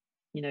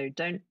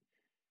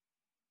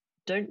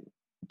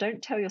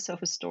 don't tell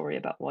yourself a story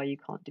about why you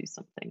can't do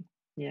something.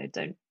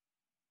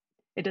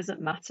 It doesn't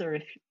matter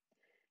if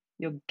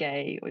you're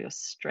gay or you're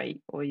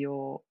straight or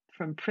you're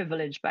from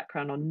privileged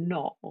background or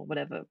not, or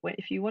whatever.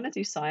 If you want to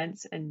do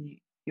science and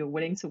you're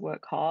willing to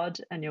work hard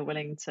and you're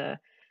willing to,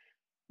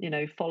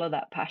 follow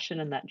that passion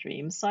and that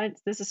dream,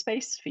 science, there's a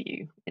space for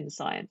you in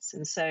science.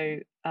 And so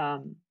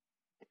NASA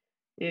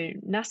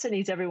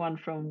needs everyone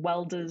from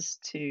welders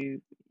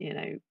to,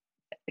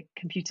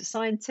 computer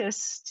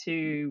scientists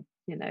to,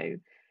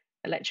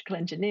 electrical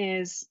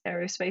engineers,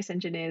 aerospace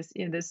engineers.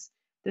 There's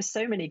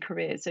so many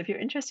careers. So if you're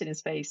interested in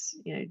space,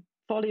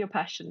 follow your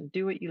passion,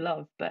 do what you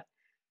love, but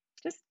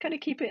just kind of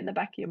keep it in the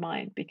back of your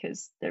mind,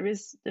 because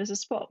there's a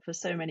spot for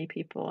so many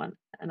people.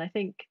 And I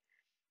think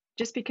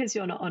just because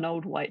you're not an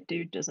old white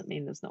dude doesn't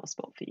mean there's not a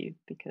spot for you,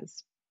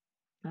 because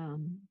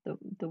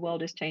the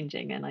world is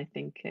changing. And I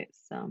think it's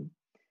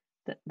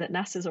that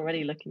NASA's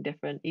already looking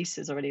different,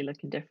 ESA's already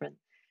looking different.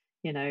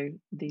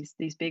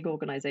 These big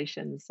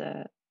organizations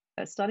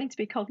starting to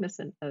be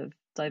cognizant of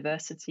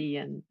diversity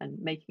and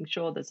making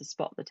sure there's a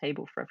spot at the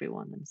table for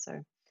everyone. And so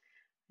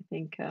I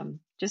think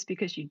just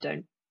because you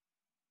don't,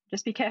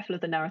 just be careful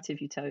of the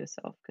narrative you tell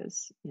yourself,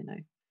 because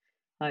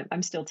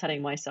I'm still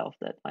telling myself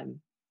that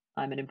I'm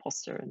an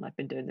imposter and I've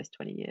been doing this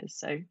 20 years.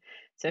 So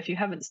if you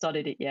haven't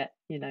started it yet,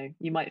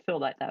 you might feel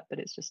like that, but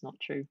it's just not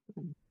true.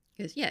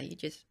 Because yeah,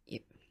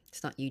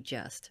 it's not you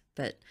just,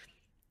 but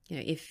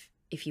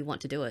if you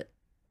want to do it,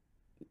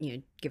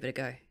 give it a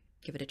go,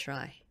 give it a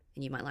try,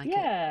 and you might like it,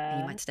 and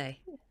you Yeah, might stay.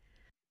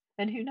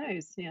 and who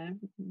knows,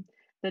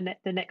 the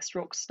next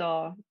rock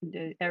star,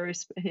 the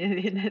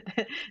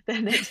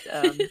next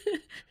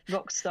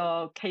rock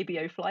star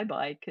KBO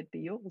flyby could be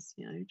yours.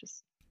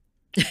 Just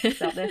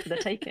it's out there for the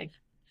taking.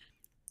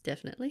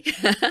 Definitely.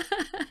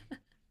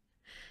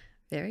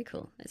 Very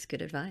cool. That's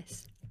good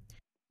advice.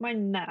 My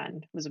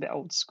nan was a bit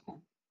old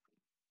school,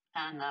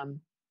 and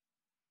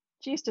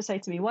she used to say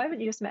to me, "Why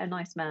haven't you just met a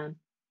nice man?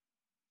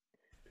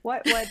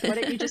 Why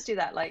don't you just do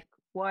that? Like,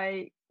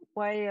 why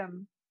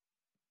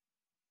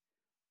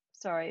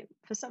sorry,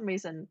 for some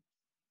reason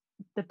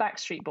the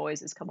Backstreet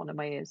Boys has come on in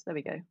my ears. There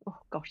we go. Oh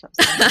gosh, that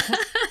was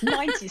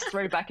 90s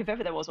throwback if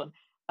ever there was one.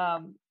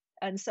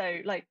 And so,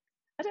 like,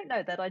 I don't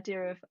know, that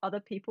idea of other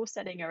people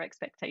setting your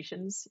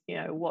expectations,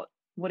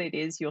 what it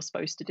is you're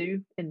supposed to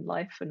do in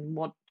life, and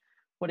what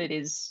it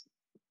is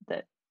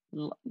that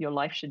your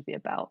life should be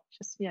about.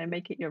 Just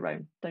make it your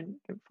own. Don't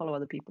follow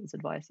other people's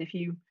advice. If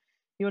you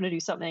want to do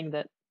something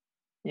that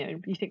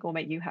you think will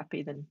make you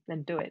happy,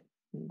 then do it.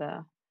 And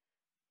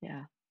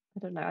yeah, I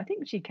don't know. I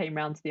think she came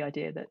round to the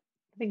idea that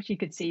I think she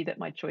could see that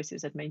my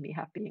choices had made me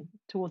happy, and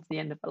towards the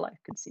end of her life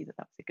could see that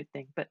that was a good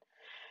thing. But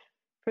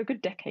for a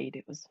good decade,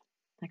 it was.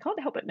 I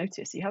can't help but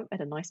notice you haven't met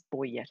a nice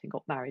boy yet and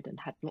got married and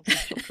had lots of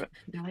children.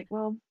 And you're like,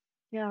 well,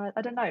 yeah,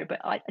 I don't know,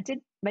 but I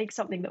did make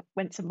something that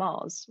went to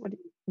Mars.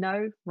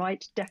 No,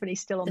 right? Definitely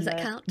still Does on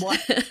that the count?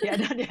 what?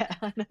 Yeah, yeah,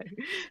 I know.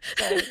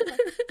 So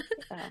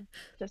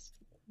just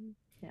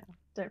yeah,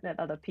 don't let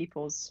other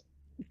people's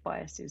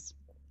biases,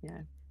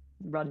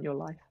 run your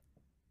life.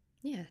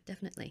 Yeah,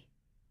 definitely.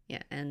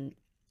 Yeah, and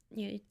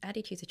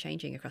attitudes are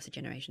changing across the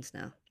generations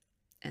now,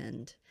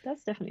 and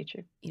That's definitely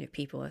true.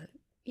 people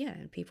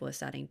are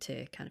starting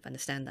to kind of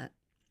understand that,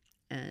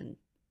 and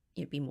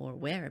be more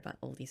aware about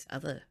all these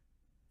other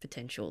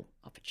potential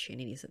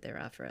opportunities that there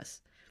are for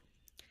us,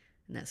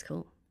 and that's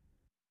cool.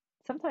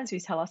 Sometimes we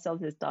tell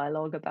ourselves this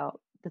dialogue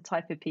about the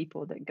type of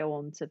people that go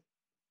on to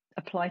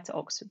apply to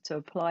Oxford, to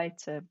apply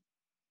to,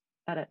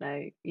 I don't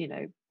know,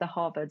 the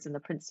Harvards and the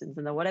Princetons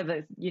and the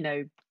whatever,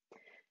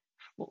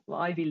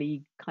 Ivy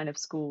League kind of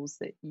schools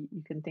that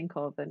you can think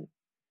of. And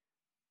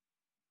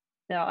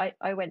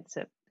I went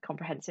to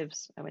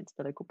comprehensives. I went to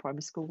the local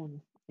primary school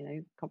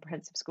and,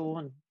 comprehensive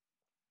school,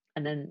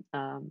 and then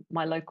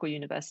my local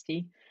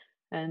university.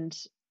 And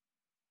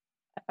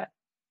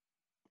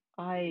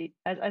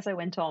as I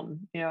went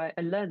on, I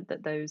learned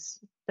that those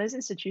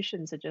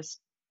institutions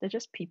they're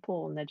just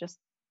people, and they're just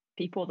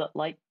people that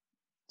like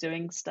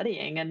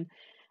studying and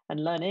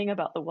learning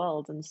about the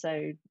world. And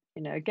so,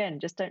 again,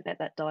 just don't let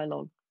that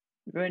dialogue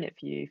ruin it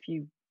for you. If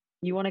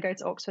you want to go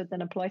to Oxford,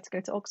 then apply to go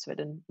to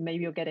Oxford, and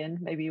maybe you'll get in,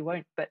 maybe you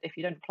won't. But if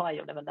you don't apply,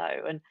 you'll never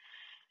know. And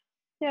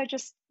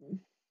just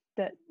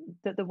that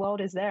the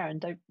world is there, and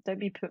don't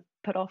be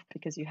put off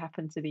because you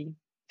happen to be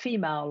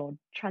female or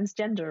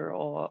transgender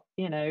or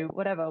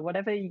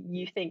whatever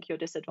you think your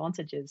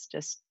disadvantage is.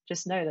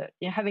 Just know that,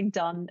 having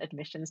done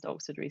admissions to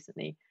Oxford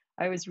recently,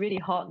 I was really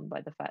heartened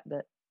by the fact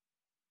that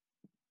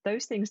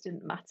those things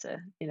didn't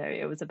matter.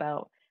 It was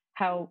about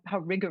how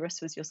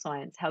rigorous was your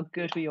science, how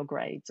good were your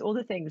grades, all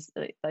the things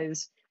that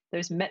those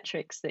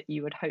metrics that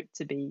you would hope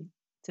to be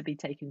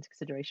taken into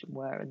consideration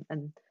were,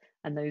 and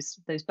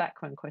those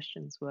background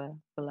questions were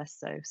less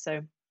so.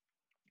 So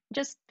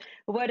just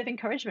a word of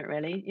encouragement,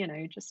 really.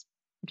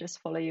 Just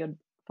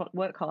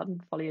work hard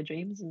and follow your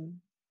dreams, and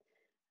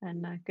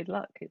good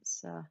luck.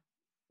 It's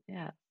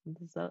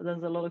there's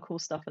a lot of cool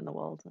stuff in the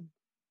world, and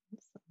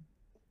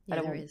I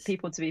don't want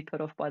people to be put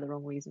off by the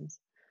wrong reasons.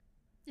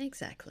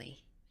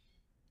 Exactly,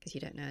 because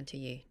you don't know until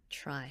you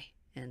try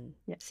and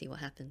see what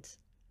happens.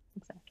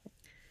 Exactly.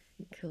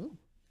 Cool.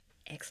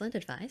 Excellent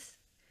advice.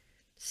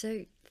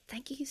 So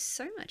thank you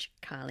so much,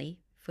 Carly,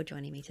 for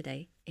joining me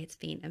today. It's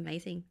been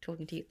amazing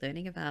talking to you,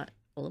 learning about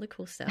all the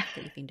cool stuff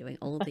that you've been doing,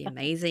 all the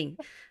amazing,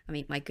 I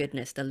mean, my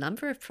goodness, the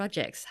number of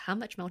projects, how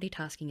much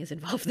multitasking is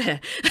involved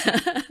there?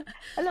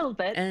 A little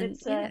bit. And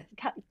it's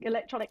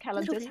electronic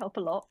calendars help a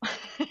lot.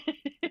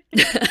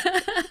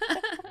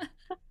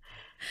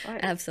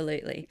 Right.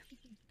 Absolutely.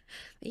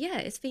 Yeah,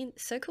 it's been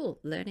so cool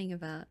learning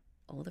about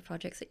all the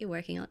projects that you're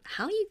working on,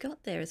 how you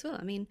got there as well.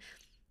 I mean,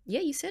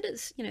 yeah, you said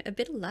it's, a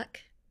bit of luck,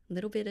 a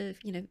little bit of,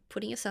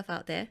 putting yourself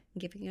out there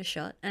and giving it a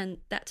shot, and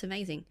that's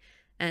amazing.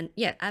 And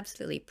yeah,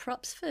 absolutely,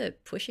 props for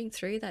pushing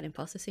through that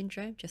imposter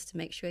syndrome just to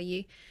make sure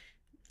you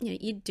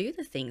do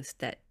the things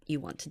that you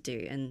want to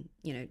do, and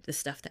the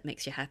stuff that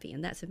makes you happy,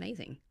 and that's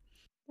amazing.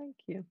 Thank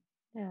you.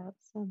 Yeah,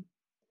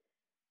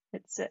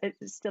 it's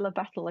still a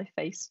battle I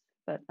face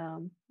but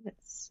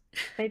it's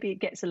maybe it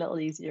gets a little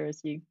easier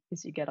as you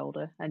get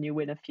older and you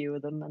win a few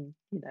of them, and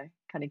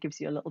kind of gives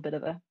you a little bit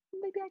of a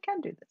maybe I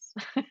can do this.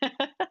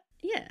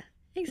 Yeah,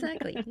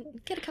 exactly.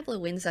 Get a couple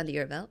of wins under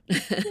your belt.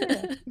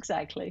 Yeah,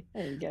 exactly.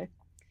 There you go.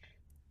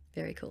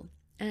 Very cool.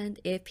 And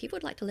if people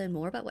would like to learn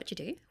more about what you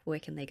do, where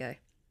can they go?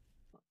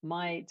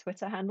 My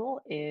Twitter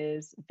handle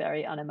is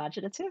very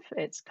unimaginative.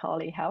 It's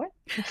Carly Howitt.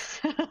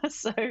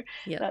 So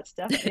Yep. that's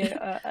definitely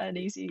an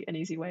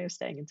easy way of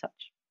staying in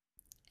touch.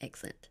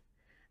 Excellent.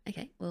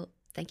 Okay, well,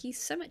 thank you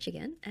so much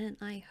again, and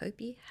I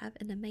hope you have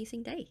an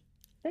amazing day.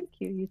 Thank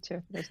you. You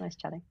too. It was nice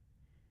chatting.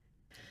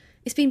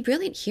 It's been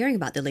brilliant hearing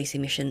about the Lucy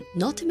mission,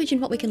 not to mention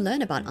what we can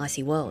learn about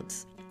icy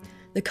worlds.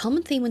 The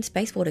common theme when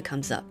space water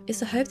comes up is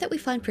the hope that we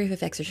find proof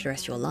of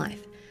extraterrestrial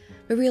life,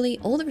 but really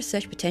all the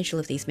research potential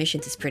of these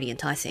missions is pretty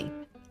enticing.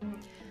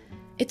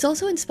 It's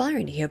also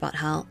inspiring to hear about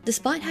how,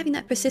 despite having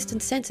that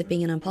persistent sense of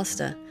being an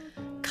imposter,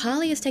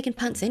 Carly has taken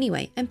punts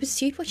anyway and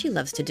pursued what she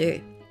loves to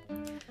do.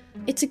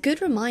 It's a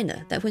good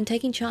reminder that when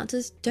taking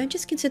chances, don't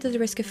just consider the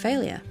risk of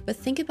failure, but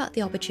think about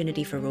the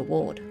opportunity for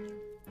reward.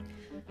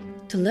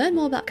 To learn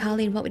more about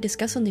Carly and what we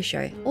discuss on this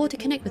show, or to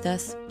connect with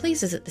us,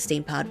 please visit the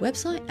Steam Powered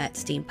website at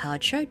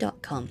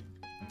steampoweredshow.com.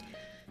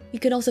 You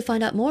can also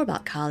find out more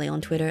about Carly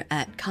on Twitter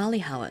at Carly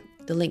Howitt,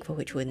 the link for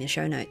which will be in the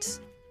show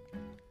notes.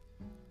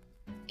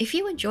 If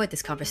you enjoyed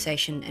this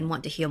conversation and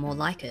want to hear more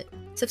like it,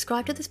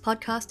 subscribe to this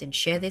podcast and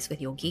share this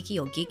with your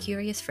geeky or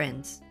geek-curious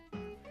friends.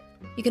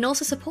 You can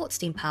also support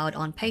Steam Powered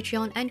on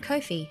Patreon and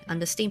Ko-fi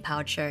under Steam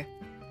Powered Show,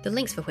 the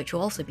links for which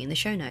will also be in the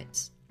show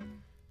notes.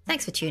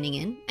 Thanks for tuning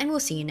in, and we'll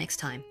see you next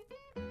time.